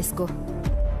పెళ్లి చేసుకో.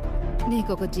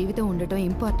 నీకొక జీవితం ఉండటం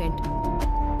ఇంపార్టెంట్.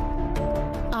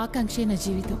 ఆకాంక్షే నా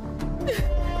జీవితం.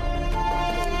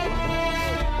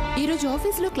 ఈరోజు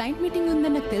ఆఫీస్లో క్లయింట్ మీటింగ్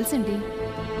ఉందని నాకు తెలుసండి,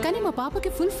 కానీ మా పాపకి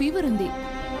ఫుల్ ఫీవర్ ఉంది,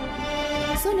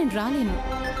 సో నేను రాలేను.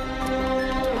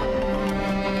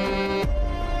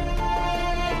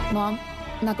 మామ్,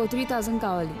 నాకు 3000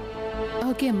 కావాలి.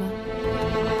 ఓకే అమ్మా.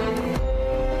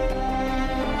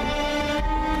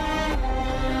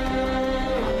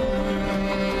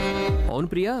 అవును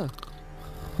ప్రియా,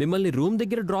 మిమ్మల్ని రూమ్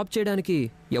దగ్గర డ్రాప్ చేయడానికి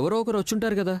ఎవరో ఒకరు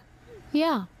వచ్చుంటారు కదా?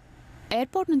 యా,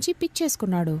 ఎయిర్పోర్ట్ నుంచి పిక్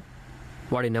చేసుకున్నాడు.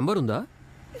 వాడి నెంబర్ ఉందా?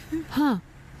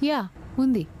 యా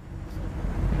ఉంది.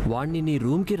 వాడిని నీ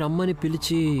రూమ్కి రమ్మని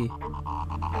పిలిచి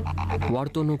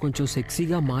వాడితో నువ్వు కొంచెం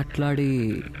సెక్సీగా మాట్లాడి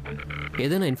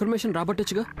ఏదైనా information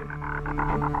రాబట్టొచ్చుగా?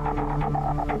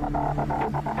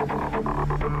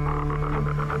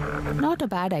 Not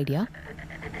a bad idea.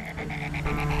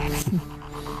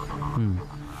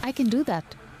 I can do that.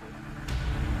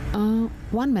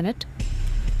 1 minute.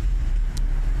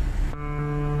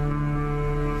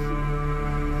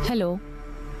 Hello.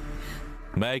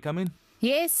 May I come in?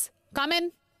 Yes, come in.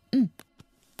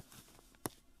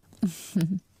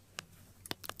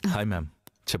 Hi ma'am,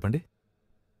 చెప్పండి.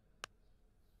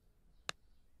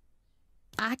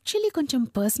 యాక్చువల్లీ కొంచెం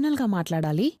పర్సనల్గా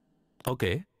మాట్లాడాలి.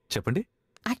 ఓకే, చెప్పండి.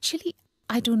 Actually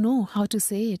I don't know how to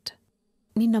say it.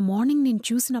 నిన్న మార్నింగ్ నేను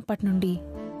చూసినప్పటి నుండి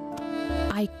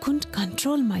I couldn't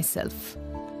control myself.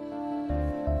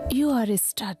 You are a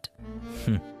stud.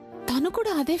 తను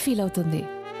కూడా అదే ఫీల్ అవుతుంది.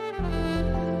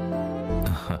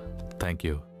 Thank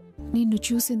you. నిన్ను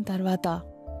చూసిన తర్వాత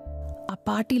ఆ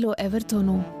పార్టీలో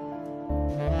ఎవరితోనూ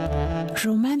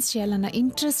రొమాన్స్ చేయాలన్న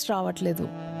ఇంట్రెస్ట్ రావట్లేదు.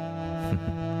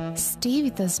 స్టే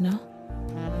విత్ us నా.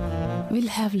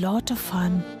 Will have lot of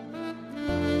fun.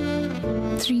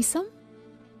 థ్రీసమ్.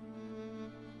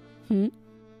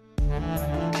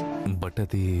 But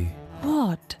అది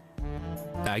వాట్?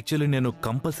 యాక్చువల్లీ నేను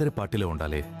కంపల్సరీ పార్టీలో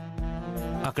ఉండాలి.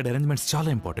 అక్కడ అరేంజ్మెంట్స్ చాలా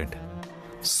important.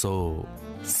 So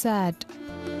sad.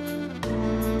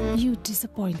 You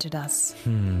disappointed us.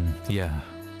 Yeah,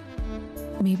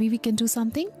 maybe we can do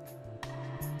something.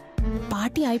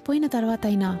 Party అయిపోయిన తర్వాత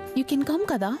అయినా యూ కెన్ కమ్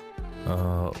కదా.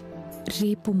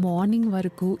 రేపు మార్నింగ్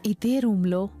వరకు ఇదే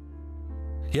రూమ్లో.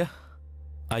 Yeah,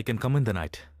 I can come in the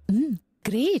night.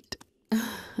 Great.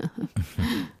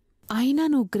 అయినా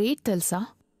నువ్వు గ్రేట్ తెలుసా?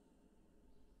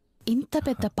 ఇంత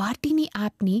పెద్ద పార్టీని,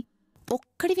 యాప్ని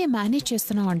ఒక్కడివే మేనేజ్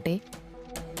చేస్తున్నావు అంటే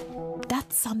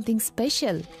దట్స్ సంథింగ్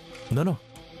స్పెషల్. నో,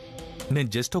 నేను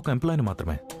జస్ట్ ఒక ఎంప్లాయీని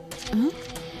మాత్రమే.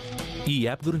 ఈ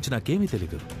యాప్ గురించి నాకేమీ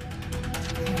తెలీదు.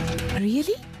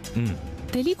 రియలీ?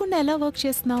 తెలియకుండా ఎలా వర్క్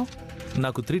చేస్తున్నావు?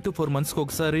 నాకు 3 to 4 monthsకి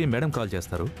ఒకసారి మేడం కాల్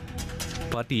చేస్తారు.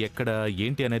 పార్టీ ఎక్కడ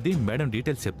ఏంటి అనేది మేడం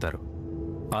డీటెయిల్స్ చెప్తారు.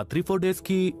 ఆ 3-4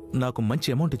 డేస్కి నాకు మంచి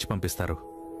అమౌంట్ ఇచ్చి పంపిస్తారు.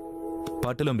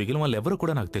 పార్టీలో మిగిలిన వాళ్ళు ఎవరు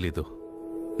కూడా నాకు తెలీదు,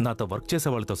 నాతో వర్క్ చేసే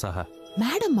వాళ్ళతో సహా.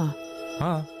 మేడమా?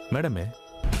 మేడమే.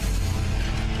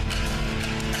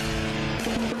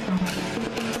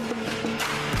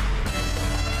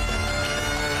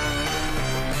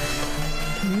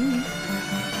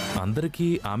 అందరికీ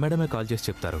ఆ మేడమే కాల్ చేసి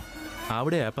చెప్తారు.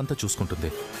 ఆవిడే యాప్ అంతా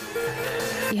చూసుకుంటుంది.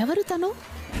 ఎవరు తను?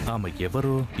 ఆమె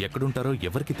ఎవరు, ఎక్కడుంటారో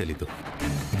ఎవరికి తెలీదు.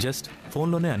 జస్ట్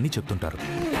ఫోన్లోనే అన్నీ చెప్తుంటారు.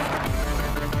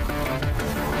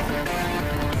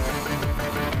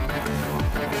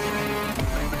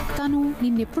 తను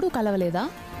నిన్నెప్పుడూ కలవలేదా?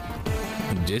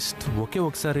 జస్ట్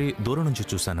ఒకసారి దూరం నుంచి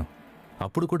చూశాను.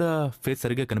 అప్పుడు కూడా ఫేస్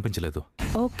సరిగా కనిపించలేదు.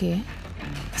 ఓకే,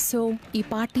 సో ఈ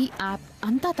పార్టీ యాప్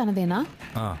అంతా తనదేనా?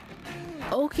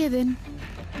 Okay then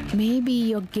maybe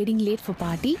you're getting late for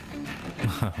party.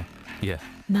 Yeah.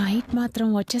 Night మాత్రం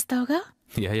వచ్చేస్తావుగా?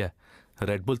 యా,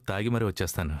 రెడ్ బుల్ తాగి మరీ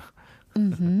వచ్చేస్తాను.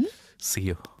 See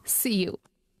you. See you.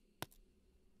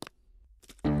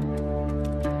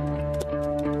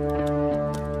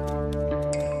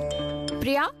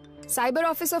 Priya, cyber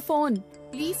officer phone.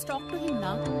 Please talk to him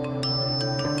now.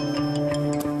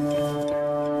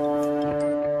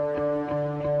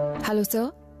 Hello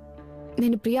sir,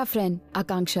 నేను Priya friend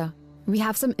Akanksha. We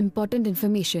have some important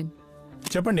information.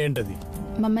 చెప్పండి, ఏంటది?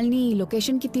 మమ్మల్ని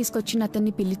లొకేషన్కి తీసుకొచ్చిన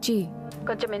అతన్ని పిలిచి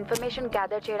కొంచెం ఇన్ఫర్మేషన్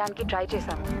గ్యాదర్ చేయడానికి ట్రై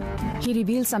చేశాం. He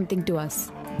reveal something to us.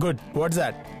 Good. What's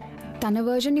that? తన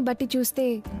వర్జన్ని బట్టి చూస్తే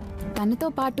తనతో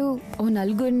పాటు ఓ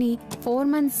నలుగురిని 4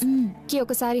 months కి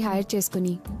ఒకసారి హైర్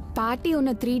చేసుకుని పార్టీ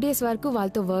ఉన్న 3 days వరకు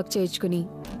వాళ్ళతో వర్క్ చేయించుకుని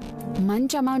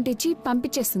మంచి అమౌంట్ ఇచ్చి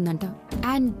పంపించేస్తుందంట.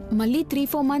 అండ్ మళ్ళీ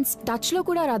 3-4 months టచ్ లో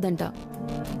కూడా రాదంట.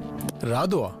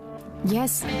 రాదు?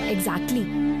 Yes, exactly.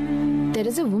 There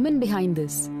is a women behind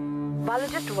this. వాళ్ళు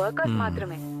జస్ట్ వర్కర్స్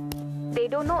మాత్రమే. They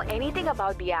don't know anything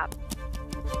about the app.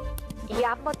 ఈ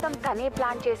యాప్ మొత్తం తనే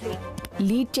ప్లాన్ చేసి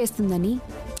లీడ్ చేస్తుందని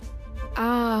ఆ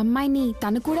అమ్మాయిని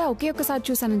తను కూడా ఒకే ఒక్కసారి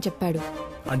చూసానని చెప్పాడు.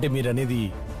 అంటే మీరు అనేది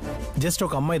జస్ట్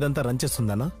ఒక అమ్మాయి ఇదంతా run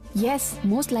చేస్తుందనా? Yes,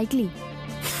 most likely.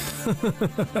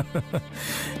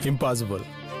 Impossible.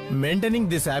 Maintaining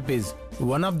this app is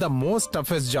one of the most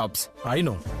toughest jobs. I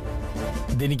know.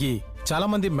 దీనికి చాలా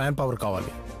మంది మ్యాన్ పవర్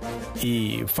కావాలి. ఈ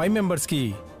 5 members కి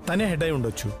తనే హెడ్ అయి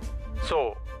ఉండొచ్చు. సో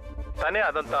తనే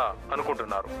అదంతా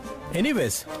అనుకుంటున్నారు.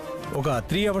 ఎనీవేస్, ఒక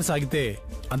 3 hours ఆగితే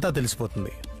అంతా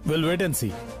తెలిసిపోతుంది. Will wait and see.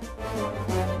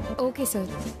 Okay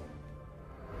sir.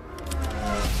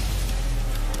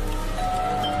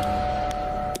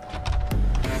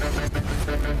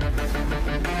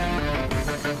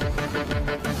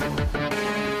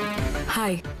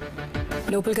 Hi,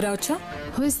 లోపలికి రావచ్చా?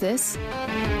 Who is this?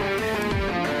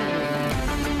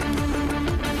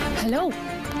 హలో,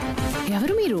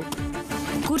 ఎవరు మీరు?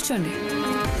 కూర్చోండి.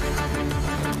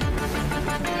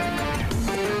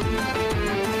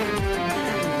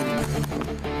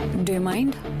 Do you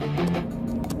mind?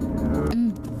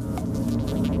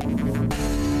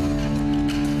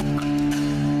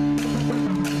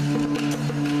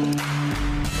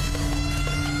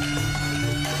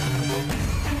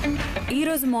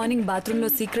 ఈరోజు మార్నింగ్ బాత్రూంలో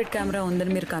సీక్రెట్ కెమెరా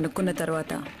ఉందని మీరు కనుక్కున్న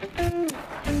తర్వాత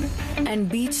అండ్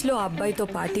బీచ్లో అబ్బాయితో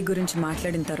పార్టీ గురించి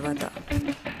మాట్లాడిన తర్వాత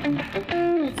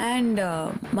అండ్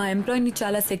మా ఎంప్లాయీని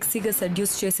చాలా సెక్సీగా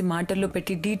సెడ్యూస్ చేసి మాటల్లో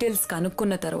పెట్టి డీటెయిల్స్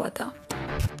కనుక్కున్న తర్వాత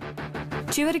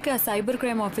చివరికి ఆ సైబర్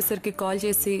క్రైమ్ ఆఫీసర్కి కాల్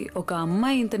చేసి ఒక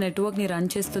అమ్మాయి ఇంత నెట్వర్క్ని రన్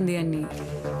చేస్తుంది అని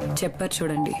చెప్పారు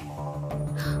చూడండి.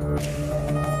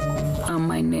 ఆ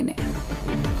అమ్మాయిని నేనే.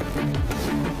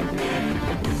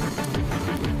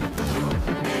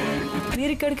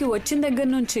 మీరు ఇక్కడికి వచ్చిన దగ్గర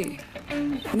నుంచి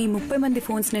మీ 30 మంది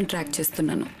ఫోన్స్ నేను ట్రాక్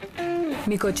చేస్తున్నాను.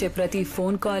 మీకు వచ్చే ప్రతి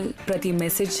ఫోన్ కాల్, ప్రతి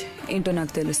మెసేజ్ ఏంటో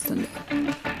నాకు తెలుస్తుంది.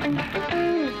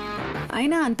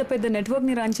 అయినా అంత పెద్ద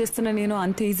నెట్వర్క్ని రన్ చేస్తున్న నేను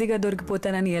అంత ఈజీగా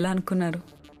దొరికిపోతానని ఎలా అనుకున్నారు?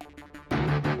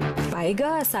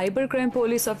 పైగా సైబర్ క్రైమ్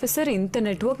పోలీస్ ఆఫీసర్ ఇంత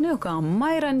నెట్వర్క్ని ఒక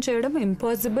అమ్మాయి రన్ చేయడం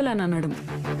ఇంపాసిబుల్ అని అనడం.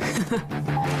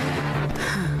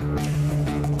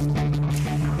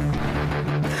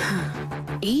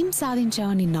 ఏం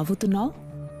సాధించావని నవ్వుతున్నావు?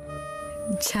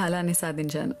 చాలానే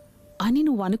సాధించాను అని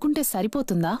నువ్వు అనుకుంటే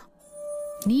సరిపోతుందా?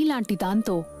 నీలాంటి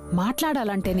దాంతో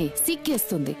మాట్లాడాలంటేనే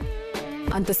సిగ్గేస్తుంది.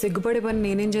 అంత సిగ్గుపడే పని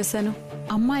నేనేం చేశాను?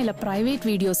 అమ్మాయిల ప్రైవేట్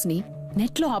వీడియోస్ని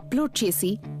నెట్లో అప్లోడ్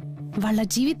చేసి వాళ్ళ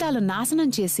జీవితాలు నాశనం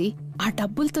చేసి ఆ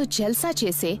డబ్బులతో జల్సా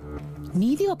చేసే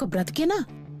నీది ఒక బ్రతికేనా?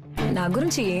 నా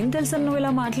గురించి ఏం తెలుసని నువ్వు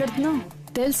ఇలా మాట్లాడుతున్నావు?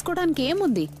 తెలుసుకోవడానికి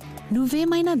ఏముంది?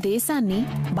 నువ్వేమైనా దేశాన్ని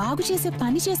బాగు చేసే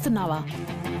పని చేస్తున్నావా?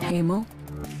 ఏమో,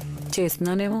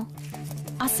 చేస్తున్నానేమో.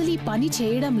 అసలు ఈ పని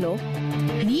చేయడంలో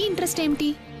నీ ఇంట్రెస్ట్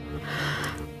ఏమిటి?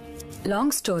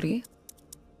 లాంగ్ స్టోరీ,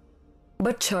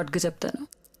 బట్ షార్ట్గా చెప్తాను.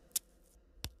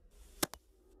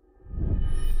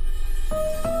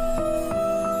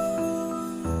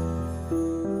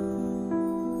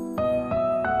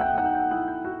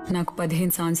 నాకు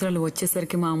 15 సంవత్సరాలు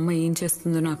వచ్చేసరికి మా అమ్మ ఏం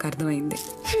చేస్తుందో నాకు అర్థమైంది.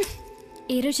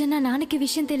 ఏ రోజన్నా నాన్నకి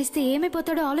విషయం తెలిస్తే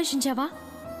ఏమైపోతాడో ఆలోచించావా?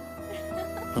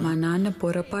 మా నాన్న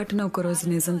పొరపాటున ఒకరోజు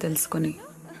నిజం తెలుసుకొని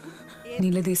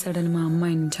నిలదీశాడని మా అమ్మ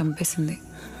ఆయన్ని చంపేసింది.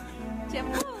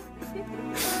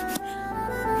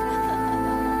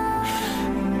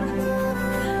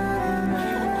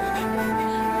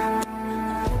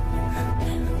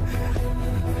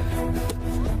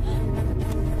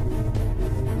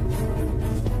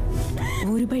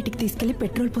 ఊరి బయటికి తీసుకెళ్లి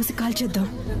పెట్రోల్ పోసి కాల్చేద్దాం.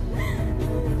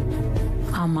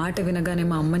 ఆ మాట వినగానే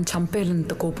మా అమ్మని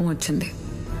చంపేలంత కోపం వచ్చింది.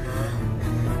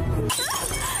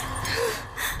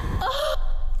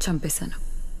 చంపేశాను.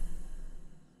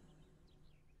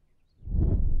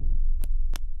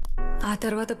 ఆ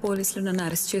తర్వాత పోలీసులు నన్ను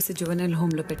అరెస్ట్ చేసి జువెనైల్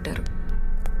హోమ్లో పెట్టారు.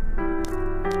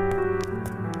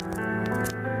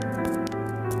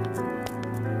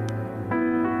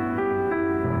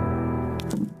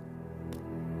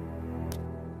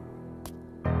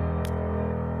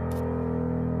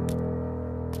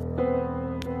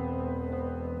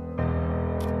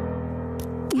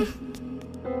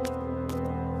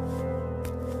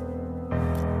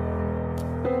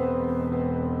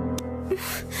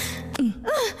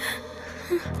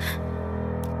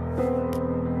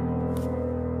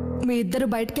 ఇద్దరు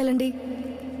బయటకెళ్ళండి.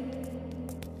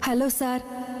 హలో సార్,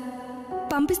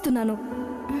 పంపిస్తున్నాను.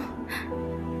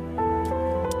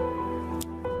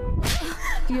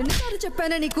 ఎన్నిసార్లు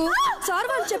చెప్పానా నీకు? సార్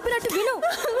వాళ్ళు చెప్పినట్టు విను.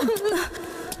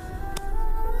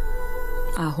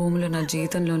 ఆ హోమ్లో నా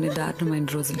జీవితంలోని దారుణమైన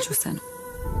రోజులు చూశాను.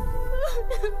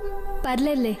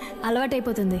 పర్లేదులే,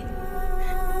 అలవాటైపోతుంది.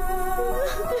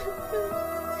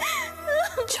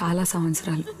 చాలా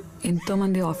సంవత్సరాలు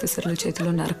ఎంతోమంది ఆఫీసర్ల చేతిలో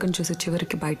నరకం చూసి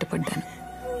చివరికి బయటపడ్డాను.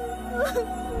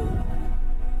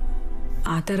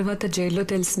 ఆ తర్వాత జైల్లో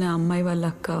తెలిసిన అమ్మాయి వాళ్ళ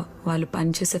అక్క వాళ్ళు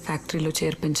పనిచేసే ఫ్యాక్టరీలో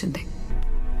చేర్పించింది.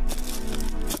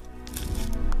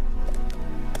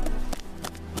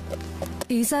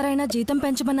 ఈసారైనా జీతం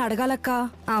పెంచమని అడగాలక్క.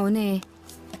 అవునే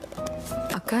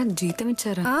అక్క, జీతం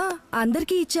ఇచ్చారా?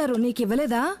 అందరికీ ఇచ్చారు, నీకు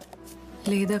ఇవ్వలేదా?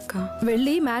 లేదక్క.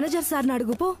 వెళ్ళి మేనేజర్ సార్ని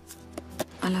అడుగుపో.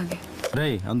 అలాగే.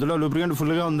 రేయ్, అందులో లూబ్రికెంట్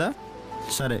ఫుల్గా ఉందా?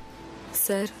 సరే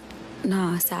సార్, నా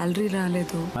శాలరీ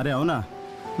రాలేదు. అరే అవునా?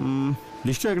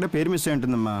 లిస్టు ఎక్కడ పేరు మిస్ అయి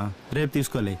ఉంటుందమ్మా, రేపు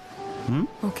తీసుకోవాలి.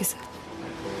 Okay sir.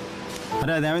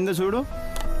 అరే అదేమైందో చూడు.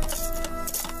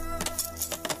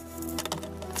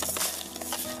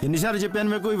 ఎన్నిసార్లు చెప్పాను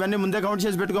మీకు ఇవన్నీ ముందే కౌంట్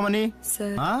చేసి పెట్టుకోమని?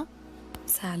 Sir,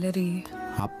 salary.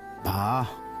 అబ్బా,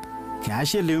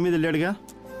 క్యాషియర్ లీవ్ మీద వెళ్ళాడుగా.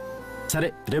 సరే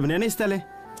రేపు నేనే ఇస్తాలే.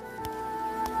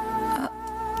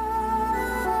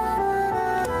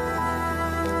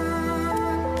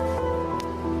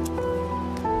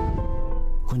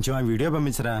 కొంచెం ఆ వీడియో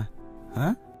పంపించరా?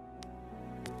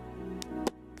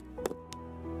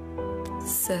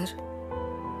 సార్.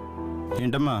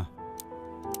 ఏంటమ్మా?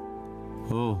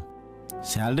 ఓ,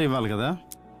 శాలరీ ఇవ్వాలి కదా,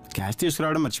 క్యాష్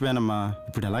తీసుకురావడం మర్చిపోయానమ్మా.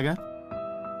 ఇప్పుడు ఎలాగా?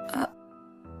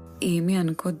 ఏమీ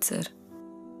అనుకోద్దు సార్,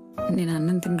 నేను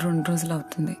అన్నం తిని 2 రోజులు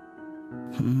అవుతుంది.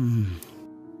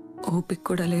 ఓపిక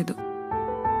కూడా లేదు.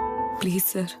 Please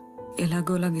sir,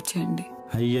 ఎలాగోలాగిచ్చేయండి.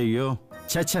 అయ్యయ్యో,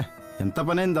 చచ్చా, ఎంత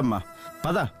పనైందమ్మా.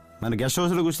 పద, మన గెస్ట్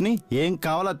హౌస్లో కూర్చుని ఏం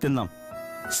కావాలో అది తిందాం.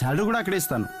 శాలరీ కూడా అక్కడే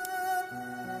ఇస్తాను.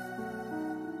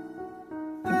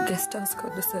 గెస్ట్ హౌస్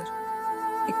కాదు సార్,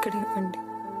 ఇక్కడ ఇవ్వండి.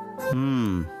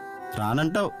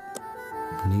 రానంటావు.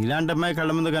 నీలాంటి అమ్మాయి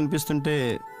కళ్ళ ముందు కనిపిస్తుంటే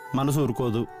మనసు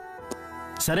ఊరుకోదు.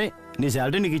 సరే, నీ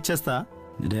శాలరీ నీకు ఇచ్చేస్తా.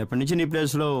 రేపటి నుంచి నీ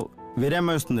ప్లేస్లో వేరే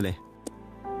అమ్మాయి వస్తుందిలే.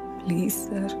 Please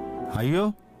sir. అయ్యో,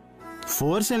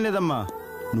 ఫోర్స్ ఏం లేదమ్మా,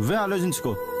 నువ్వే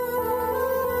ఆలోచించుకో.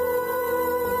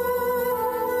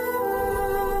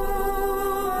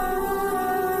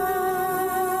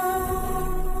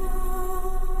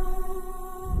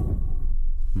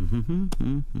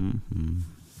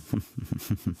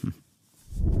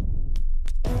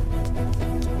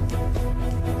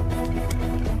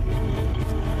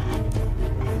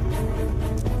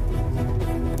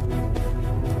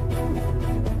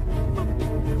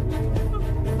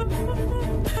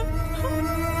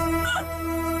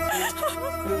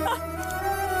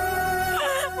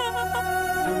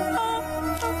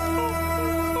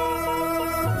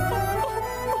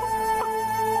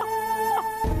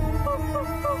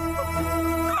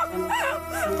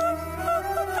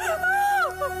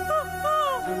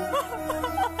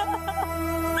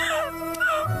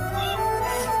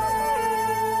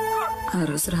 ఆ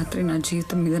రోజు రాత్రి నా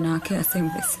జీవితం మీద నాకే అసహ్యం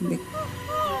వేసింది.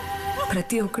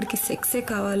 ప్రతి ఒక్కడికి సెక్సే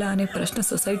కావాలా అనే ప్రశ్న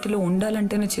సొసైటీలో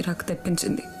ఉండాలంటేనే చిరాకు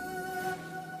తెప్పించింది.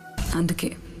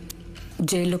 అందుకే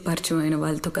జైల్లో పరిచయం అయిన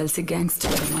వాళ్ళతో కలిసి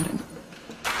గ్యాంగ్స్టర్గా మారాను.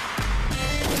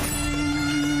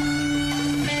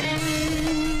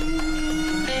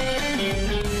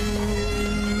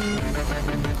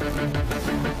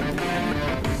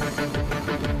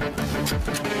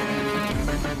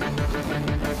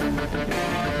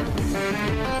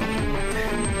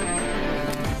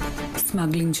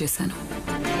 స్మగ్లింగ్ చేశాను.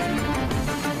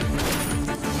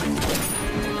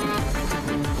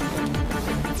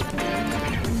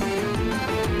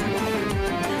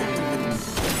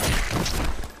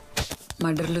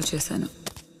 మర్డర్లు చేశాను.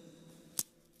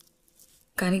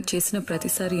 కానీ చేసిన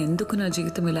ప్రతిసారి ఎందుకు నా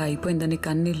జీవితం ఇలా అయిపోయిందని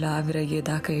కన్నీళ్ళు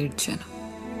ఆవిరయ్యేదాకా ఏడ్చాను.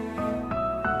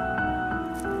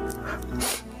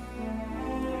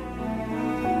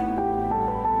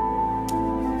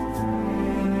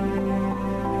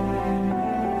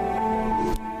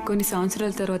 కొన్ని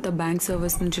సంవత్సరాల తర్వాత బ్యాంక్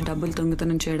సర్వీస్ నుంచి డబ్బులు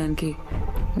దొంగతనం చేయడానికి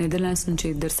నెదర్లాండ్స్ నుంచి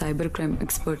 2 సైబర్ క్రైమ్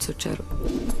ఎక్స్పర్ట్స్ వచ్చారు.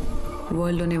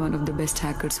 వరల్డ్లోనే one of the best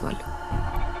hackers వాళ్ళు.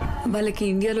 వాళ్ళకి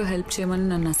ఇండియాలో హెల్ప్ చేయమని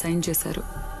నన్ను అసైన్ చేశారు.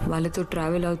 వాళ్ళతో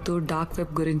ట్రావెల్ అవుతూ డార్క్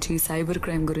వెబ్ గురించి, సైబర్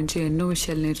క్రైమ్ గురించి ఎన్నో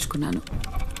విషయాలు నేర్చుకున్నాను.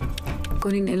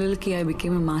 కొన్ని నెలలకి I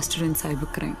became a master in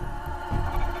cyber crime.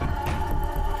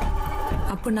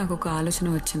 అప్పుడు నాకు ఒక ఆలోచన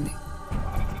వచ్చింది.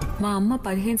 మా అమ్మ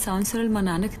 15 సంవత్సరాలు మా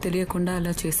నాన్నకి తెలియకుండా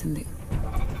అలా చేసింది.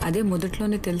 అదే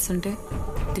మొదట్లోనే తెలుసుంటే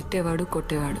తిట్టేవాడు,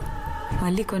 కొట్టేవాడు.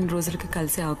 మళ్ళీ కొన్ని రోజులకి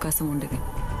కలిసే అవకాశం ఉండేది.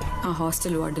 ఆ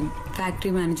హాస్టల్ వార్డెన్,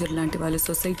 ఫ్యాక్టరీ మేనేజర్ లాంటి వాళ్ళు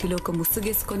సొసైటీలో ఒక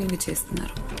ముసుగేసుకొని ఇవి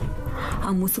చేస్తున్నారు.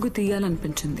 ఆ ముసుగు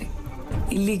తీయాలనిపించింది.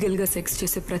 ఇల్లీగల్గా సెక్స్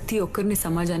చేసే ప్రతి ఒక్కరిని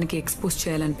సమాజానికి ఎక్స్పోజ్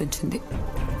చేయాలనిపించింది.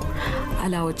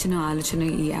 అలా వచ్చిన ఆలోచన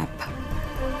ఈ యాప్.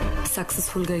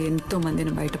 సక్సెస్ఫుల్గా ఎంతో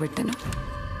మందిని బయటపెట్టాను.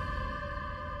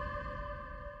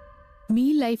 మీ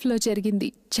లైఫ్లో జరిగింది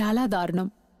చాలా దారుణం.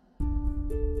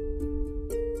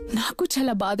 నాకు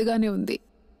చాలా బాధగానే ఉంది.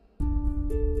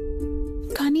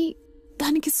 కానీ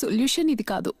దానికి సొల్యూషన్ ఇది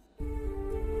కాదు.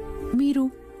 మీరు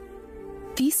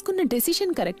తీసుకున్న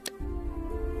డెసిషన్ కరెక్ట్,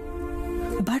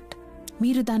 బట్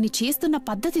మీరు దాన్ని చేస్తున్న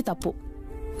పద్ధతి తప్పు.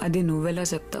 అది నువ్వెలా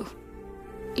చెప్తావు?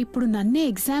 ఇప్పుడు నన్నే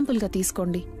ఎగ్జాంపుల్గా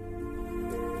తీసుకోండి.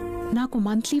 నాకు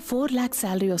మంత్లీ 4 lakhs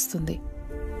శాలరీ వస్తుంది.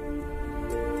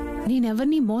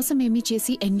 నేనెవరినీ మోసమేమీ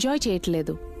చేసి ఎంజాయ్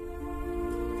చేయట్లేదు.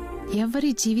 ఎవరి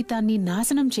జీవితాన్ని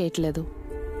నాశనం చేయట్లేదు.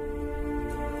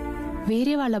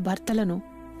 వేరే వాళ్ళ భర్తలను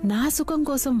నా సుఖం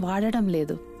కోసం వాడడం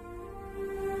లేదు.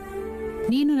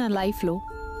 నేను నా లైఫ్లో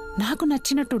నాకు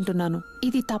నచ్చినట్టుంటున్నాను.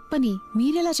 ఇది తప్పని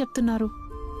మీరెలా చెప్తున్నారు?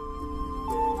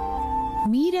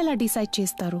 మీరెలా డిసైడ్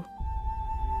చేస్తారు?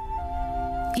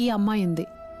 ఈ అమ్మాయి ఉంది,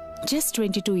 జస్ట్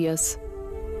 22 years.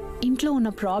 ఇంట్లో ఉన్న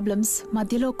ప్రాబ్లమ్స్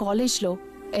మధ్యలో కాలేజ్లో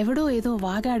ఎవడో ఏదో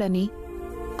వాగాడని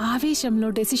ఆవేశంలో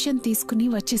డెసిషన్ తీసుకుని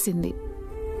వచ్చేసింది.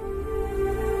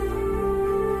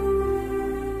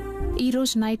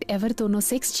 ఈరోజు నైట్ ఎవరితోనో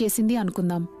సెక్స్ చేసింది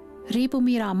అనుకుందాం. రేపు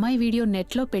మీరు ఆ అమ్మాయి వీడియో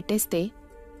నెట్లో పెట్టేస్తే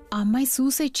ఆ అమ్మాయి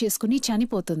సూసైడ్ చేసుకుని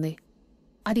చనిపోతుంది.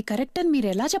 అది కరెక్ట్ అని మీరు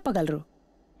ఎలా చెప్పగలరు?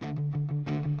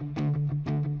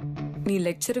 నీ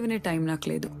లెక్చర్ వినే టైం నాకు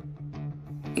లేదు.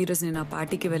 ఈరోజు నేను ఆ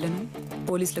పార్టీకి వెళ్ళను,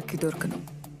 పోలీసులకి దొరకను.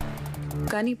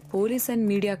 కానీ పోలీస్ అండ్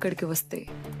మీడియా అక్కడికి వస్తే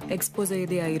ఎక్స్పోజ్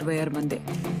అయ్యేది ఆ 26 మందే.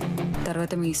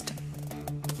 తర్వాత మీ ఇష్టం.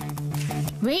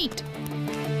 వెయిట్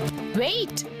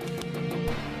వెయిట్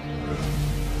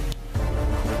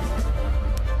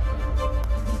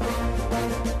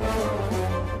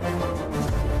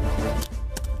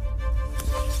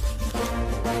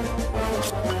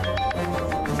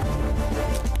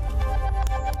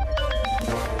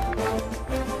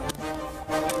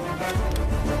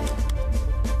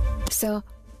సార్,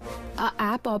 ఆ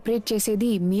యాప్ ఆపరేట్ చేసేది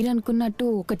మీరనుకున్నట్టు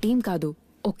ఒక టీం కాదు,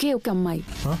 ఒకే ఒక అమ్మాయి.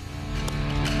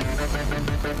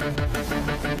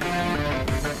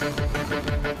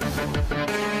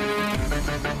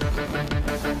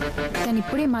 తను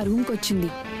ఇప్పుడే మా రూమ్కి వచ్చింది.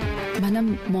 మనం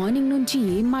మార్నింగ్ నుంచి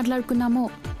ఏం మాట్లాడుకున్నామో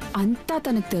అంతా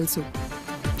తనకు తెలుసు.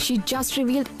 She just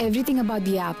revealed everything about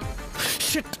the app.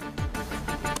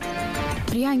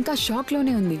 Priya ఇంకా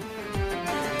షాక్లోనే ఉంది.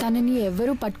 తనని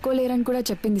ఎవరూ పట్టుకోలేరని కూడా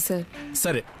చెప్పింది సార్.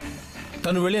 సరే,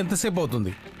 తను వెళ్ళి ఎంతసేపు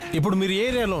అవుతుంది? ఇప్పుడు మీరు ఏ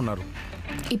ఏరియాలో ఉన్నారు?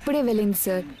 ఇప్పుడే వెళ్ళింది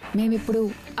సార్. మేమిప్పుడు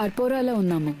అర్పోరాలో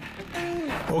ఉన్నాము.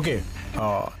 ఓకే,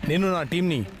 నేను నా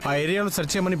టీంని ఆ ఏరియాలో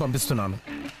సెర్చ్ చేయమని పంపిస్తున్నాను.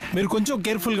 మీరు కొంచెం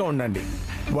కేర్ఫుల్గా ఉండండి.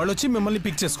 వాళ్ళు వచ్చి మిమ్మల్ని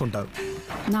పిక్ చేసుకుంటారు.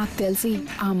 నాకు తెలిసి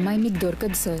ఆ అమ్మాయి మీకు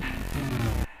దొరకదు సార్.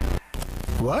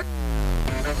 వాట్?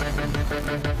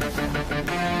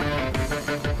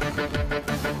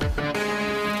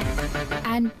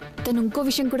 అండ్ తను ఇంకో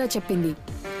విషయం కూడా చెప్పింది.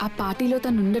 ఆ పార్టీలో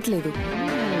తను ఉండట్లేదు.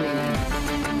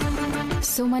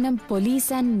 సో మనం పోలీస్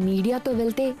అండ్ మీడియాతో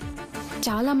వెళ్తే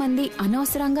చాలా మంది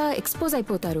అనవసరంగా ఎక్స్పోజ్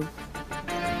అయిపోతారు.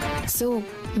 సో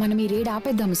మనం ఈ రేడ్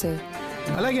ఆపేద్దాము సార్.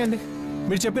 అలాగే అండి,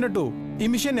 మీరు చెప్పినట్టు ఈ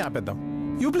మిషన్ని ఆపేద్దాం.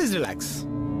 You please relax.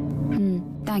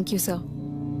 Thank you sir.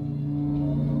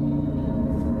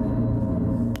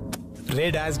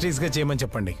 Raid as it ఈస్గా చేయమని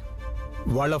చెప్పండి.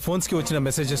 వాళ్ళ ఫోన్స్కి వచ్చిన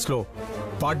మెసేజెస్లో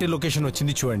పార్టీ లొకేషన్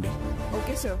వచ్చింది చూడండి.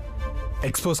 Okay sir.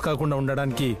 ఎక్స్పోజ్ కాకుండా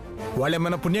ఉండడానికి వాళ్ళు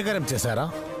ఏమైనా పుణ్యకార్యం చేశారా?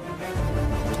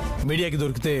 మీడియాకి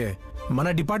దొరికితే మన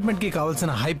డిపార్ట్మెంట్కి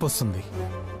కావాల్సిన హైప్ వస్తుంది.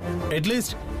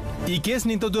 అట్లీస్ట్ ఈ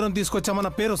కేసుని ఇంత దూరం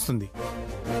తీసుకొచ్చామన్న పేరు వస్తుంది.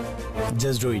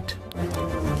 Just do it.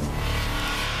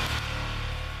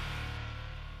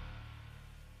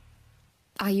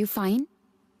 Are you fine?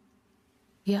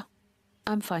 Yeah,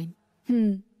 I'm fine.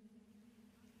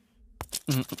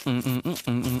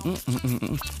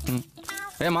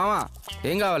 ఏ మామా,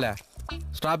 ఏం కావాలా?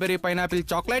 Strawberry, pineapple,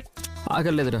 chocolate?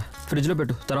 ఆగలేదురా, ఫ్రిడ్జ్లో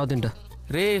పెట్టు, తర్వాత తింటా.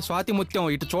 రే స్వాతి ముత్యం,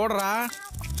 ఇటు చూడరా.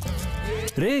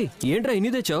 రే ఏంట్రా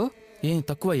ఇన్ని తెచ్చావు? ఏం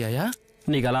తక్కువయ్యాయా?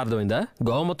 నీకు అలా అర్థమైందా?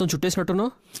 గోవా మొత్తం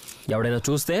చుట్టేసినట్టున్నావు. ఎవడైనా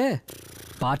చూస్తే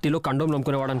పార్టీలో కండోం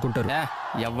నమ్ముకునేవాడు అనుకుంటారు.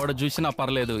 ఎవడు చూసినా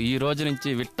పర్లేదు, ఈ రోజు నుంచి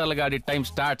విట్టల్ గాడి టైం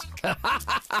స్టార్ట్.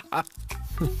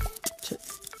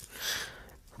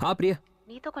 ప్రియా,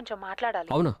 నీతో కొంచెం మాట్లాడాలి.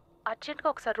 అవునా? అర్జెంట్గా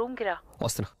ఒకసారి రూమ్కి రా.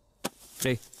 వస్తున్నా.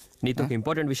 రే నీతో ఒక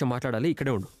ఇంపార్టెంట్ విషయం మాట్లాడాలి,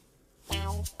 ఇక్కడే ఉండు.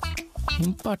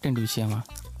 ఇంపార్టెంట్ విషయమా?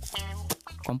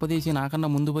 కొంపదీసి నాకన్నా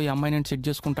ముందు పోయి అమ్మాయి నేను సెట్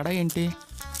చేసుకుంటాడా ఏంటి?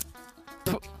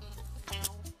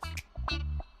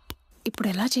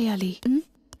 ఇప్పుడు ఎలా చేయాలి?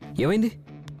 ఏమైంది?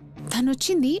 తను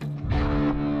వచ్చింది.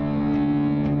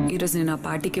 ఈరోజు నేను ఆ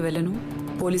పార్టీకి వెళ్ళను,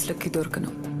 పోలీసులకి దొరకను.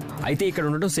 అయితే ఇక్కడ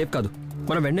ఉండడం సేఫ్ కాదు.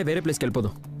 మనం వెంటనే వేరే ప్లేస్కి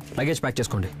వెళ్ళిపోదాం. లగేజ్ ప్యాక్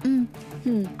చేసుకోండి.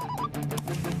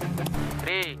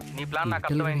 రే నీ ప్లాన్ నాకు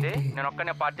అర్థమైంది. నేను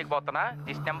ఒక్కనే పార్టీకి పోతున్నా.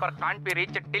 This number can't be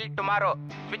reach till tomorrow.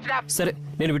 Switch off. సరే,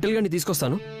 నేను విఠల్ గారిని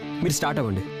తీసుకొస్తాను, మీరు స్టార్ట్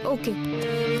అవ్వండి. ఓకే.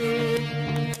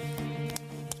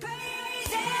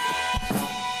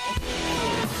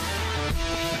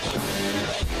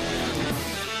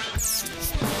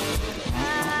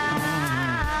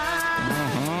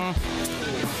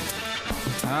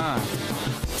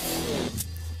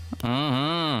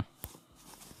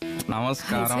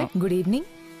 నమస్కారం. Good evening.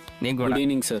 Good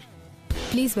evening sir.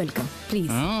 Please welcome.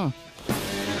 Please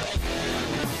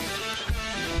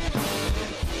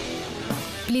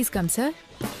please come sir.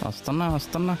 వస్తున్నా.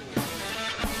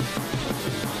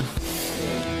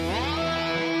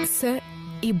 సార్,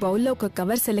 ఈ బౌల్లో ఒక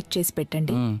కవర్ సెలెక్ట్ చేసి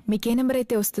పెట్టండి. మీకు ఏ నెంబర్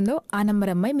అయితే వస్తుందో ఆ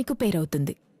నెంబర్ అమ్మాయి మీకు పేరు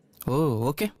అవుతుంది. ఓ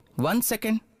okay. 1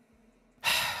 second.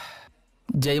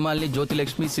 Jayamalini,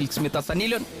 Jyothilakshmi, silk Smitha,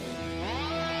 సనీలోన్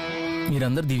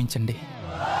మీరందరూ దీవించండి.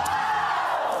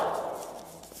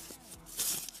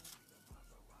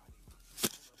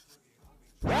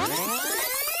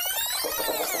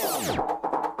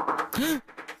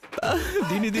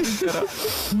 దీన్ని దీవించారా?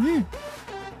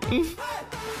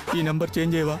 ఈ నంబర్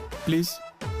చేంజ్ చేయవా please?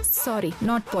 Sorry,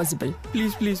 not possible.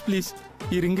 Please please please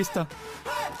ఈ రింగ్ ఇస్తా.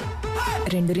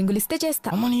 2 రింగులు ఇస్తే చేస్తా.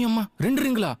 అమ్మని అమ్మ, 2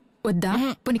 రింగులా? వద్దా?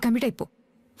 పోనీ కమిట్ అయిపో.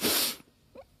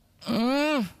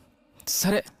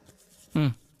 సరే.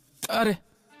 అరే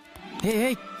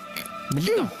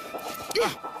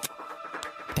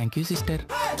thank you sister.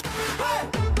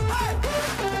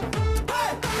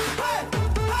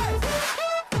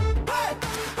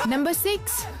 Number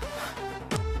 6.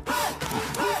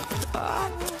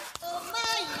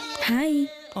 Hi.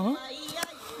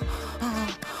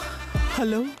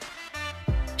 Hello.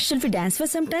 Shall we dance for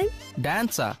some time?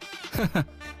 డాన్సా?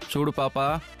 చూడు పాప,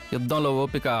 యుద్ధంలో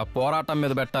ఓపిక పోరాటం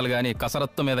మీద పెట్టాలి గాని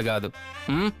కసరత్తు మీద కాదు.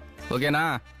 ఓకేనా?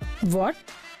 What?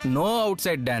 No out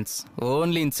side dance,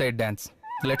 only in side dance.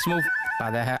 Let's move.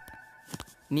 పదహ.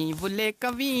 నీవు లేక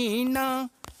వీణా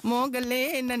మోగలే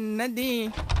నన్నది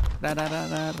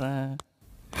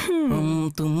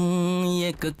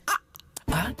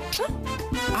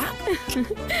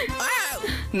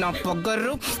నా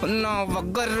పొగరు నా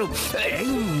వగ్గరు.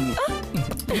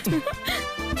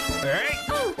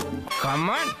 Come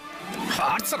on,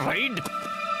 horse ride.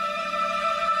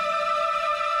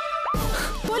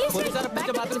 Police ride.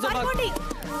 पीछे बाथरूम से भाग.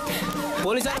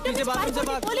 పోలీస్ పీछे बाथरूम से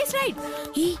भाग. Police ride.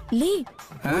 ఏ లే.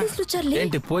 పోలీసులు వచ్చారు లే.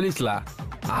 ఏంటి పోలీసులా?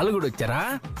 వాళ్ళు కూడా వచ్చారా?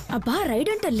 అబ్బా రైడ్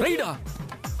అంట. రైడా?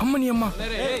 అమ్మని అమ్మ.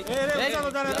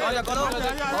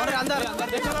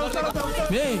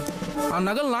 ఆ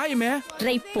నగలు నాయమే.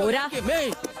 రై పోరా.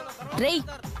 రై,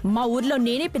 మా ఊర్లో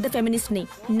నేనే పెద్ద ఫెమినిస్ట్ ని.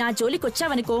 నా జోలికి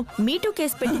వచ్చావనుకో మీటూ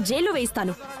కేసు పెట్టి జైల్లో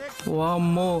వేయిస్తాను.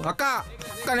 వామ్మో. అక్క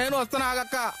నేను వస్తున్నా.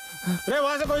 అక్క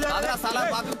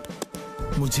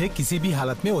मुझे किसी भी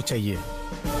हालत में वो चाहिए.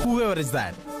 Whoever is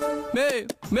that.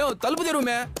 మే తలుపు తెరువు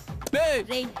మే.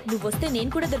 రేయ్, నువ్వు వస్తే నేను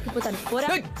కూడా దొరికిపోతాను. పోరా.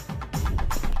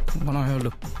 మనం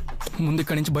ముందు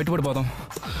ఇక్కడి నుంచి బయటపడిపోదాం.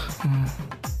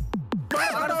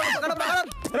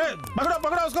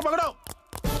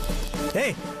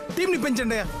 టీంని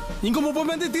పెంచండి. ఇంకో 30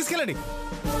 మంది తీసుకెళ్ళండి.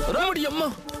 రాముడి అమ్మ.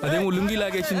 అదేమో లుంగి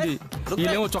లాగేసింది,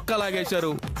 వీళ్ళేమో చొక్కా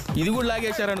లాగేశారు, ఇది కూడా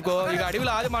లాగేశారు అనుకో. ఇక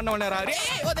అడవిలో ఆది మండమన్నారా?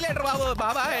 వదిలేంటారు బాబు.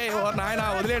 బాబాయ్ ఓ నాయన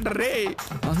వదిలేంటారు రే.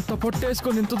 అంత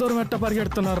పొట్టేసుకొని ఇంత దూరం ఎట్ట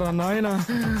పరిగెడుతున్నారా నాయన?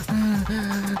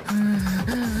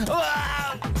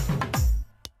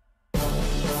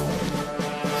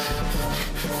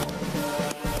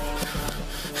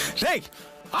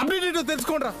 అప్డేట్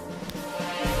తెలుసుకోండిరా.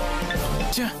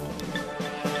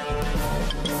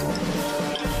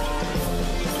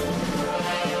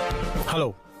 హలో,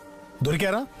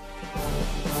 దొరికారా?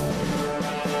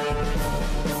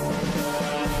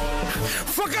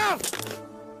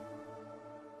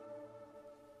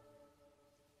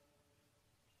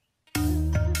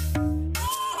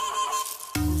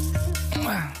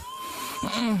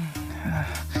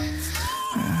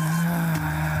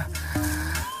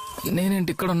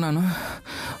 నేనేంటి ఇక్కడ ఉన్నాను?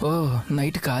 ఓ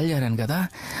నైట్ కాల్ చేరాను కదా.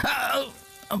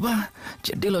 అబ్బా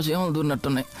చెడ్డీలో చేమలు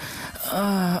దూరినట్టున్నాయి.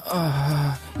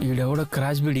 ఈడెవడో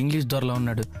క్రాష్ బీడ్ ఇంగ్లీష్ దొరలో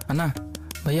ఉన్నాడు. అన్నా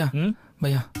భయ్యా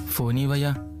భయ్యా ఫోనీ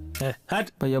భయ్యా.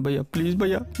 భయ్యా భయ్యా ప్లీజ్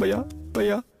భయ్యా. భయ్యా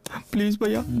భయ్యా ప్లీజ్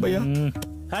భయ్యా. భయ్యా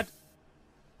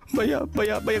భయ్యా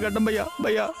భయ్యా భయ్యా గడ్డం భయ్యా.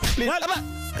 భయ్యా ప్లీజ్.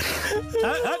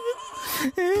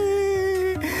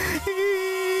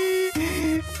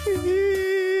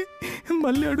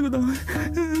 మళ్ళీ అడుగుదాం.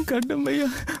 కట్టం భయ్యా,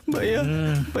 భయ్యా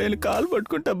భయ్యని కాలు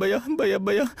పట్టుకుంటా భయ్యా, భయ్యా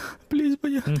భయ్యా ప్లీజ్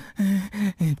భయ్యా.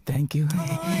 Thank you.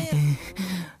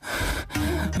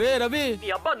 రే రవి,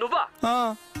 అబ్బా నువ్వా?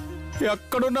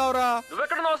 ఎక్కడున్నావురా?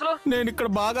 నువ్వెక్కడున్నావు అసలు? నేను ఇక్కడ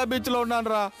బాగా బీచ్ లో ఉన్నాను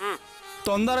రా,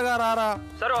 తొందరగా రారా.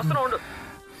 సరే వస్తున్నా ఉండు.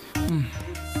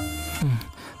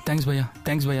 థ్యాంక్స్ భయ్యా,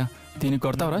 థ్యాంక్స్ భయ్యా. దీనికి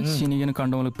కొడతావరా? చినిగిన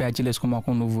కండములకు ప్యాచీలు వేసుకో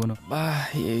మాకు నువ్వును. బా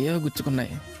ఏయో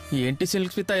గుచ్చుకున్నాయి. ఏంటి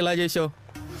సిల్క్ స్మిత ఇలా చేసావు?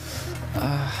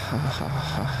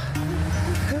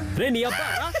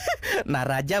 నా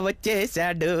రాజా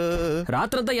వచ్చేసాడు.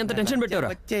 రాత్రంతా ఎంత టెన్షన్ పెట్టారా?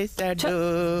 వచ్చేసాడు.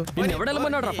 నేను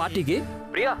ఎవడెళ్ళమన్నాడు రా పార్టీకి?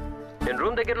 ప్రియా, నేను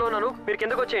రూమ్ దగ్గరలో ఉన్నాను, మీరు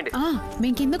కిందకు వచ్చేయండి.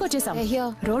 మేము కిందకు వచ్చేసాం,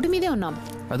 రోడ్డు మీదే ఉన్నాం.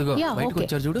 అదిగో బయటకు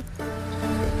వచ్చారు చూడు.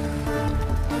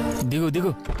 దిగు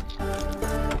దిగు.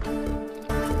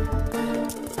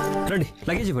 రండి,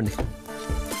 లగేజ్ ఇవ్వండి.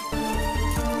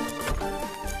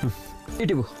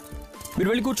 ఇటు మీరు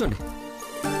వెళ్ళి కూర్చోండి.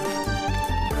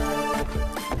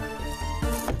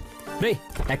 రే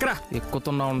ఎక్కరా?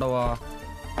 ఎక్కుతున్నా ఉండవా?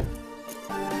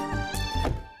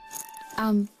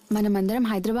 మనమందరం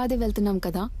హైదరాబాద్ వెళ్తున్నాం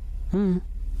కదా,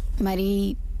 మరి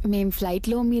మేం ఫ్లైట్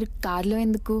లో, మీరు కార్లో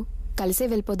ఎందుకు? కలిసే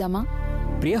వెళ్ళిపోదామా?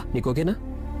 ప్రియా నీకు ఓకేనా?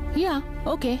 Yeah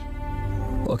okay.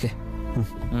 ఓకే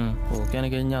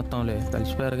ఓకేనకి ఏం చేస్తాంలే,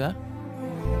 కలిసిపోయారుగా.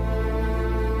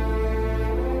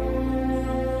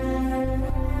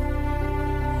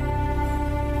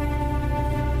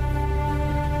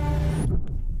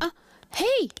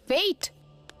 Hey wait.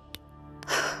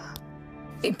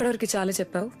 ఇప్పటివరకు చాలా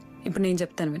చెప్పావు, ఇప్పుడు నేను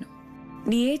చెప్తాను విను.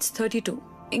 నీ ఏజ్ 32.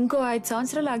 ఇంకో 5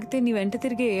 సంవత్సరాలు ఆగితే నీ వెంట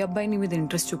తిరిగే ఏ అబ్బాయి నీ మీద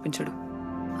ఇంట్రెస్ట్ చూపించడు.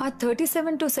 ఆ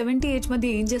 37 to 70 ఏజ్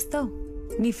మధ్య ఏం చేస్తావు?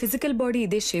 నీ ఫిజికల్ బాడీ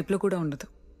ఇదే షేప్లో కూడా ఉండదు.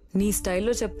 నీ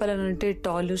స్టైల్లో చెప్పాలనంటే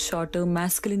tall, short,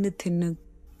 masculine, thin,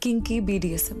 కింకీ,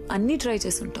 BDSM అన్నీ ట్రై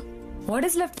చేసి ఉంటావు. What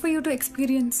is left for you to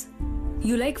experience?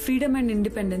 You like freedom and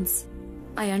independence.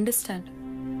 I understand.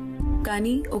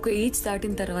 కానీ ఒక ఏజ్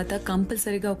దాటిన తర్వాత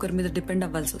కంపల్సరీగా ఒకరి మీద డిపెండ్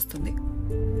అవ్వాల్సి వస్తుంది.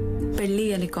 పెళ్లి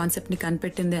అనే కాన్సెప్ట్ని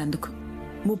కనిపెట్టిందే అందుకు.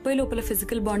 30 లోపల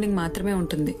ఫిజికల్ బాండింగ్ మాత్రమే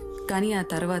ఉంటుంది, కానీ ఆ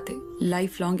తర్వాతే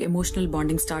life long emotional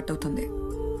bonding start అవుతుంది.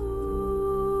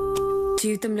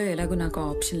 జీవితంలో ఎలాగో నాకు ఆ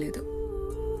ఆప్షన్ లేదు,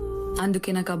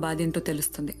 అందుకే నాకు ఆ బాధ ఏంటో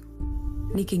తెలుస్తుంది.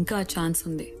 నీకు ఇంకా ఆ ఛాన్స్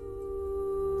ఉంది,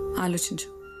 ఆలోచించు.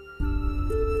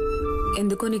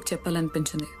 ఎందుకో నీకు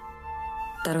చెప్పాలనిపించింది,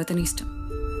 తర్వాత నీ ఇష్టం.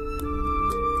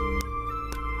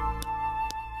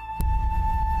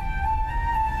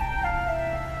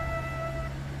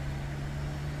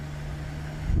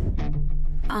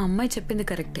 ఆ అమ్మాయి చెప్పింది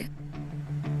కరెక్టే.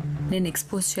 నేను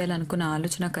ఎక్స్పోజ్ చేయాలనుకున్న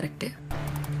ఆలోచన కరెక్టే,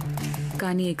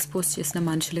 కానీ ఎక్స్పోజ్ చేసిన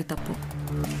మనుషులే తప్పు.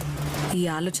 ఈ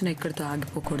ఆలోచన ఇక్కడితో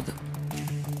ఆగిపోకూడదు,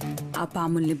 ఆ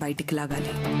పాముల్ని బయటికి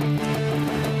లాగాలి.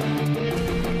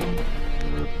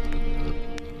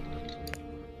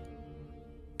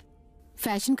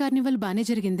 ఫ్యాషన్ కార్నివల్ బానే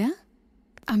జరిగిందా?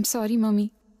 I'm sorry mummy.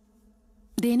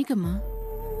 దేనికమ్మా?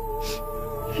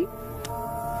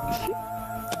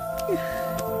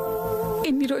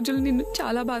 ఎన్ని రోజులు నిన్ను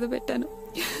చాలా బాధ పెట్టాను.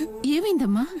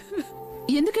 ఏమైందమ్మా?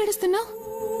 ఎందుకు ఏడుస్తున్నావు?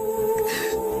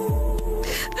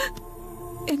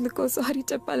 ఎందుకో సారీ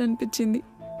చెప్పాలనిపించింది.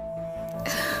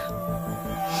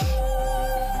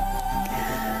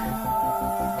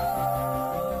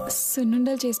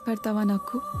 సున్నుండలు చేసి పెడతావా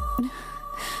నాకు?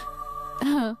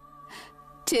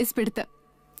 చేసి పెడతా.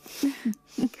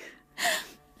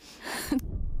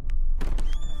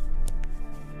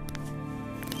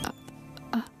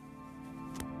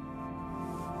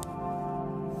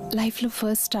 లైఫ్లో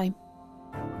ఫస్ట్ టైం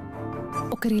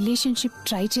ఒక రిలేషన్షిప్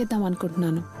ట్రై చేద్దాం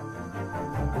అనుకుంటున్నాను.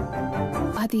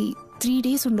 అది 3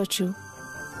 days ఉండొచ్చు,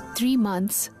 3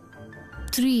 months,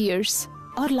 3 years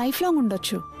are life long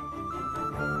ఉండొచ్చు.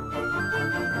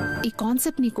 ఈ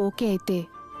కాన్సెప్ట్ నీకు ఓకే అయితే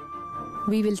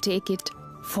we will take it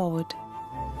forward.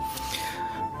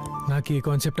 నాకు ఈ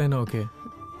కాన్సెప్ట్ అయినా ఓకే.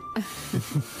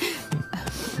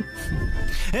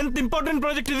 ఎంత ఇంపార్టెంట్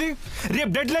ప్రాజెక్ట్ ఇది,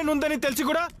 రేపు డెడ్ లైన్ ఉందని తెలిసి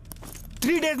కూడా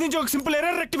 3 days నుంచి ఒక సింపుల్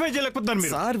ఎర్రర్ రెక్టిఫై చేయలేకపోతున్నారు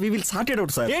మీరు. Sir we will sort it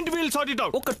out sir. ఏంటి విల్ సార్ట్ ఇట్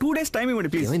అవుట్? ఒక 2 days టైం ఇవ్వండి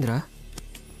ప్లీజ్. ఏమైందిరా,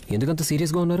 ఎందుకంత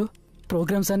సీరియస్గా ఉన్నారు?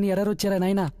 ప్రోగ్రామ్స్ అన్ని ఎర్రర్ వచ్చారా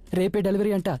నాయనా? రేపే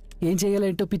డెలివరీ అంట, ఏం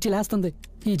చేయాలంటో పిచ్చి లేస్తుంది.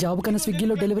 ఈ జాబ్ కన్నా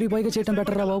స్విగ్గీలో డెలివరీ బాయ్గా చేయటం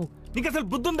బెటర్ రా బాబు. నీకు అసలు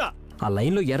బుద్ధుందా? ఆ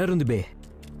లైన్లో ఎర్రర్ ఉంది బే.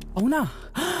 అవునా?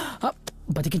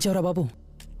 బతికించావురా బాబు,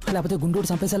 లేకపోతే గుండూరు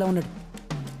చంపేసేలా ఉన్నాడు.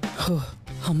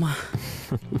 అమ్మా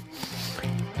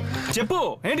చెప్పు,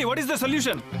 ఏంటి వాట్ ఇస్ ద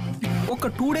సొల్యూషన్? ఒక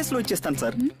 2 days లో ఇచ్చేస్తాను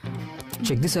sir.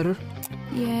 Check the sir.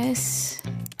 Yes.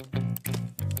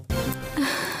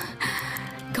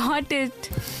 Got it.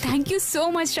 Thank you so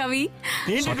much, Ravi.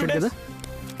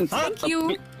 Thank you.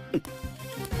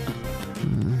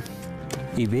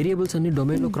 ఈ వేరియబుల్స్ అన్ని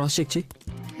డొమైన్ లో క్రాస్ చెక్ చేయి.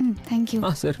 Thank you.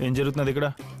 సార్ ఏం జరుగుతుంది ఇక్కడ?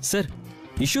 సార్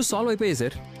ఇష్యూ సాల్వ్ అయిపోయాయి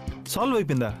సార్. సాల్వ్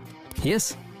అయిపోయిందా? ఎస్,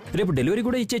 రేపు డెలివరీ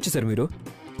కూడా ఇచ్చేయచ్చు సార్ మీరు.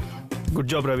 Good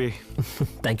job Ravi.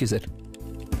 Thank you sir.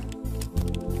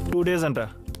 2 days అంట.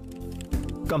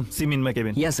 Come see me in my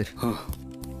cabin. Yeah sir.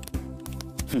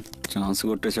 Chance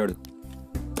కొట్టేశాడు.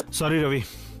 సారీ రవి,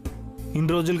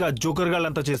 ఇన్ని రోజులుగా జోకర్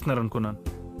గాళ్ళంతా చేస్తున్నారు అనుకున్నాను.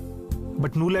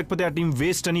 బట్ నువ్వు లేకపోతే ఆ టీం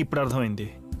వేస్ట్ అని ఇప్పుడు అర్థమైంది.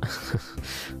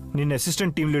 నేను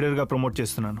అసిస్టెంట్ టీమ్ లీడర్గా ప్రమోట్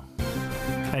చేస్తున్నాను.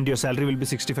 And your salary will be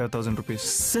 65,000 rupees.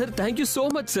 Sir, thank you so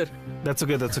much, sir. That's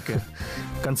okay.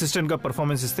 Consistent ga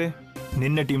performance iste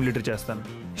ninne team leader chestanu.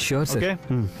 Sure, sir. Okay?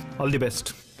 All the best.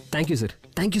 Thank you, sir.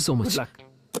 Thank you so much. Good luck.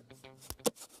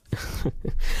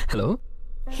 Hello.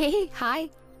 Hey hi.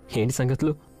 ఏంటి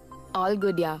సంగతులు? All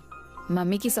good yeah.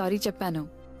 మమ్మీకి sorry చెప్పాను.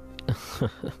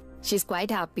 She's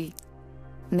quite happy.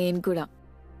 నేను కూడా.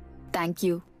 Thank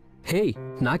you. హే,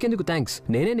 నాకెందుకు thanks?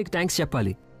 నేనే నీకు thanks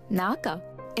చెప్పాలి. నాకా?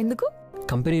 ఎందుకు?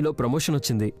 కంపెనీలో ప్రమోషన్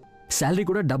వచ్చింది, శాలరీ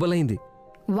కూడా డబుల్ అయింది.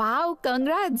 Wow,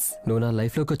 congrats. నువ్వు నా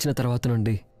లైఫ్లోకి వచ్చిన తర్వాత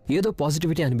నుండి ఏదో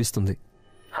పాజిటివిటీ అనిపిస్తుంది.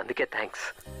 అందుకే థ్యాంక్స్.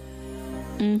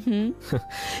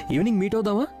 Evening meet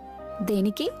అవుదామా?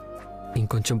 దేనికి?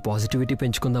 ఇంకొంచెం పాజిటివిటీ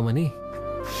పెంచుకుందామని.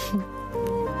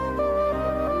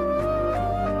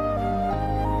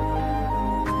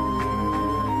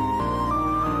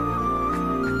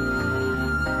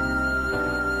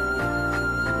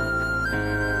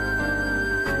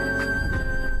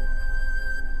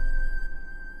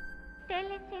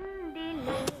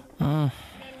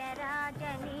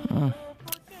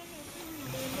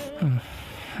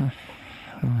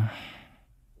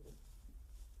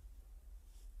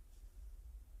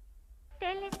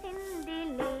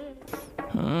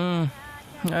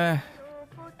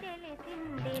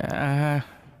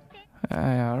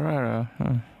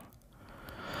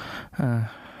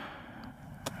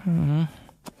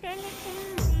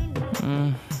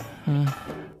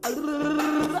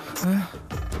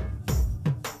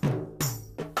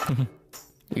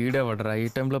 ఈడేవడరా ఈ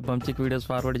టైంలో బంచిక్ వీడియోస్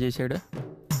ఫార్వర్డ్ చేశాడు?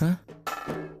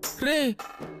 రే,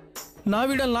 నా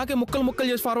వీడియోలు నాకే ముక్కలు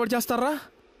చేసి ఫార్వర్డ్ చేస్తారా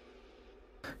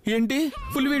ఏంటి?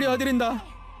 Full video అదిరిందా?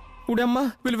 ఉడమ్మా,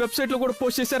 వీళ్ళు వెబ్సైట్లో కూడా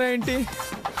పోస్ట్ చేశారా ఏంటి?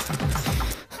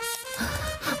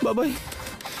 బాబాయ్,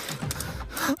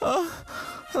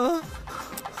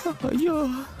 అయ్యో,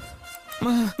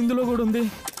 ఇందులో కూడా ఉంది.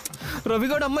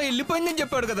 రవిగౌడ్ అమ్మ వెళ్ళిపోయిందని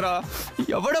చెప్పాడు కదరా,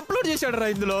 ఎవడు అప్లోడ్ చేశాడు రా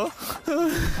ఇందులో?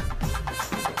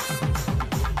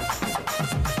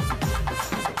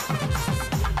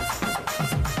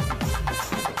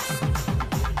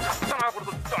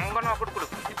 నా కొడుకులు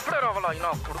ఇప్పుడే రావాలా? ఈ నా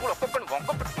కొడుకులు ఒక్కొక్కరిని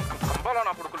వంక కంపాలా?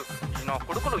 నా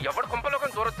కొడుకులు ఎవడు కొంపలోకి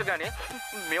దూరొచ్చు కానీ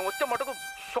మేము వచ్చే మటుకు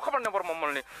సుఖపడినవారు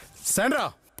మమ్మల్ని. శాండ్రా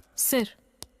సార్,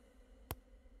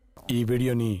 ఈ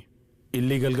వీడియోని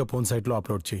ఇల్లీగల్గా ఫోన్ సైట్లో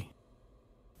అప్లోడ్ చేయి.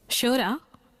 షోరా?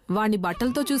 వాణ్ణి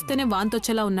బట్టలతో చూస్తేనే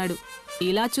వాంతొచ్చేలా ఉన్నాడు.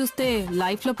 ఇలా చూస్తే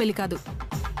లైఫ్లో పెళ్లి కాదు.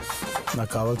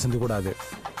 నాకు కావాల్సింది కూడా అదే.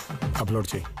 అప్లోడ్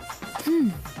చేయి.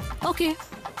 ఓకే.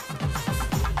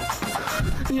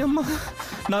 అమ్మా,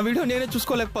 నా వీడియో నేనే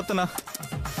చూసుకోలేకపోతున్నా.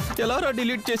 ఎలా రా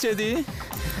డిలీట్ చేసేది?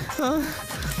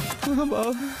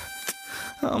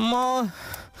 అమ్మా,